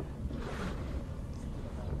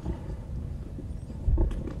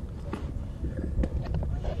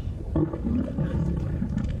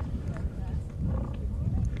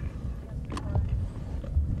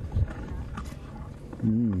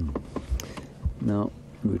 Now,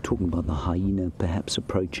 we were talking about the hyena perhaps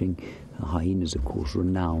approaching. Hyenas, of course,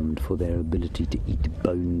 renowned for their ability to eat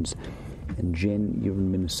bones. And Jen, you're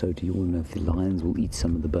in Minnesota, you all know if the lions will eat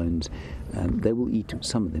some of the bones. They will eat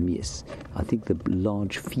some of them, yes. I think the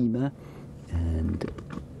large femur and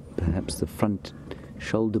perhaps the front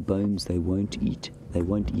shoulder bones they won't eat, They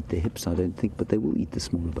won't eat the hips, I don't think, but they will eat the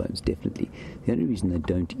smaller bones, definitely. The only reason they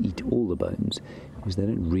don't eat all the bones is they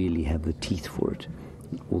don't really have the teeth for it,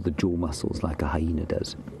 or the jaw muscles like a hyena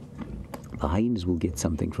does. The hyenas will get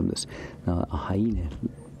something from this. Now, a hyena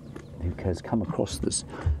who has come across this,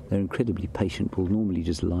 they're incredibly patient, will normally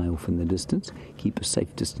just lie off in the distance, keep a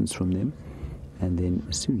safe distance from them, and then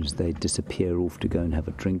as soon as they disappear off to go and have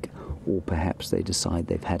a drink, or perhaps they decide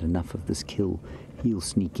they've had enough of this kill, he'll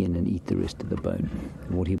sneak in and eat the rest of the bone.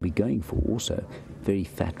 And what he'll be going for also, very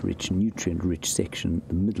fat-rich, nutrient-rich section,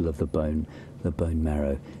 the middle of the bone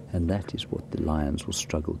marrow, and that is what the lions will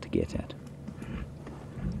struggle to get at.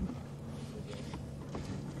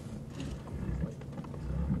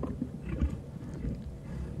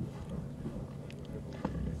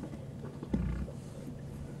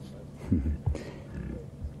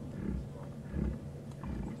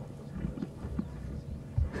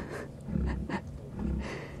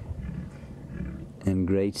 And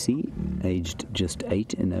Gracie, aged just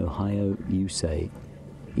 8 in Ohio, you say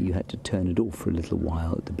you had to turn it off for a little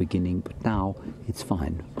while at the beginning, but now it's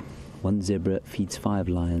fine. One zebra feeds 5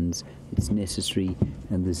 lions, it's necessary,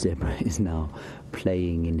 and the zebra is now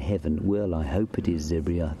playing in heaven. Well, I hope it is,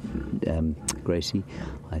 zebra, Gracie.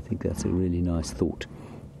 I think that's a really nice thought.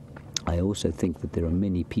 I also think that there are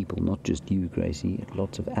many people, not just you, Gracie,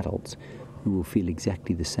 lots of adults, who will feel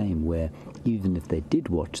exactly the same, where even if they did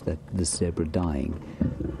watch this zebra dying,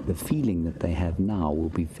 the feeling that they have now will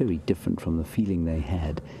be very different from the feeling they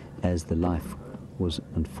had as the life was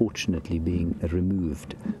unfortunately being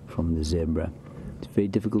removed from the zebra. It's very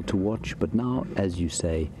difficult to watch, but now, as you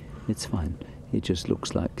say, it's fine. It just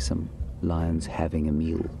looks like some lions having a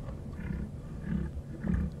meal.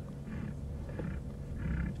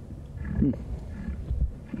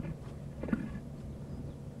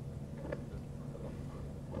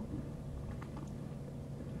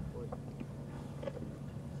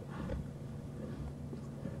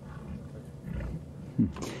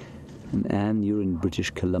 And Anne, you're in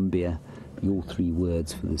British Columbia. Your 3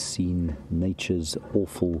 words for the scene: nature's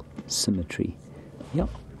awful symmetry. Yep.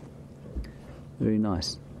 Very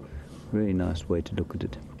nice. Very nice way to look at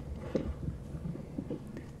it.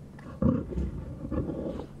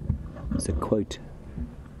 It's a quote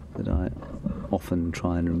that I often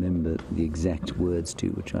try and remember the exact words to,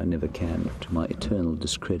 which I never can, to my eternal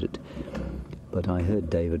discredit. But I heard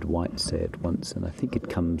David White say it once, and I think it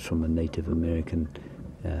comes from a Native American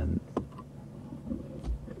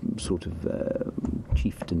sort of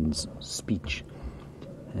chieftain's speech.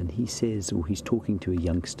 And he says, or he's talking to a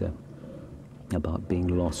youngster about being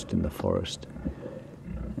lost in the forest.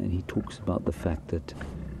 And he talks about the fact that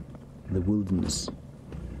the wilderness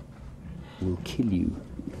will kill you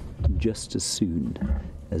just as soon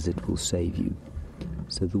as it will save you.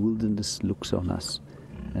 So the wilderness looks on us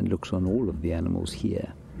and looks on all of the animals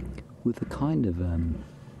here with a kind of,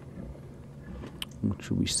 what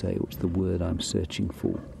should we say, what's the word I'm searching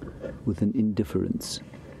for? With an indifference.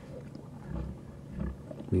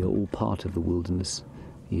 We are all part of the wilderness,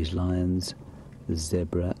 these lions, the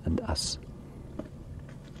zebra and us.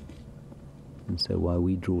 And so while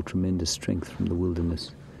we draw tremendous strength from the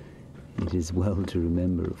wilderness, it is well to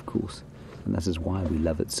remember, of course, and that is why we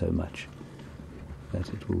love it so much, that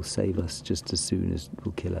it will save us just as soon as it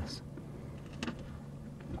will kill us.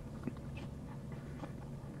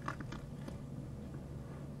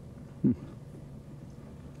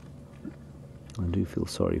 I do feel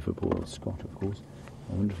sorry for poor old Scott, of course.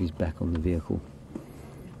 I wonder if he's back on the vehicle.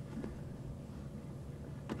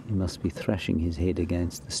 He must be thrashing his head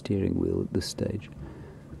against the steering wheel at this stage.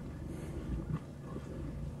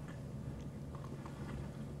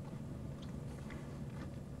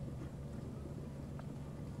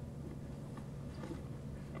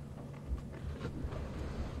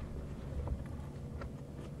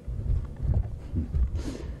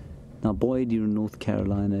 Now, Boyd, you're in North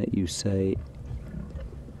Carolina. You say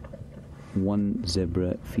 1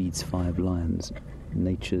 zebra feeds 5 lions.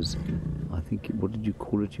 Nature's, I think, what did you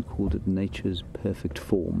call it? You called it nature's perfect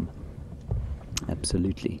form.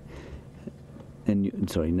 Absolutely. And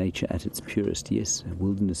sorry, nature at its purest, yes.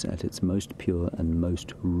 Wilderness at its most pure and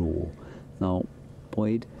most raw. Now,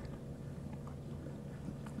 Boyd,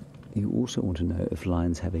 you also want to know if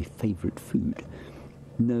lions have a favourite food.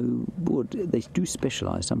 No, but they do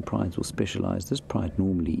specialise. Some prides will specialise. This pride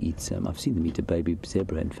normally eats, I've seen them eat a baby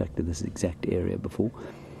zebra, in fact, in this exact area before.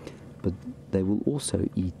 But they will also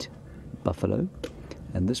eat buffalo,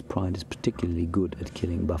 and this pride is particularly good at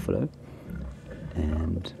killing buffalo,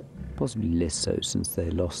 and possibly less so since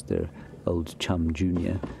they lost their old chum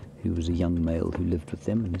Junior, who was a young male who lived with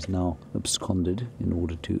them and is now absconded in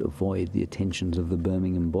order to avoid the attentions of the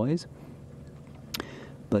Birmingham boys.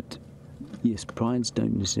 But yes, prides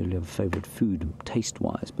don't necessarily have a favourite food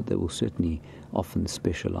taste-wise, but they will certainly often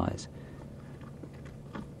specialise.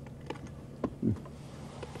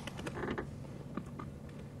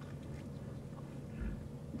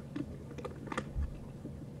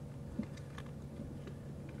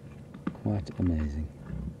 Quite amazing.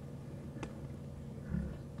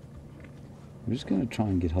 I'm just going to try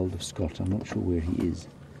and get hold of Scott. I'm not sure where he is.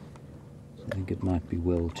 So I think it might be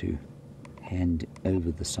well to hand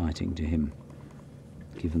over the sighting to him,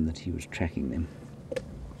 given that he was tracking them.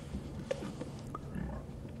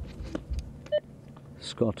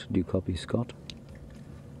 Scott, do you copy, Scott?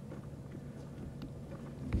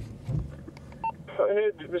 Go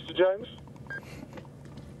ahead, Mr. James.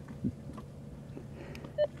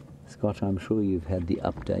 Scott, I'm sure you've had the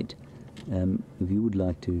update. If you would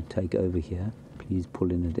like to take over here, please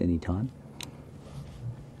pull in at any time.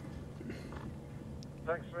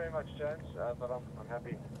 Thanks very much, James, but I'm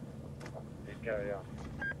happy. Please carry on.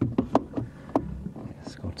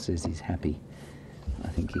 Scott says he's happy. I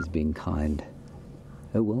think he's being kind.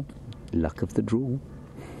 Oh well, luck of the draw.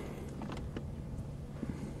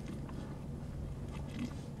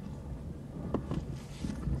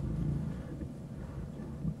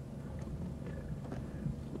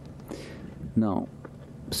 Now,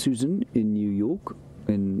 Susan in New York,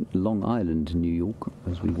 in Long Island, New York,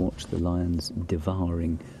 as we watch the lions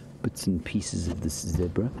devouring bits and pieces of this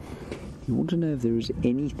zebra, you want to know if there is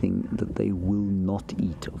anything that they will not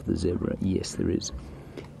eat of the zebra. Yes, there is.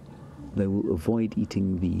 They will avoid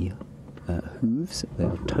eating the hooves. They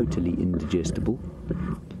are totally indigestible.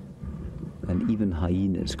 And even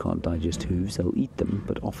hyenas can't digest hooves. They'll eat them,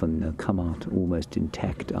 but often they'll come out almost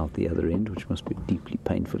intact out the other end, which must be a deeply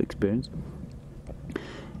painful experience.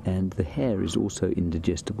 And the hair is also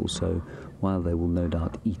indigestible, so while they will no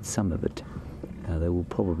doubt eat some of it, they will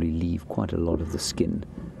probably leave quite a lot of the skin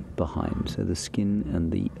behind. So the skin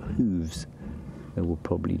and the hooves they will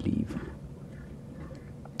probably leave,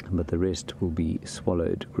 but the rest will be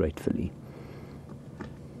swallowed gratefully.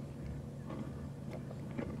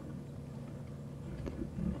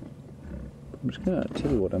 I'm just going to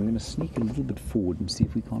tell you what, I'm going to sneak a little bit forward and see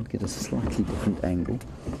if we can't get a slightly different angle,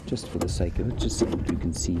 just for the sake of it, just so that you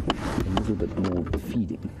can see a little bit more of the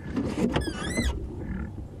feeding.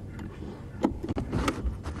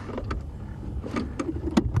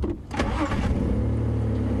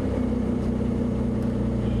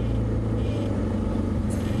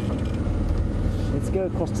 Let's go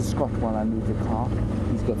across to Scott while I move the car.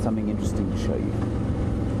 He's got something interesting to show you.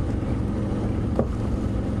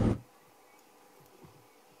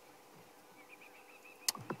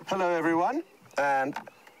 Hello everyone, and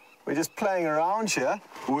we're just playing around here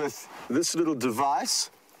with this little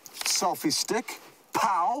device, selfie stick,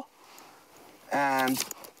 pow, and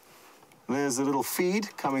there's a little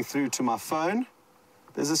feed coming through to my phone.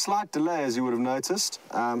 There's a slight delay, as you would have noticed.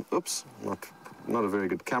 Oops, not a very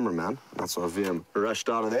good cameraman. That's why VM rushed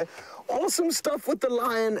out of there. Awesome stuff with the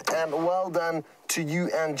lion, and well done to you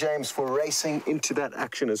and James for racing into that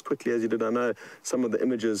action as quickly as you did. I know some of the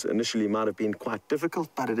images initially might have been quite difficult,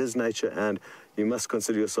 but it is nature, and you must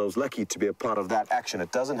consider yourselves lucky to be a part of that action.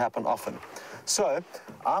 It doesn't happen often. So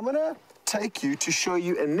I'm going to take you to show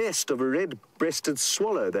you a nest of a red-breasted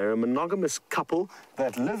swallow. They're a monogamous couple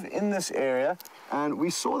that live in this area, and we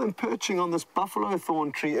saw them perching on this buffalo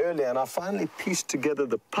thorn tree earlier, and I finally pieced together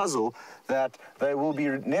the puzzle that they will be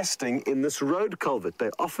nesting in this road culvert.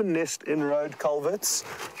 They often nest in road culverts,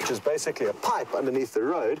 which is basically a pipe underneath the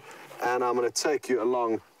road, and I'm going to take you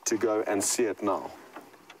along to go and see it now.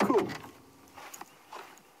 Cool.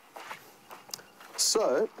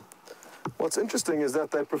 So what's interesting is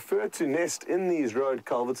that they prefer to nest in these road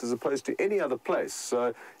culverts as opposed to any other place.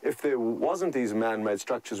 So if there wasn't these man-made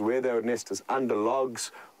structures where they would nest as under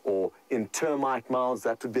logs or in termite mounds,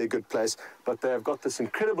 that would be a good place. But they have got this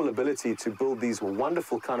incredible ability to build these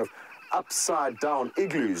wonderful kind of upside-down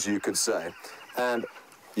igloos, you could say. And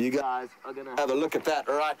you guys are going to have a look at that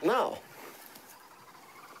right now.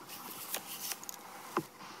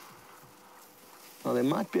 Well, there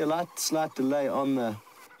might be a slight delay on the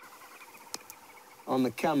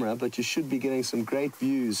camera, but you should be getting some great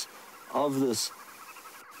views of this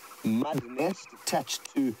mud nest attached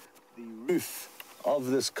to the roof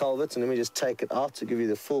of this culvert. And let me just take it out to give you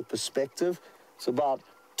the full perspective. It's about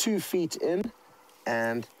 2 feet in,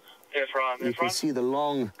 and you can see the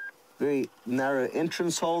long, very narrow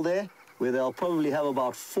entrance hole there, where they'll probably have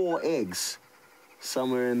about 4 eggs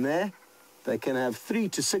somewhere in there. They can have 3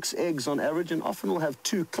 to 6 eggs on average, and often will have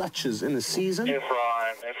 2 clutches in a season.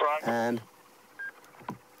 And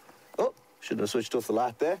oh, should have switched off the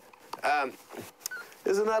light there.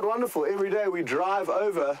 Isn't that wonderful? Every day we drive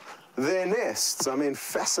over their nests. I mean,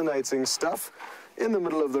 fascinating stuff in the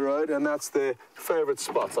middle of the road, and that's their favorite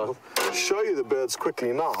spot. I'll show you the birds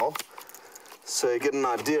quickly now so you get an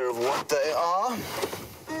idea of what they are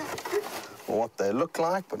or what they look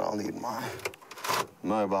like, but I'll need my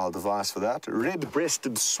mobile device for that.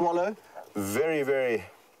 Red-breasted swallow, very, very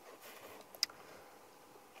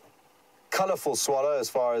colourful swallow as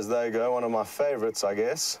far as they go. One of my favourites, I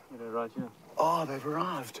guess. They're right here. Oh, they've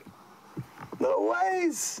arrived. No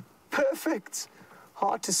ways. Perfect.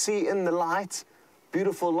 Hard to see in the light.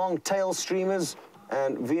 Beautiful long tail streamers.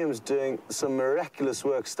 And VM's doing some miraculous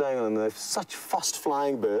work staying on them. They're such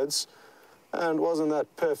fast-flying birds. And wasn't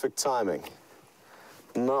that perfect timing?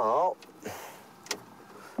 Now,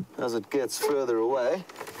 as it gets further away,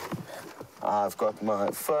 I've got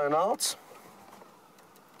my phone out.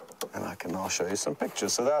 And I can now show you some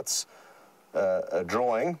pictures. So that's a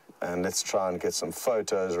drawing. And let's try and get some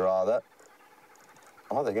photos, rather.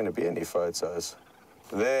 Are there going to be any photos?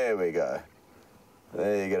 There we go.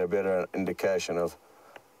 There you get a better indication of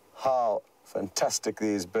how fantastic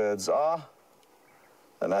these birds are.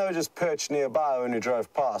 And they were just perched nearby when we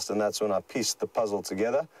drove past, and that's when I pieced the puzzle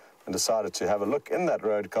together and decided to have a look in that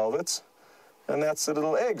road culvert. And that's the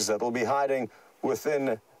little eggs that will be hiding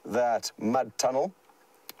within that mud tunnel.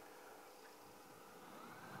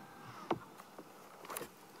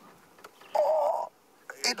 Oh,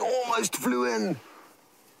 it almost flew in.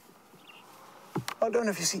 I don't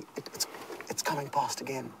know if you see, it's coming past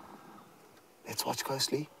again. Let's watch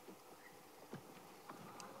closely.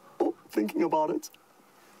 Oh, thinking about it.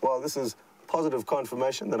 Well, this is positive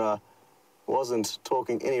confirmation that I wasn't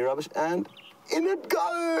talking any rubbish, and in it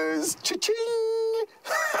goes! Cha-ching!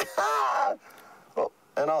 Oh,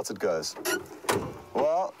 and out it goes.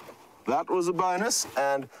 Well, that was a bonus,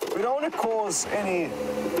 and we don't want to cause any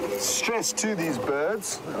stress to these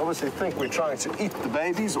birds. I obviously think we're trying to eat the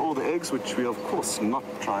babies or the eggs, which we're of course not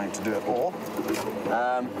trying to do at all.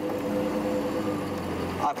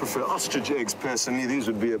 I prefer ostrich eggs personally. These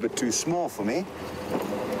would be a bit too small for me.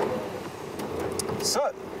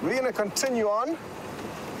 So, we're going to continue on,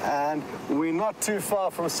 and we're not too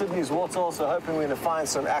far from Sydney's Waterhole, so hoping we're going to find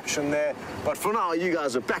some action there. But for now, you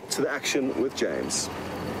guys are back to the action with James.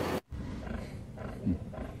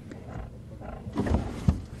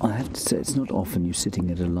 I have to say, it's not often you're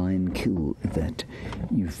sitting at a lion kill that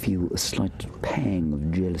you feel a slight pang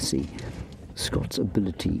of jealousy. Scott's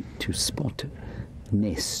ability to spot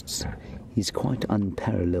nests is quite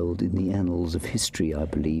unparalleled in the annals of history, I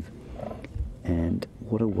believe. And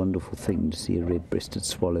what a wonderful thing to see a red-breasted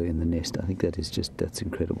swallow in the nest. I think that is just, that's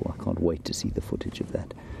incredible. I can't wait to see the footage of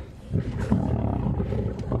that.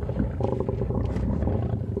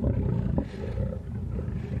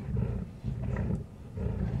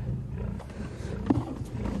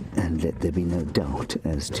 And let there be no doubt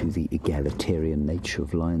as to the egalitarian nature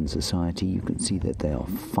of lion society. You can see that they are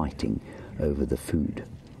fighting over the food.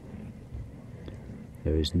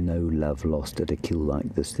 There is no love lost at a kill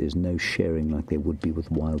like this. There's no sharing like there would be with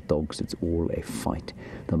wild dogs. It's all a fight.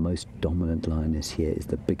 The most dominant lioness here is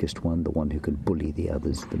the biggest one, the one who can bully the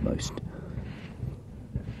others the most.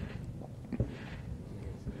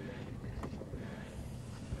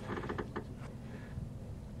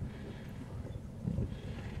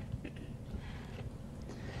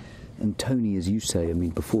 And Tony, as you say, I mean,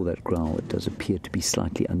 before that growl, it does appear to be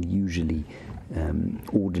slightly unusually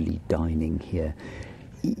orderly dining here.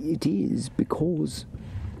 It is because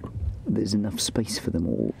there's enough space for them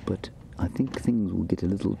all, but I think things will get a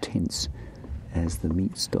little tense as the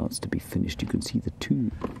meat starts to be finished. You can see the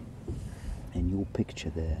two in your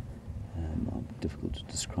picture there are difficult to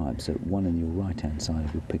describe. So one on your right-hand side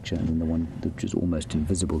of your picture, and then the one which is almost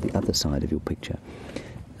invisible, the other side of your picture.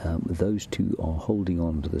 Those two are holding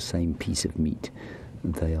on to the same piece of meat.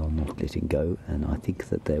 They are not letting go, and I think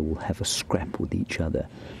that they will have a scrap with each other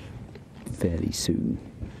fairly soon.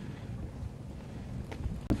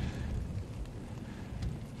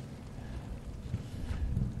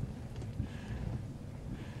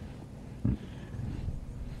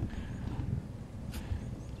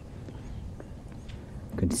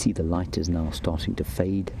 You can see the light is now starting to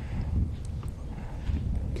fade.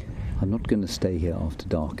 I'm not going to stay here after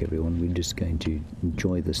dark, everyone. We're just going to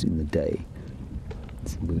enjoy this in the day.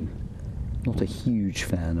 We're not a huge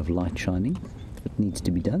fan of light shining. If it needs to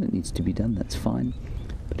be done, it needs to be done, that's fine.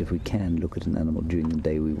 But if we can look at an animal during the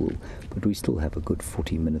day, we will. But we still have a good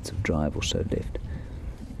 40 minutes of drive or so left.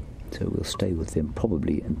 So we'll stay with them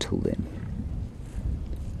probably until then.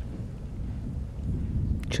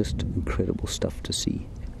 Just incredible stuff to see.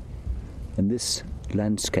 And this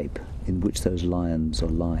landscape in which those lions are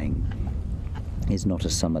lying is not a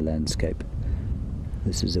summer landscape.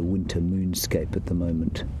 This is a winter moonscape at the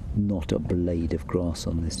moment, not a blade of grass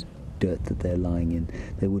on this dirt that they're lying in.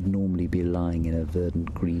 They would normally be lying in a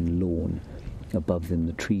verdant green lawn. Above them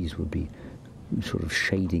the trees would be sort of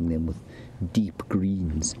shading them with deep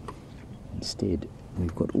greens. Instead,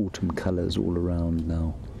 we've got autumn colours all around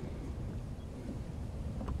now.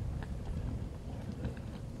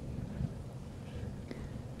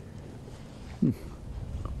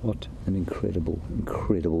 What an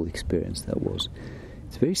incredible experience that was.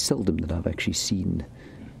 It's very seldom that I've actually seen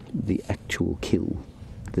the actual kill,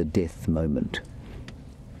 the death moment.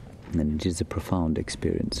 And it is a profound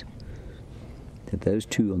experience. Those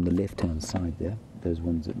two on the left-hand side there, those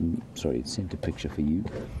ones that, centre picture for you,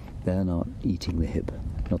 they're not eating the hip.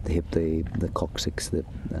 Not the hip, the coccyx, the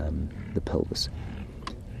pelvis.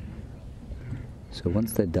 So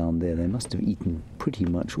once they're down there, they must have eaten pretty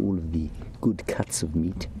much all of the good cuts of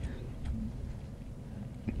meat.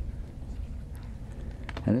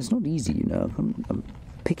 And it's not easy, you know.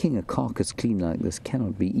 Picking a carcass clean like this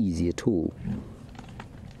cannot be easy at all.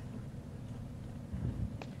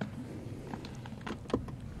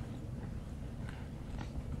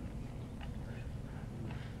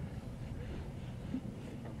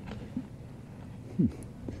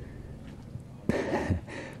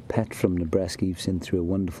 Pat from Nebraska, you've sent through a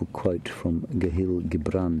wonderful quote from Gahil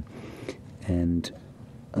Gibran, and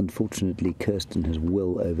unfortunately Kirsten has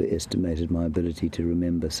well overestimated my ability to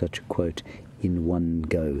remember such a quote in one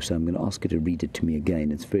go, so I'm going to ask her to read it to me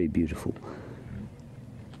again. It's very beautiful.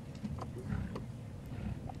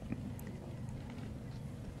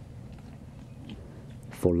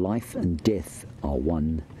 For life and death are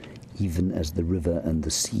one, even as the river and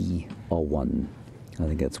the sea are one. I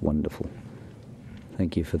think that's wonderful.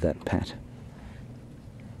 Thank you for that, Pat.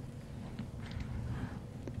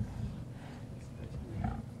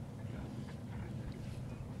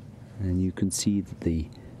 And you can see that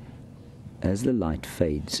as the light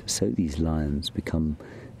fades, so these lions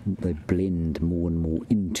they blend more and more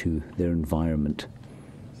into their environment.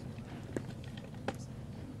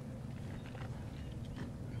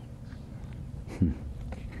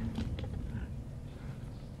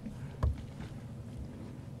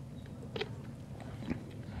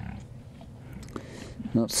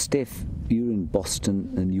 Now, Steph, you're in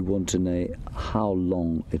Boston and you want to know how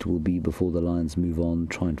long it will be before the lions move on,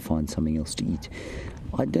 try and find something else to eat.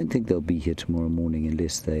 I don't think they'll be here tomorrow morning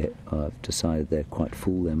unless they have decided they're quite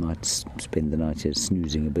full. They might spend the night here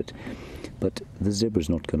snoozing a bit. But the zebra's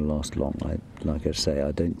not going to last long. Like I say,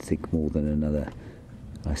 I don't think more than another,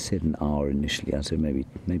 I said an hour initially, I said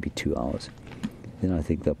maybe 2 hours. Then I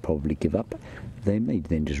think they'll probably give up. They may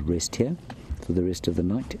then just rest here for the rest of the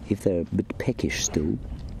night. If they're a bit peckish still,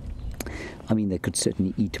 I mean, they could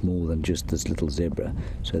certainly eat more than just this little zebra,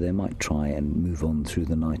 so they might try and move on through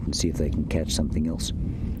the night and see if they can catch something else.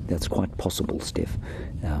 That's quite possible, Steph,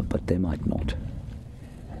 but they might not.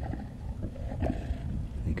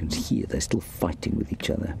 You can hear they're still fighting with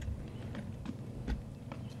each other.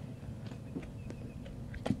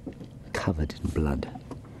 Covered in blood.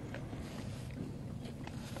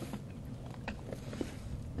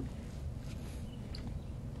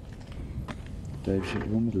 Dave, should you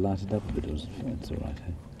want me to light it up a bit? It's all right,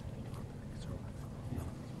 hey?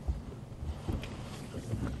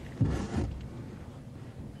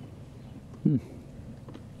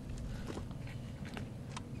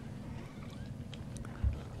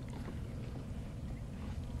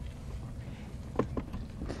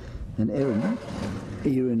 And Erin,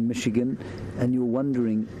 you're in Michigan, and you're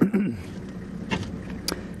wondering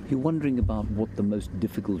about what the most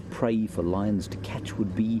difficult prey for lions to catch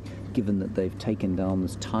would be, given that they've taken down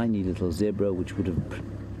this tiny little zebra, which would have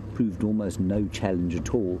proved almost no challenge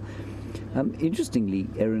at all. Interestingly,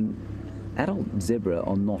 Erin, adult zebra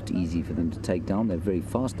are not easy for them to take down. They're very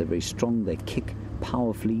fast, they're very strong, they kick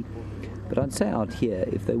powerfully. But I'd say out here,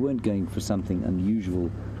 if they weren't going for something unusual,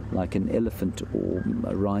 like an elephant or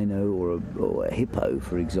a rhino or a hippo,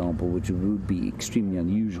 for example, which would be extremely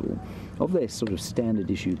unusual, of their sort of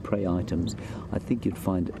standard issue prey items, I think you'd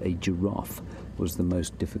find a giraffe was the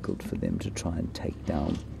most difficult for them to try and take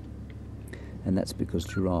down. And that's because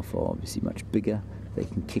giraffes are obviously much bigger. They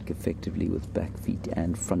can kick effectively with back feet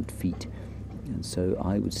and front feet. And so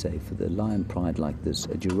I would say for the lion pride like this,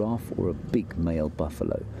 a giraffe or a big male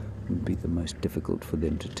buffalo would be the most difficult for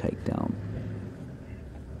them to take down.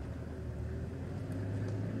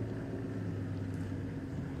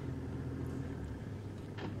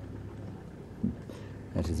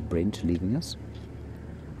 That is Brent leaving us.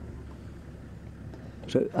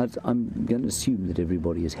 So I'm going to assume that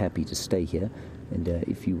everybody is happy to stay here, and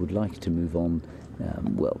if you would like to move on,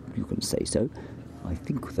 well, you can say so. I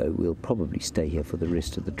think, though, we'll probably stay here for the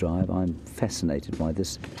rest of the drive. I'm fascinated by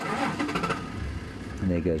this.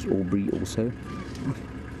 And there goes Aubrey also.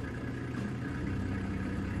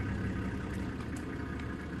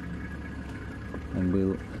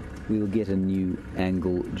 And we'll get a new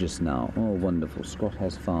angle just now. Oh, wonderful. Scott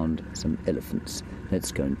has found some elephants.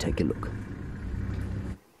 Let's go and take a look.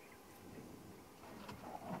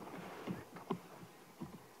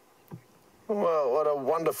 Well, what a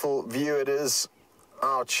wonderful view it is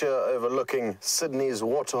out here overlooking Sydney's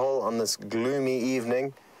waterhole on this gloomy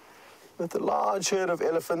evening, with a large herd of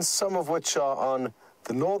elephants, some of which are on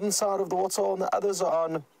the northern side of the waterhole and the others are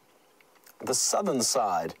on the southern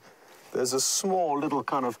side. There's a small little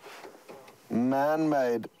kind of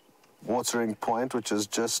man-made watering point, which is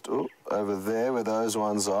just over there where those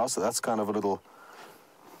ones are. So that's kind of a little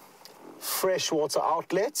freshwater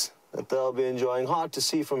outlet that they'll be enjoying. Hard to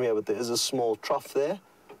see from here, but there is a small trough there.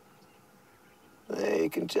 There you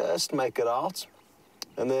can just make it out.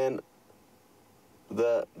 And then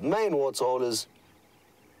the main waterhole is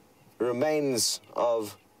remains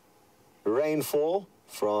of rainfall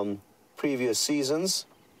from previous seasons,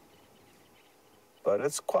 but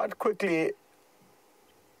it's quite quickly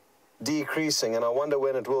decreasing, and I wonder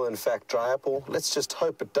when it will in fact dry up. Or let's just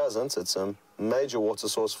hope it doesn't. It's a major water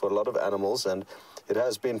source for a lot of animals, and it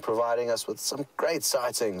has been providing us with some great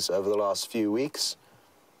sightings over the last few weeks.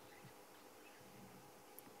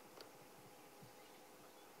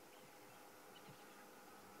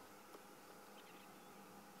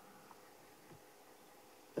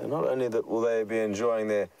 And not only that will they be enjoying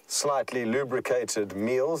their slightly lubricated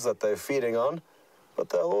meals that they're feeding on, but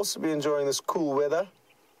they'll also be enjoying this cool weather.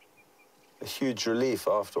 A huge relief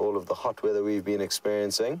after all of the hot weather we've been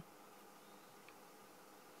experiencing.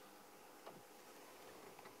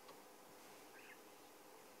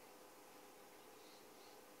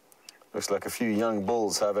 Looks like a few young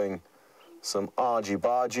bulls having some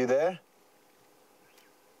argy-bargy there,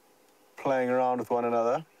 playing around with one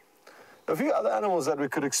another. A few other animals that we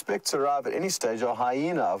could expect to arrive at any stage are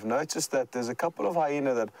hyena. I've noticed that there's a couple of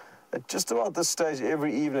hyena that at just about this stage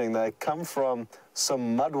every evening they come from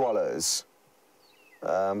some mud wallows.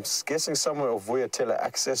 Guessing somewhere off Vuyatela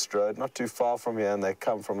Access Road, not too far from here, and they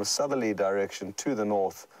come from a southerly direction to the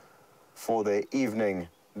north for their evening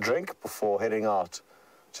drink before heading out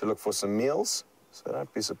to look for some meals. So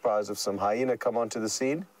don't be surprised if some hyena come onto the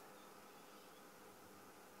scene.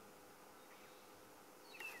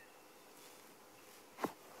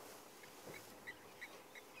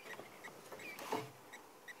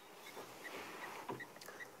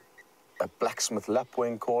 A blacksmith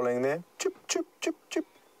lapwing calling there. Chip, chip, chip, chip.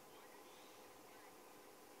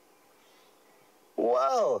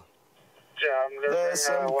 Well, there's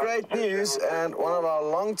some great news, and one of our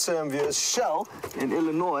long-term viewers, Shell, in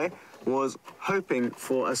Illinois, was hoping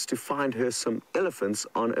for us to find her some elephants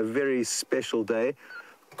on a very special day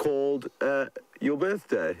called your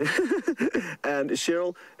birthday. And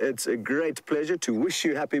Cheryl, it's a great pleasure to wish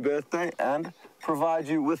you happy birthday and provide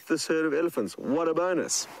you with this herd of elephants. What a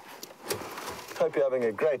bonus. Hope you're having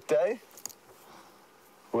a great day,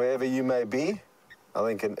 wherever you may be. I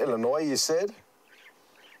think in Illinois, you said.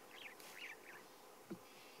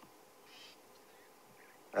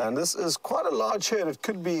 And this is quite a large herd. It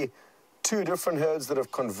could be two different herds that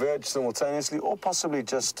have converged simultaneously, or possibly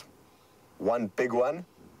just one big one.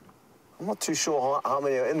 I'm not too sure how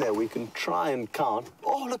many are in there. We can try and count.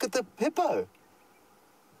 Oh, look at the hippo.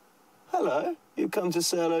 Hello. You come to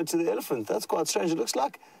say hello to the elephant. That's quite strange. It looks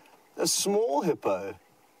like a small hippo.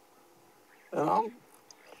 And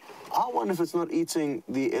I wonder if it's not eating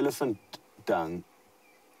the elephant dung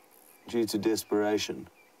due to desperation.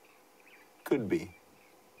 Could be.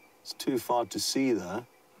 It's too far to see, though.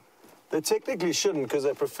 They technically shouldn't, because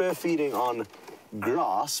they prefer feeding on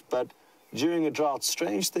grass, but during a drought,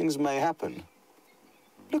 strange things may happen.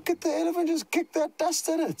 Look at the elephant just kick that dust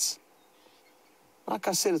at it. Like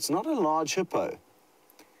I said, it's not a large hippo.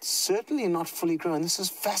 It's certainly not fully grown. This is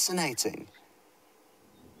fascinating.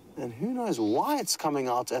 And who knows why it's coming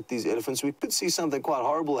out at these elephants. We could see something quite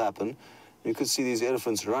horrible happen. You could see these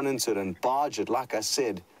elephants run into it and barge it. Like I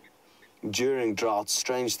said, during droughts,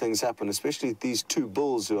 strange things happen, especially these two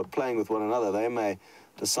bulls who are playing with one another. They may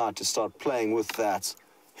decide to start playing with that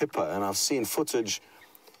hippo. And I've seen footage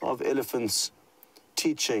of elephants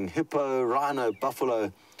teaching hippo, rhino,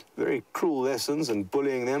 buffalo very cruel lessons and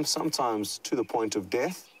bullying them, sometimes to the point of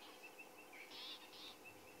death.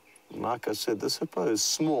 And like I said, this hippo is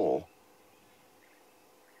small.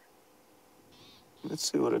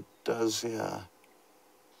 Let's see what it does here.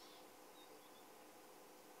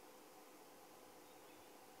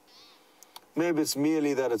 maybe it's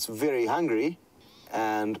merely that it's very hungry,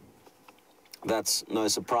 and that's no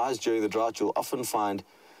surprise. During the drought, you'll often find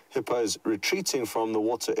hippos retreating from the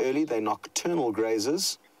water early. They're nocturnal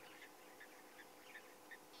grazers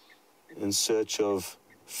in search of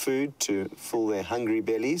food to fill their hungry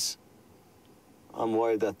bellies. I'm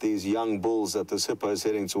worried that these young bulls that this hippo is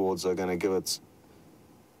heading towards are going to give it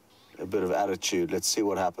a bit of attitude. Let's see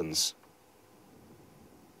what happens.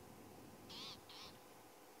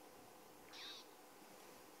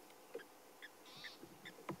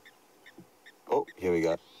 Oh, here we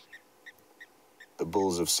go. The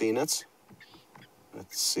bulls have seen it.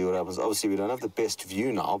 Let's see what happens. Obviously, we don't have the best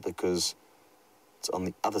view now because it's on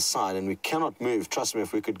the other side and we cannot move. Trust me,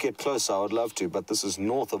 if we could get closer, I would love to, but this is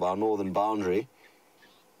north of our northern boundary.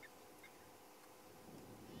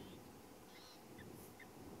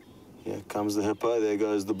 Here comes the hippo. There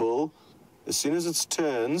goes the bull. As soon as it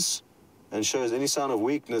turns and shows any sign of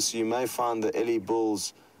weakness, you may find the Ellie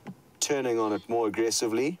bulls turning on it more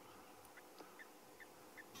aggressively.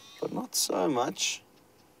 But not so much.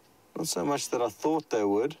 Not so much that I thought they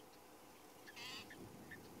would.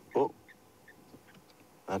 Oh,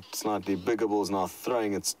 that slightly bigger bull is now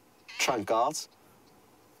throwing its trunk out.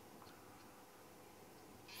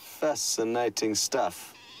 Fascinating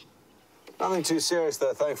stuff. Nothing too serious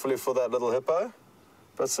though, thankfully, for that little hippo.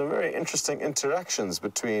 But some very interesting interactions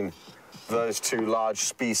between those two large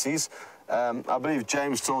species. I believe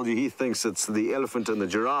James told you he thinks it's the elephant and the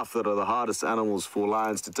giraffe that are the hardest animals for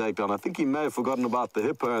lions to take down. I think he may have forgotten about the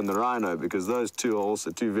hippo and the rhino, because those two are also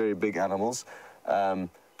two very big animals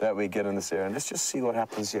that we get in this area. And let's just see what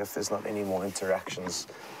happens here if there's not any more interactions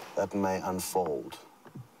that may unfold.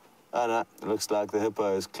 Oh no, it looks like the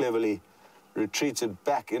hippo is cleverly retreated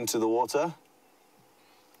back into the water.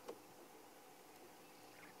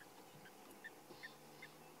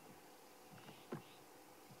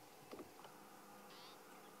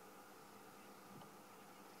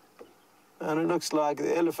 And it looks like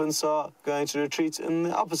the elephants are going to retreat in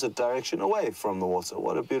the opposite direction, away from the water.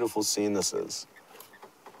 What a beautiful scene this is.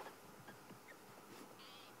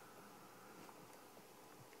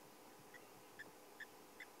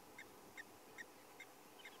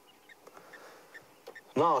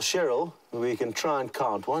 Now, Cheryl, we can try and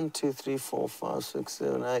count. 1, 2, 3, 4, 5, 6,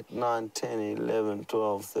 7, 8, 9, 10, 11,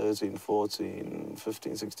 12, 13, 14,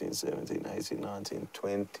 15, 16, 17, 18, 19,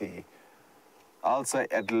 20... I'll say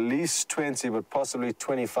at least 20, but possibly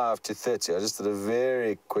 25 to 30. I just did a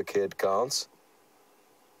very quick head count.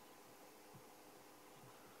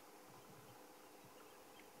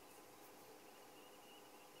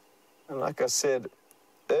 And like I said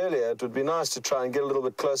earlier, it would be nice to try and get a little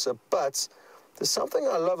bit closer, but there's something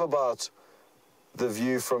I love about the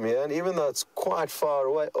view from here, and even though it's quite far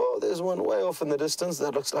away, oh, there's one way off in the distance.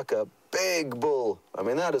 That looks like a big bull. I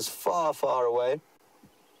mean, that is far, far away.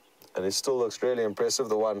 And it still looks really impressive,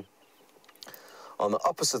 the one on the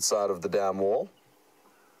opposite side of the dam wall.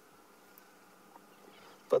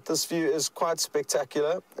 But this view is quite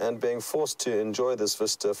spectacular, and being forced to enjoy this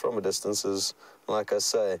vista from a distance is, like I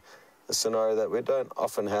say, a scenario that we don't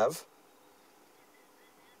often have.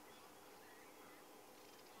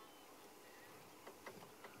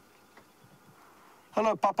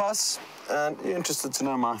 Hello, Papas, and you're interested to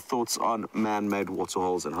know my thoughts on man-made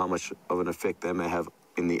waterholes and how much of an effect they may have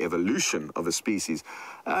in the evolution of a species.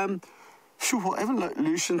 Sure,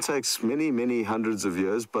 evolution takes many, many hundreds of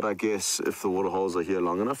years, but I guess if the waterholes are here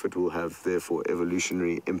long enough, it will have, therefore,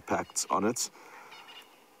 evolutionary impacts on it.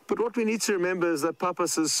 But what we need to remember is that,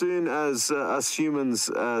 Papas, as soon as us humans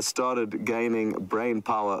started gaining brain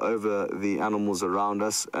power over the animals around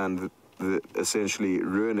us and essentially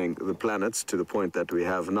ruining the planets to the point that we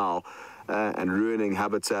have now, and ruining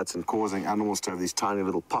habitats and causing animals to have these tiny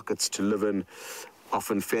little pockets to live in,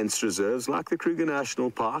 often fenced reserves, like the Kruger National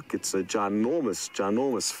Park. It's a ginormous,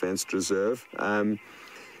 ginormous fenced reserve.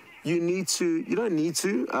 You don't need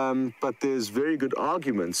to, but there's very good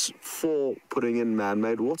arguments for putting in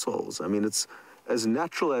man-made waterholes. I mean, it's as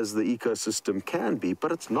natural as the ecosystem can be,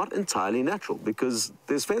 but it's not entirely natural because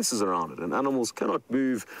there's fences around it, and animals cannot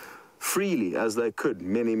move freely as they could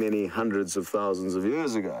many, many hundreds of thousands of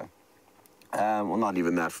years ago. Well, not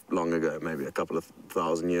even that long ago, maybe a couple of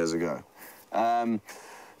thousand years ago.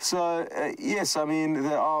 Yes, I mean,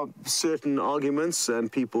 there are certain arguments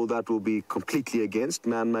and people that will be completely against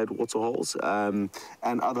man-made waterholes, and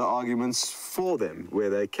other arguments for them, where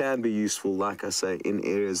they can be useful, like I say, in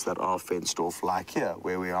areas that are fenced off, like here,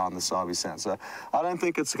 where we are on the Sabi Sand. So I don't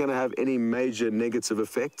think it's going to have any major negative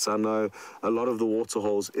effects. I know a lot of the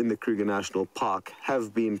waterholes in the Kruger National Park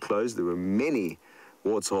have been closed. There were many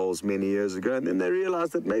waterholes many years ago, and then they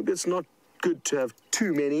realized that maybe it's not good to have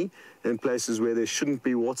too many in places where there shouldn't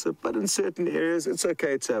be water, but in certain areas it's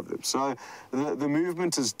okay to have them. So the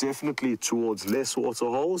movement is definitely towards less water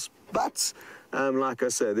holes, but like I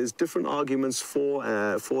said, there's different arguments for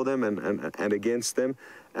them and against them.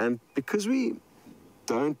 And because we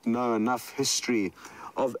don't know enough history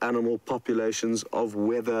of animal populations, of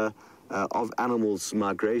weather, of animals'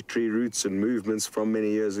 migratory routes and movements from many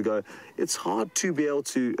years ago, it's hard to be able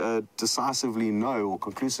to decisively know or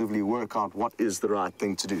conclusively work out what is the right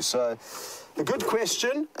thing to do. So, a good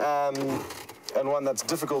question, and one that's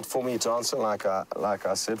difficult for me to answer, like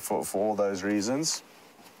I said, for all those reasons.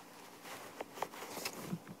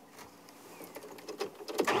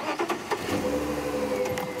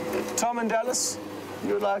 Tom and Dallas,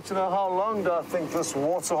 you would like to know how long do I think this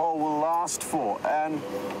waterhole will last for? And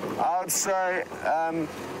I would say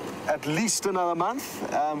at least another month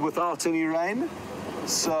without any rain.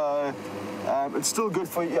 So it's still good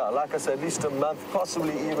for, yeah, like I said, at least a month,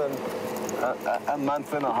 possibly even a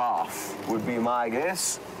month and a half would be my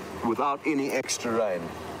guess, without any extra rain.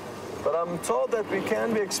 But I'm told that we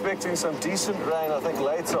can be expecting some decent rain, I think,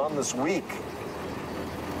 later on this week.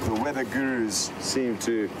 The weather gurus seem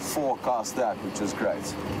to forecast that, which is great.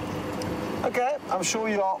 Okay, I'm sure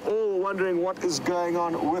you are all wondering what is going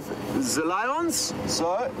on with the lions.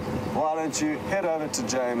 So why don't you head over to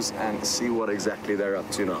James and see what exactly they're up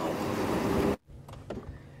to now.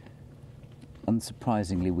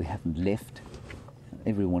 Unsurprisingly, we haven't left.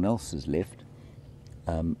 Everyone else has left.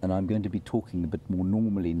 And I'm going to be talking a bit more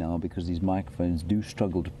normally now because these microphones do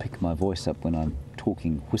struggle to pick my voice up when I'm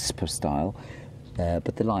talking whisper style.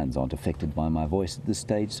 But the lions aren't affected by my voice at this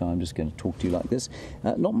stage, so I'm just going to talk to you like this.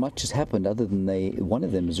 Not much has happened other than one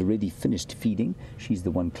of them has already finished feeding. She's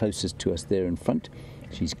the one closest to us there in front.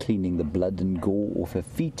 She's cleaning the blood and gore off her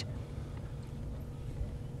feet.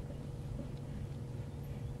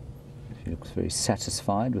 She looks very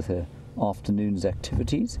satisfied with her afternoon's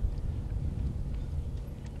activities.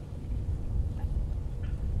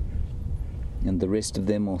 And the rest of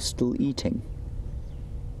them are still eating.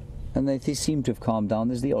 And they seem to have calmed down.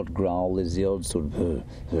 There's the odd growl, there's the odd sort of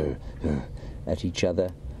at each other.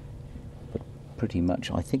 But pretty much,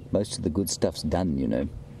 I think most of the good stuff's done, you know.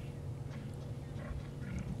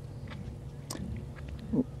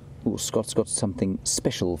 Oh, Scott's got something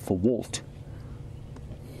special for Walt.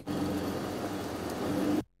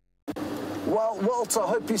 Well, Walt, I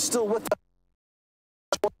hope you're still with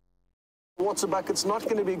the water bucket's not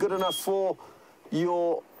going to be good enough for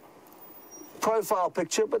your profile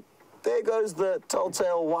picture, but there goes the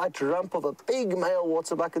telltale white rump of a big male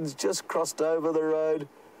water bucket that's just crossed over the road.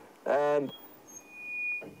 And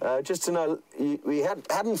just to know, we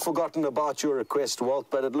hadn't forgotten about your request, Walt,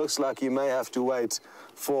 but it looks like you may have to wait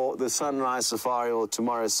for the sunrise safari or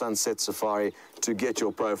tomorrow's sunset safari to get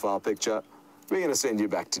your profile picture. We're going to send you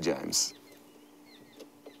back to James.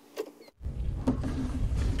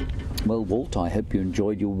 Well, Walt, I hope you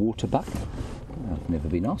enjoyed your water buck. I've never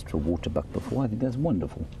been asked for a water buck before. I think that's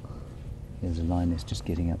wonderful. There's a lioness just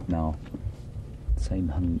getting up now.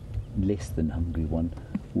 Same less than hungry one,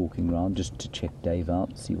 walking around just to check Dave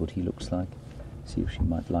out, see what he looks like, see if she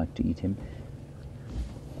might like to eat him.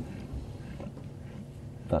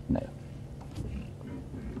 But no.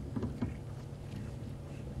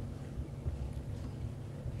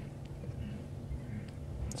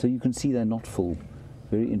 So you can see they're not full.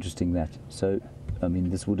 Very interesting that. So, I mean,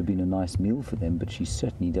 this would have been a nice meal for them, but she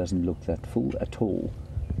certainly doesn't look that full at all.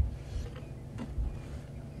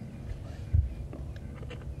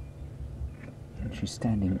 And she's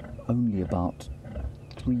standing only about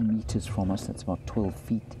 3 meters from us, that's about 12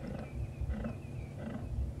 feet.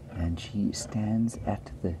 And she stands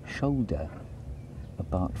at the shoulder,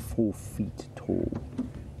 about 4 feet tall.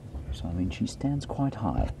 So, I mean, she stands quite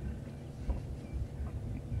high.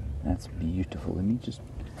 That's beautiful. Let me just,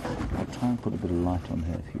 I'll try and put a bit of light on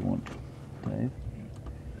her if you want, Dave.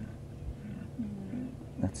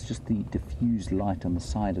 That's just the diffused light on the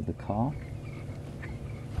side of the car.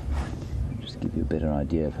 I'll just give you a better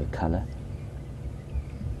idea of her colour.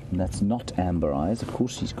 And that's not amber eyes. Of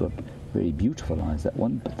course, she's got very beautiful eyes, that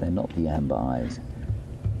one, but they're not the amber eyes.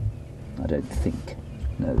 I don't think.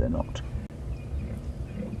 No, they're not.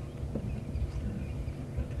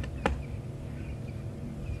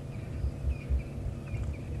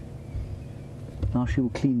 Now she will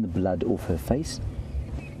clean the blood off her face.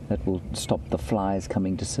 That will stop the flies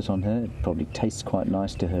coming to sit on her. It probably tastes quite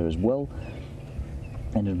nice to her as well.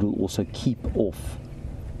 And it will also keep off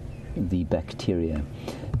the bacteria.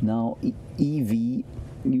 Now, Evie,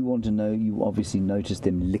 you want to know, you obviously noticed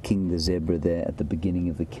them licking the zebra there at the beginning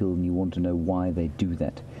of the kill, and you want to know why they do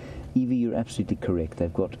that. Evie, you're absolutely correct.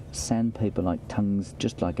 They've got sandpaper-like tongues,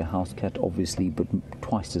 just like a house cat, obviously, but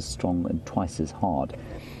twice as strong and twice as hard.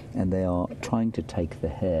 And they are trying to take the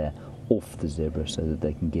hair off the zebra so that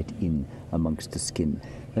they can get in amongst the skin.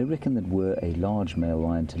 They reckon that were a large male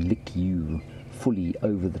lion to lick you fully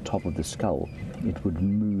over the top of the skull, it would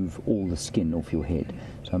move all the skin off your head.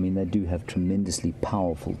 So, I mean, they do have tremendously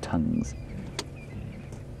powerful tongues.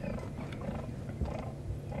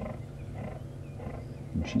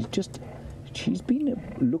 And she's been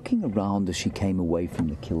looking around as she came away from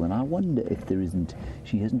the kill, and I wonder if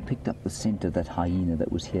she hasn't picked up the scent of that hyena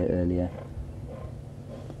that was here earlier.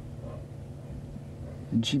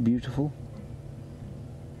 Isn't she beautiful?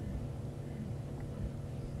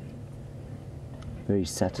 Very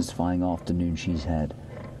satisfying afternoon she's had.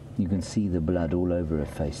 You can see the blood all over her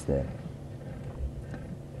face there.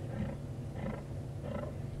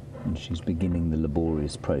 And she's beginning the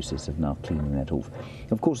laborious process of now cleaning that off.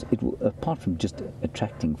 Of course, it will, apart from just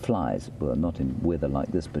attracting flies, well, not in weather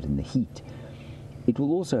like this, but in the heat, it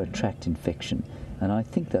will also attract infection. And I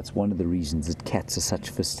think that's one of the reasons that cats are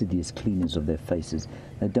such fastidious cleaners of their faces.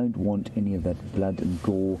 They don't want any of that blood and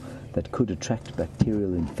gore that could attract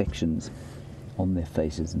bacterial infections on their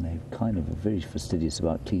faces, and they kind of are very fastidious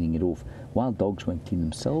about cleaning it off. Wild dogs won't clean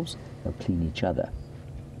themselves, they'll clean each other.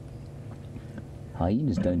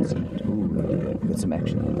 Hyenas don't seem to... Ooh, got some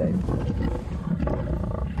action here, Dave.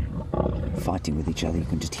 Fighting with each other, you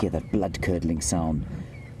can just hear that blood-curdling sound.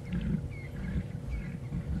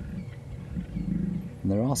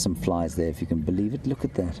 And there are some flies there, if you can believe it. Look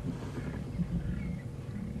at that.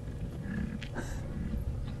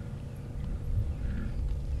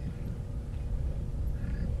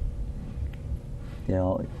 There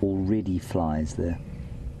are already flies there.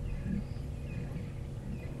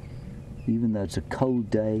 Even though it's a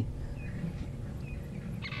cold day,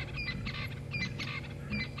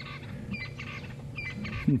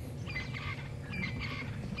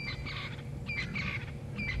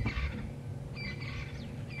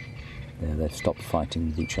 there, they've stopped fighting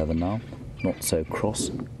with each other now, not so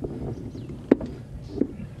cross.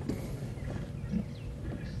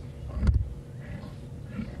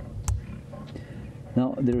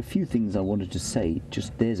 Now, there are a few things I wanted to say.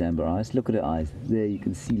 Just there's Amber Eyes. Look at her eyes. There you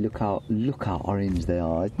can see. Look how orange they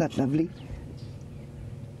are. Isn't that lovely?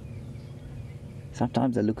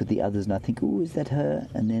 Sometimes I look at the others and I think, oh, is that her?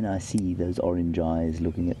 And then I see those orange eyes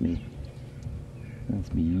looking at me. That's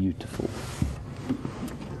beautiful.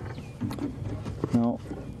 Now,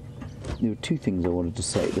 there were two things I wanted to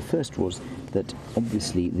say. The first was that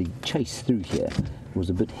obviously the chase through here was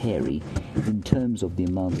a bit hairy in terms of the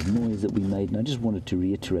amount of noise that we made, and I just wanted to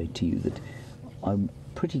reiterate to you that I'm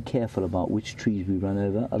pretty careful about which trees we run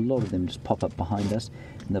over. A lot of them just pop up behind us,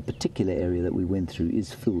 and the particular area that we went through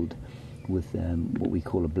is filled with what we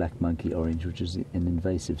call a black monkey orange, which is an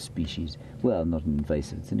invasive species. Well, not an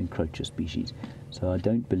invasive, it's an encroacher species. So I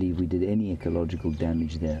don't believe we did any ecological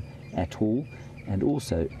damage there at all. And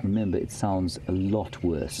also, remember, it sounds a lot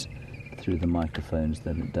worse through the microphones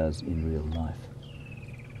than it does in real life.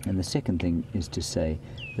 And the second thing is to say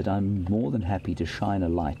that I'm more than happy to shine a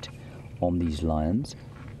light on these lions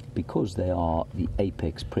because they are the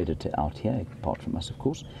apex predator out here, apart from us, of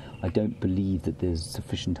course. I don't believe that there's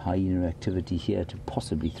sufficient hyena activity here to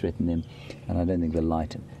possibly threaten them, and I don't think the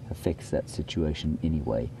light affects that situation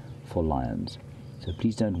anyway for lions. So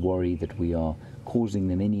please don't worry that we are causing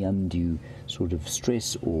them any undue sort of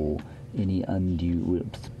stress or any undue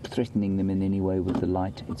threatening them in any way with the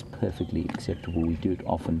light. It's perfectly acceptable. We do it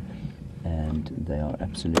often and they are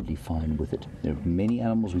absolutely fine with it. There are many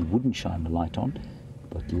animals we wouldn't shine the light on,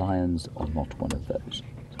 but lions are not one of those.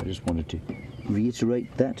 So I just wanted to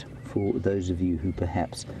reiterate that for those of you who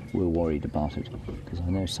perhaps were worried about it, because I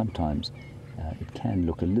know sometimes it can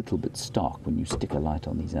look a little bit stark when you stick a light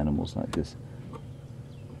on these animals like this.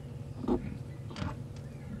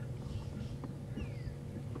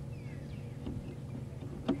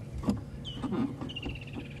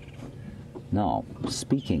 Now,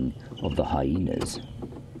 speaking of the hyenas,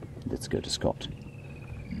 let's go to Scott.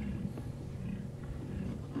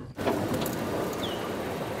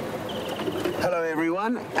 Hello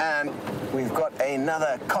everyone, and we've got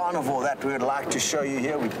another carnivore that we'd like to show you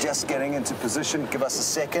here. We're just getting into position. Give us a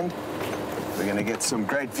second. We're going to get some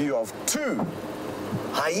great view of two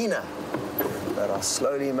hyena that are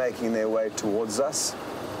slowly making their way towards us.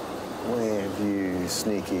 Where have you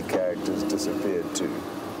sneaky characters disappeared to?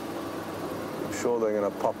 Sure they're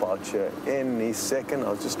going to pop out here any second. I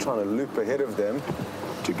was just trying to loop ahead of them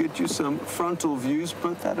to get you some frontal views,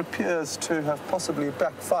 but that appears to have possibly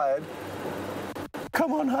backfired.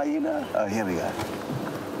 Come on, hyena. Oh, here we go.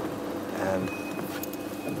 And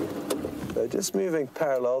They're just moving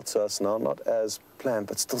parallel to us now, not as planned,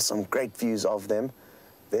 but still some great views of them.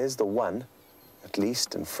 There's the one, at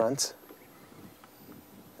least, in front.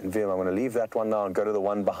 And VM, I'm going to leave that one now and go to the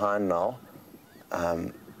one behind now.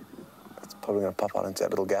 It's probably going to pop out into that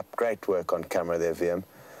little gap. Great work on camera there, VM.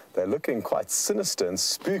 They're looking quite sinister and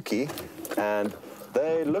spooky, and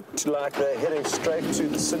they looked like they're heading straight to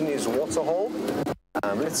the Sydney's waterhole.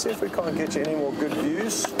 Let's see if we can't get you any more good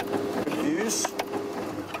views. Good views.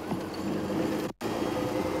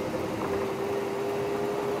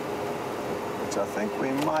 Which I think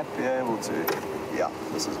we might be able to. Yeah,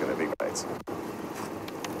 this is going to be great.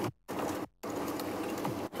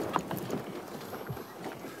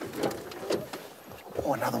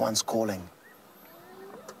 Oh, another one's calling.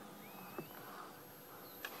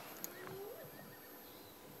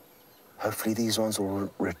 Hopefully these ones will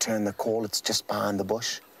return the call. It's just behind the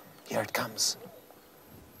bush. Here it comes.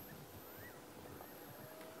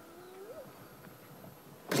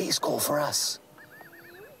 Please call for us.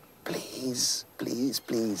 Please, please,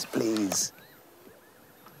 please, please.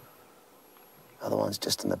 Other one's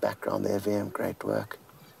just in the background there, VM. Great work.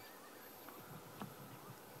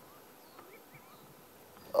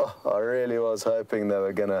 Oh, I really was hoping they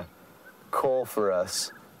were going to call for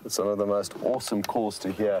us. It's one of the most awesome calls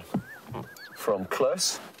to hear from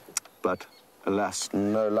close, but alas,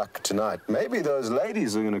 no luck tonight. Maybe those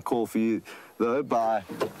ladies are going to call for you, though, by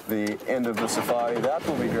the end of the safari. That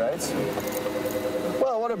will be great.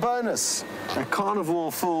 Well, what a bonus. A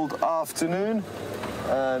carnival-filled afternoon,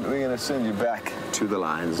 and we're going to send you back to the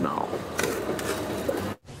lions now.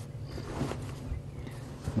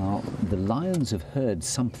 Now, the lions have heard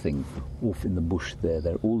something off in the bush there.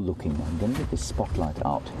 They're all looking. I'm going to get the spotlight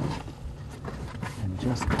out and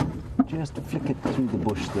just flick it through the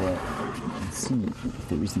bush there and see if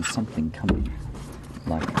there isn't something coming,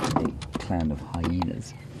 like a clan of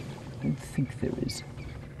hyenas. I don't think there is.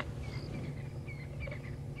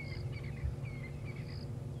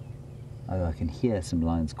 Oh, I can hear some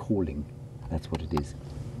lions calling. That's what it is.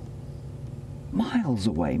 Miles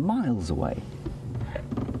away, miles away.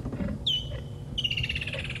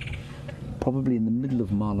 Probably in the middle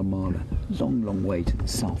of Mala Mala. Long, long way to the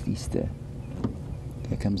southeast there.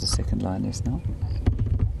 Here comes the second lioness now.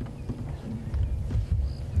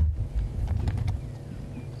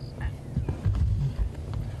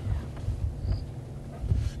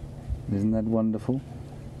 Isn't that wonderful?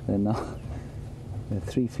 They're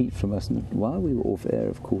 3 feet from us, and while we were off air,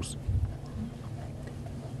 of course,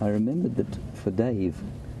 I remembered that for Dave,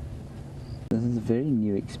 this is a very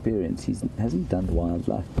new experience. He hasn't done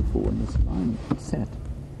wildlife before, and this lion sat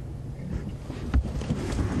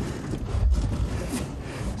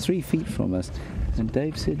 3 feet from us, and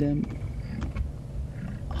Dave said,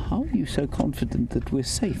 how are you so confident that we're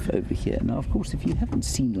safe over here? Now, of course, if you haven't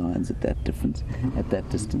seen lions at that distance,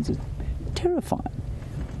 it's terrifying.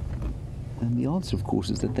 And the answer, of course,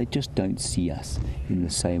 is that they just don't see us in the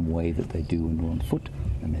same way that they do when we're on foot,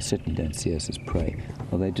 and they certainly don't see us as prey.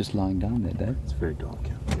 Are they just lying down there, Dave? It's very dark,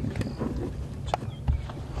 yeah. Okay.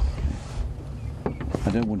 I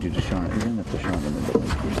don't want you to shine. You don't have to shine them.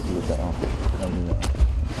 Just look that up.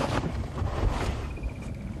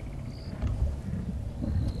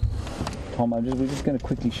 Tom, we're just going to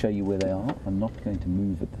quickly show you where they are. I'm not going to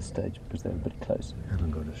move at this stage because they're a bit close. I haven't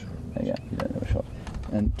got a shot. There you go. You don't have a shot.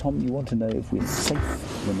 And Tom, you want to know if we're safe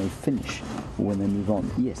when they finish or when they move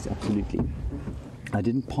on? Yes, absolutely. I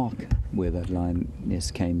didn't park where that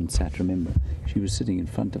lioness came and sat, remember. She was sitting in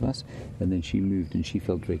front of us, and then she moved, and she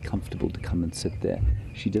felt very comfortable to come and sit there.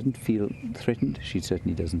 She didn't feel threatened. She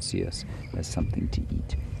certainly doesn't see us as something to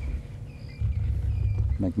eat.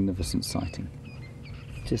 Magnificent sighting.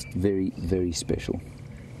 Just very, very special.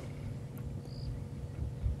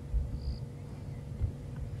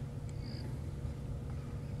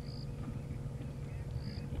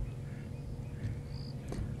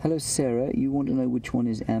 Hello, Sarah. You want to know which one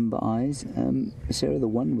is Amber Eyes? Sarah, the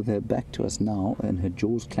one with her back to us now and her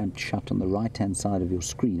jaws clamped shut on the right-hand side of your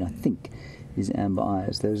screen, I think, is Amber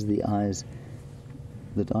Eyes. Those are the eyes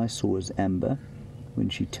that I saw as Amber when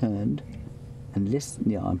she turned. And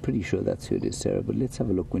yeah, I'm pretty sure that's who it is, Sarah, but let's have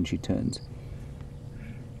a look when she turns.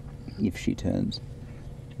 If she turns.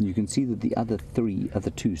 You can see that the other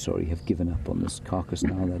two, have given up on this carcass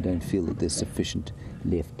now. They don't feel that there's sufficient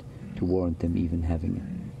left to warrant them even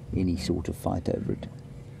having any sort of fight over it.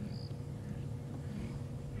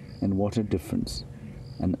 And what a difference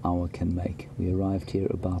an hour can make. We arrived here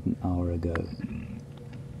about an hour ago,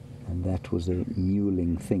 and that was a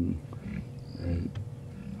mewling thing,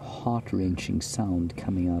 a heart-wrenching sound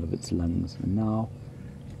coming out of its lungs, and now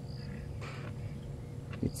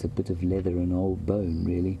it's a bit of leather and old bone,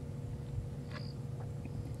 really.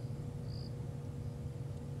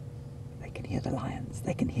 can hear the lions.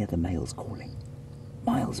 They can hear the males calling.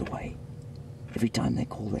 Miles away. Every time they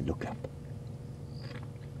call, they look up.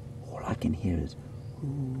 All I can hear is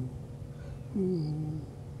ooh, ooh,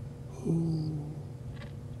 ooh,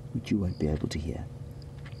 which you won't be able to hear.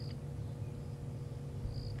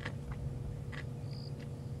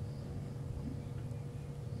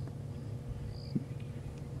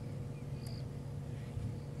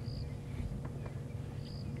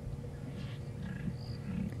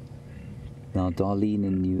 Now, Darlene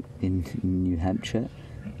in New Hampshire,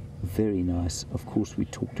 very nice. Of course, we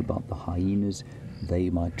talked about the hyenas. They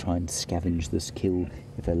might try and scavenge this kill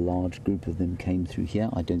if a large group of them came through here.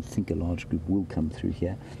 I don't think a large group will come through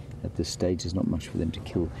here. At this stage, there's not much for them to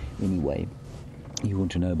kill anyway. You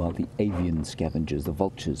want to know about the avian scavengers, the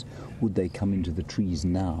vultures. Would they come into the trees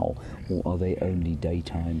now, or are they only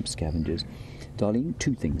daytime scavengers? Darlene,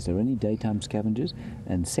 two things. They're only daytime scavengers,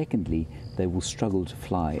 and secondly, they will struggle to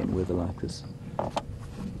fly in weather like this.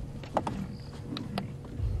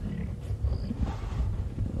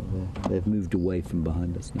 They've moved away from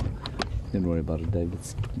behind us now. Don't worry about it, Dave.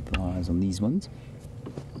 Let's keep our eyes on these ones.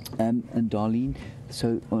 And Darlene,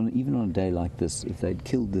 so even on a day like this, if they'd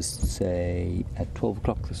killed this, say, at 12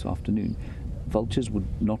 o'clock this afternoon, vultures would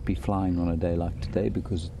not be flying on a day like today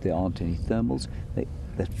because there aren't any thermals.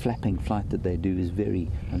 That flapping flight that they do is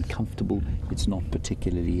very uncomfortable. It's not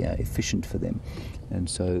particularly efficient for them. And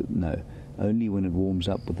so, no, only when it warms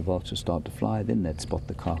up would the vultures start to fly, then they'd spot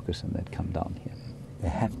the carcass and they'd come down here.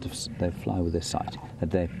 They fly with their sight.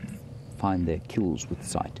 They find their kills with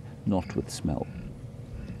sight, not with smell.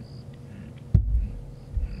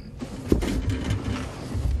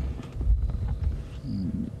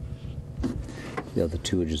 The other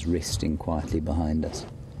two are just resting quietly behind us.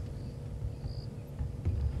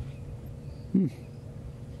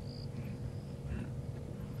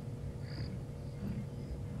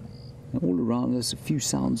 All around us, a few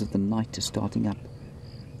sounds of the night are starting up.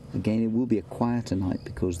 Again, it will be a quieter night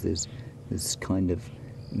because there's this kind of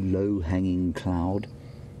low-hanging cloud.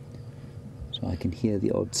 So I can hear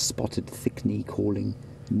the odd spotted thickney calling.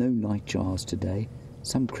 No nightjars today.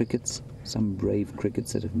 Some crickets, some brave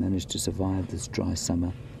crickets that have managed to survive this dry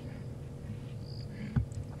summer.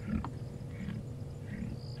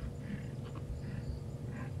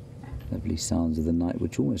 Lovely sounds of the night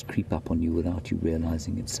which almost creep up on you without you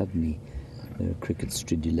realizing it. Suddenly there are crickets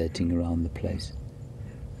stridulating around the place.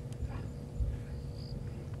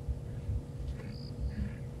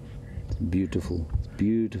 It's beautiful,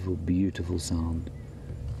 beautiful, beautiful sound.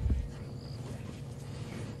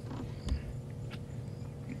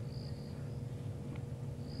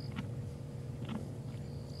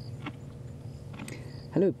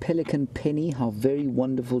 Hello, Pelican Penny. How very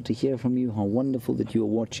wonderful to hear from you. How wonderful that you are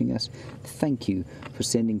watching us. Thank you for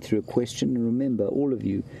sending through a question. And remember, all of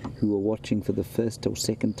you who are watching for the first or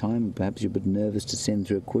second time, perhaps you're a bit nervous to send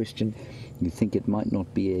through a question. You think it might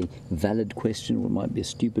not be a valid question or it might be a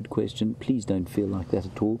stupid question. Please don't feel like that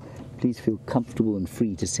at all. Please feel comfortable and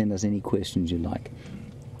free to send us any questions you like.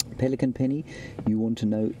 Pelican Penny, you want to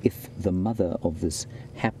know if the mother of this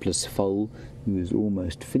hapless foal, who is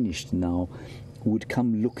almost finished now, would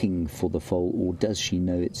come looking for the foal, or does she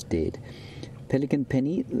know it's dead? Pelican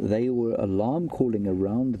Penny, they were alarm calling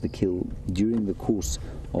around the kill during the course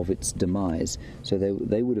of its demise, so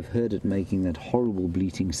they would have heard it making that horrible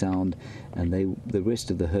bleating sound, and the rest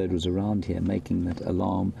of the herd was around here making that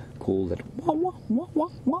alarm call, that wah wah wah wah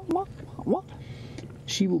wah wah wah.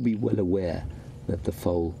 She will be well aware that the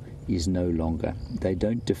foal is no longer. They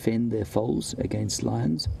don't defend their foals against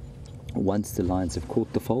lions once the lions have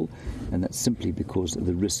caught the foal, and that's simply because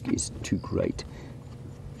the risk is too great.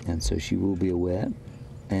 And so she will be aware.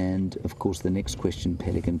 And of course the next question,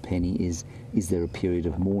 Pelican Penny, is there a period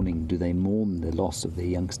of mourning? Do they mourn the loss of their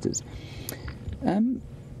youngsters?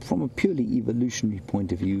 From a purely evolutionary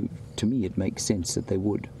point of view, to me it makes sense that they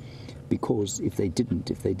would, because if they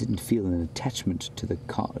didn't feel an attachment to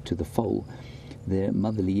the foal, their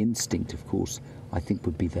motherly instinct, of course, I think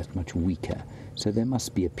would be that much weaker. So there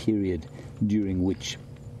must be a period during which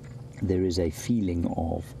there is a feeling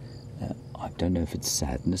of, I don't know if it's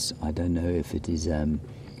sadness, I don't know if it is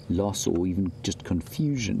loss or even just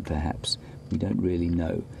confusion perhaps, we don't really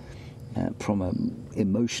know. From an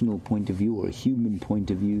emotional point of view or a human point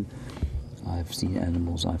of view, I've seen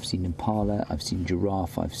animals, I've seen impala, I've seen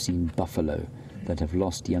giraffe, I've seen buffalo that have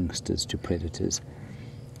lost youngsters to predators,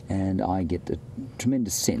 and I get a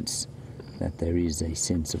tremendous sense that there is a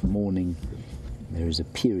sense of mourning. There is a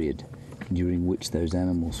period during which those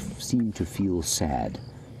animals seem to feel sad.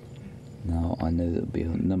 Now, I know there'll be a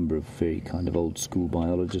number of very kind of old school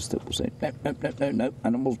biologists that will say, no,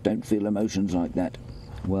 animals don't feel emotions like that.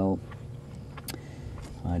 Well,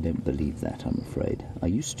 I don't believe that, I'm afraid. I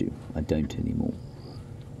used to. I don't anymore.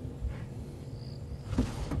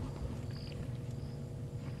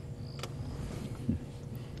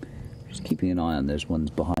 Just keeping an eye on those ones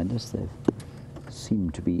behind us. They seem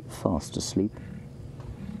to be fast asleep.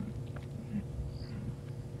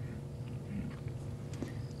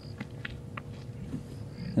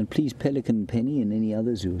 And please, Pelican Penny and any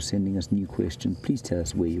others who are sending us new questions, please tell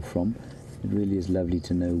us where you're from. It really is lovely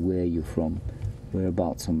to know where you're from,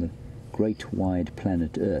 whereabouts on the great wide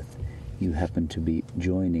planet Earth you happen to be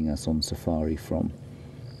joining us on safari from.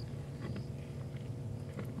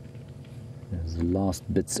 There's the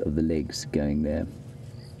last bits of the legs going there.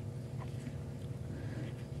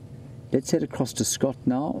 Let's head across to Scott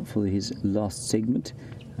now for his last segment,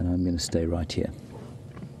 and I'm going to stay right here.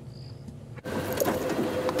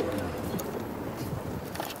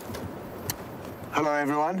 Hello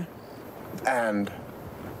everyone, and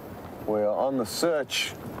we're on the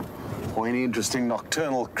search for any interesting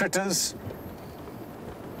nocturnal critters.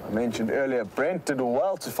 I mentioned earlier Brent did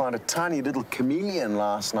well to find a tiny little chameleon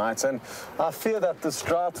last night, and I fear that this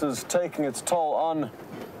drought is taking its toll on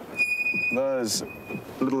those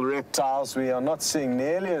little reptiles. We are not seeing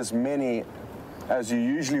nearly as many as you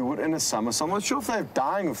usually would in the summer, so I'm not sure if they're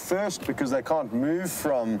dying of thirst because they can't move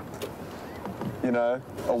from, you know,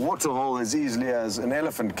 a waterhole as easily as an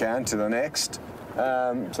elephant can to the next.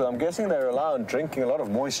 So I'm guessing they rely on drinking a lot of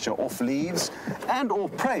moisture off leaves and or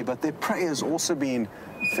prey, but their prey has also been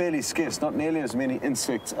fairly scarce, not nearly as many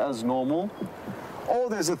insects as normal. Or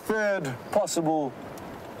there's a third possible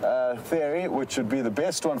theory, which would be the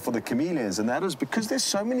best one for the chameleons, and that is because there's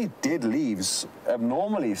so many dead leaves,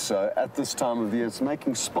 abnormally so, at this time of the year, it's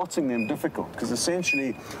making spotting them difficult, because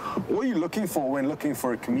essentially all you're looking for when looking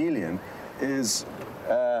for a chameleon is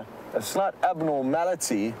a slight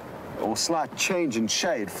abnormality or slight change in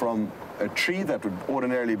shade from a tree that would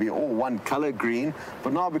ordinarily be all one color green,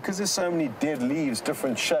 but now because there's so many dead leaves,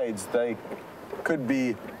 different shades, they could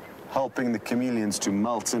be helping the chameleons to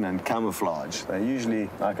melt in and camouflage. They're usually,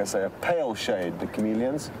 like I say, a pale shade, the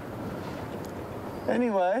chameleons.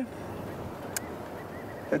 Anyway,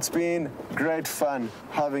 it's been great fun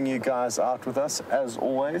having you guys out with us, as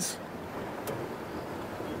always.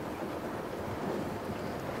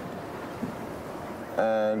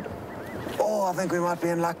 And, oh, I think we might be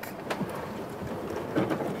in luck.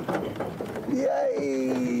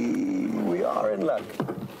 Yay! We are in luck.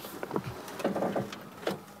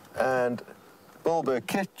 And Bill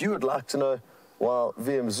Burkett, you would like to know, while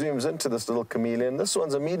VM zooms into this little chameleon, this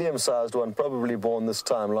one's a medium-sized one, probably born this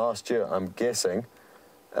time last year, I'm guessing.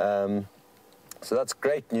 So that's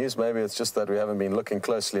great news. Maybe it's just that we haven't been looking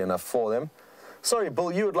closely enough for them. Sorry,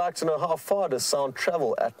 Bill, you would like to know how far does sound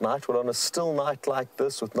travel at night? Well, on a still night like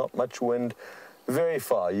this with not much wind, very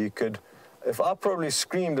far. You could, if I probably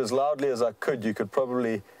screamed as loudly as I could, you could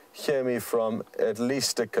probably hear me from at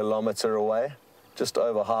least a kilometer away, just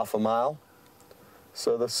over half a mile.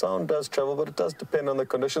 So the sound does travel, but it does depend on the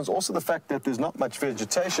conditions. Also, the fact that there's not much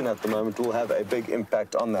vegetation at the moment will have a big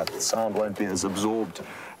impact on that. The sound won't be as absorbed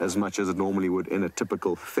as much as it normally would in a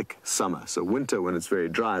typical thick summer. So winter, when it's very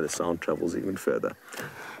dry, the sound travels even further.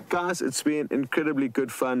 Guys, it's been incredibly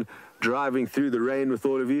good fun driving through the rain with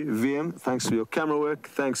all of you. VM, thanks for your camera work.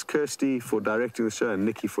 Thanks, Kirsty, for directing the show, and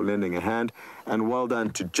Nikki for lending a hand. And well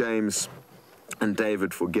done to James and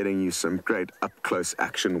David for getting you some great up-close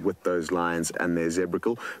action with those lions and their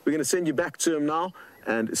zebracle. We're going to send you back to them now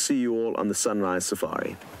and see you all on the Sunrise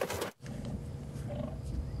Safari.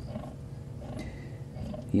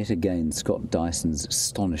 Yet again, Scott Dyson's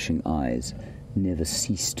astonishing eyes never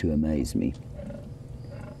cease to amaze me.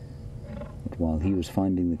 But while he was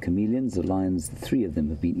finding the chameleons, the lions, the three of them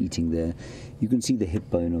have been eating there. You can see the hip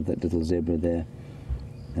bone of that little zebra there,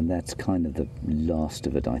 and that's kind of the last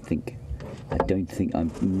of it, I think. I'm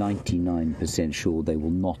 99% sure they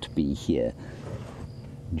will not be here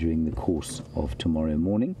during the course of tomorrow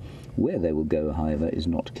morning. Where they will go, however, is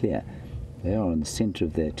not clear. They are in the centre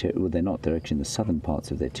of their territory. Well, they're not. They're actually in the southern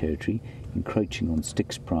parts of their territory, encroaching on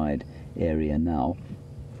Styx Pride area now.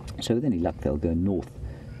 So with any luck, they'll go north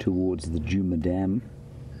towards the Djuma Dam.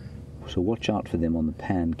 So watch out for them on the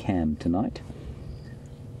Pan Cam tonight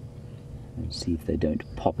and see if they don't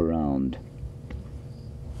pop around.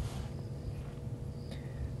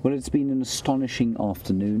 Well, it's been an astonishing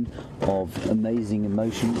afternoon of amazing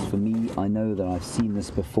emotions for me. I know that I've seen this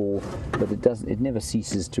before, but it never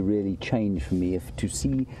ceases to really change for me. If to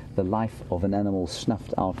see the life of an animal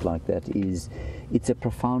snuffed out like that it's a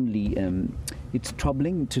profoundly, it's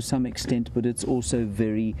troubling to some extent, but it's also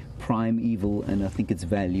very primeval, and I think it's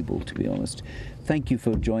valuable, to be honest. Thank you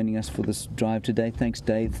for joining us for this drive today. Thanks,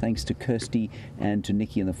 Dave. Thanks to Kirsty and to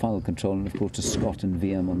Nikki in the final control, and of course to Scott and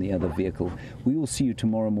VM on the other vehicle. We will see you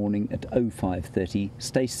tomorrow morning at 05:30.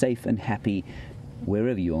 Stay safe and happy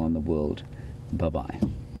wherever you are in the world. Bye-bye.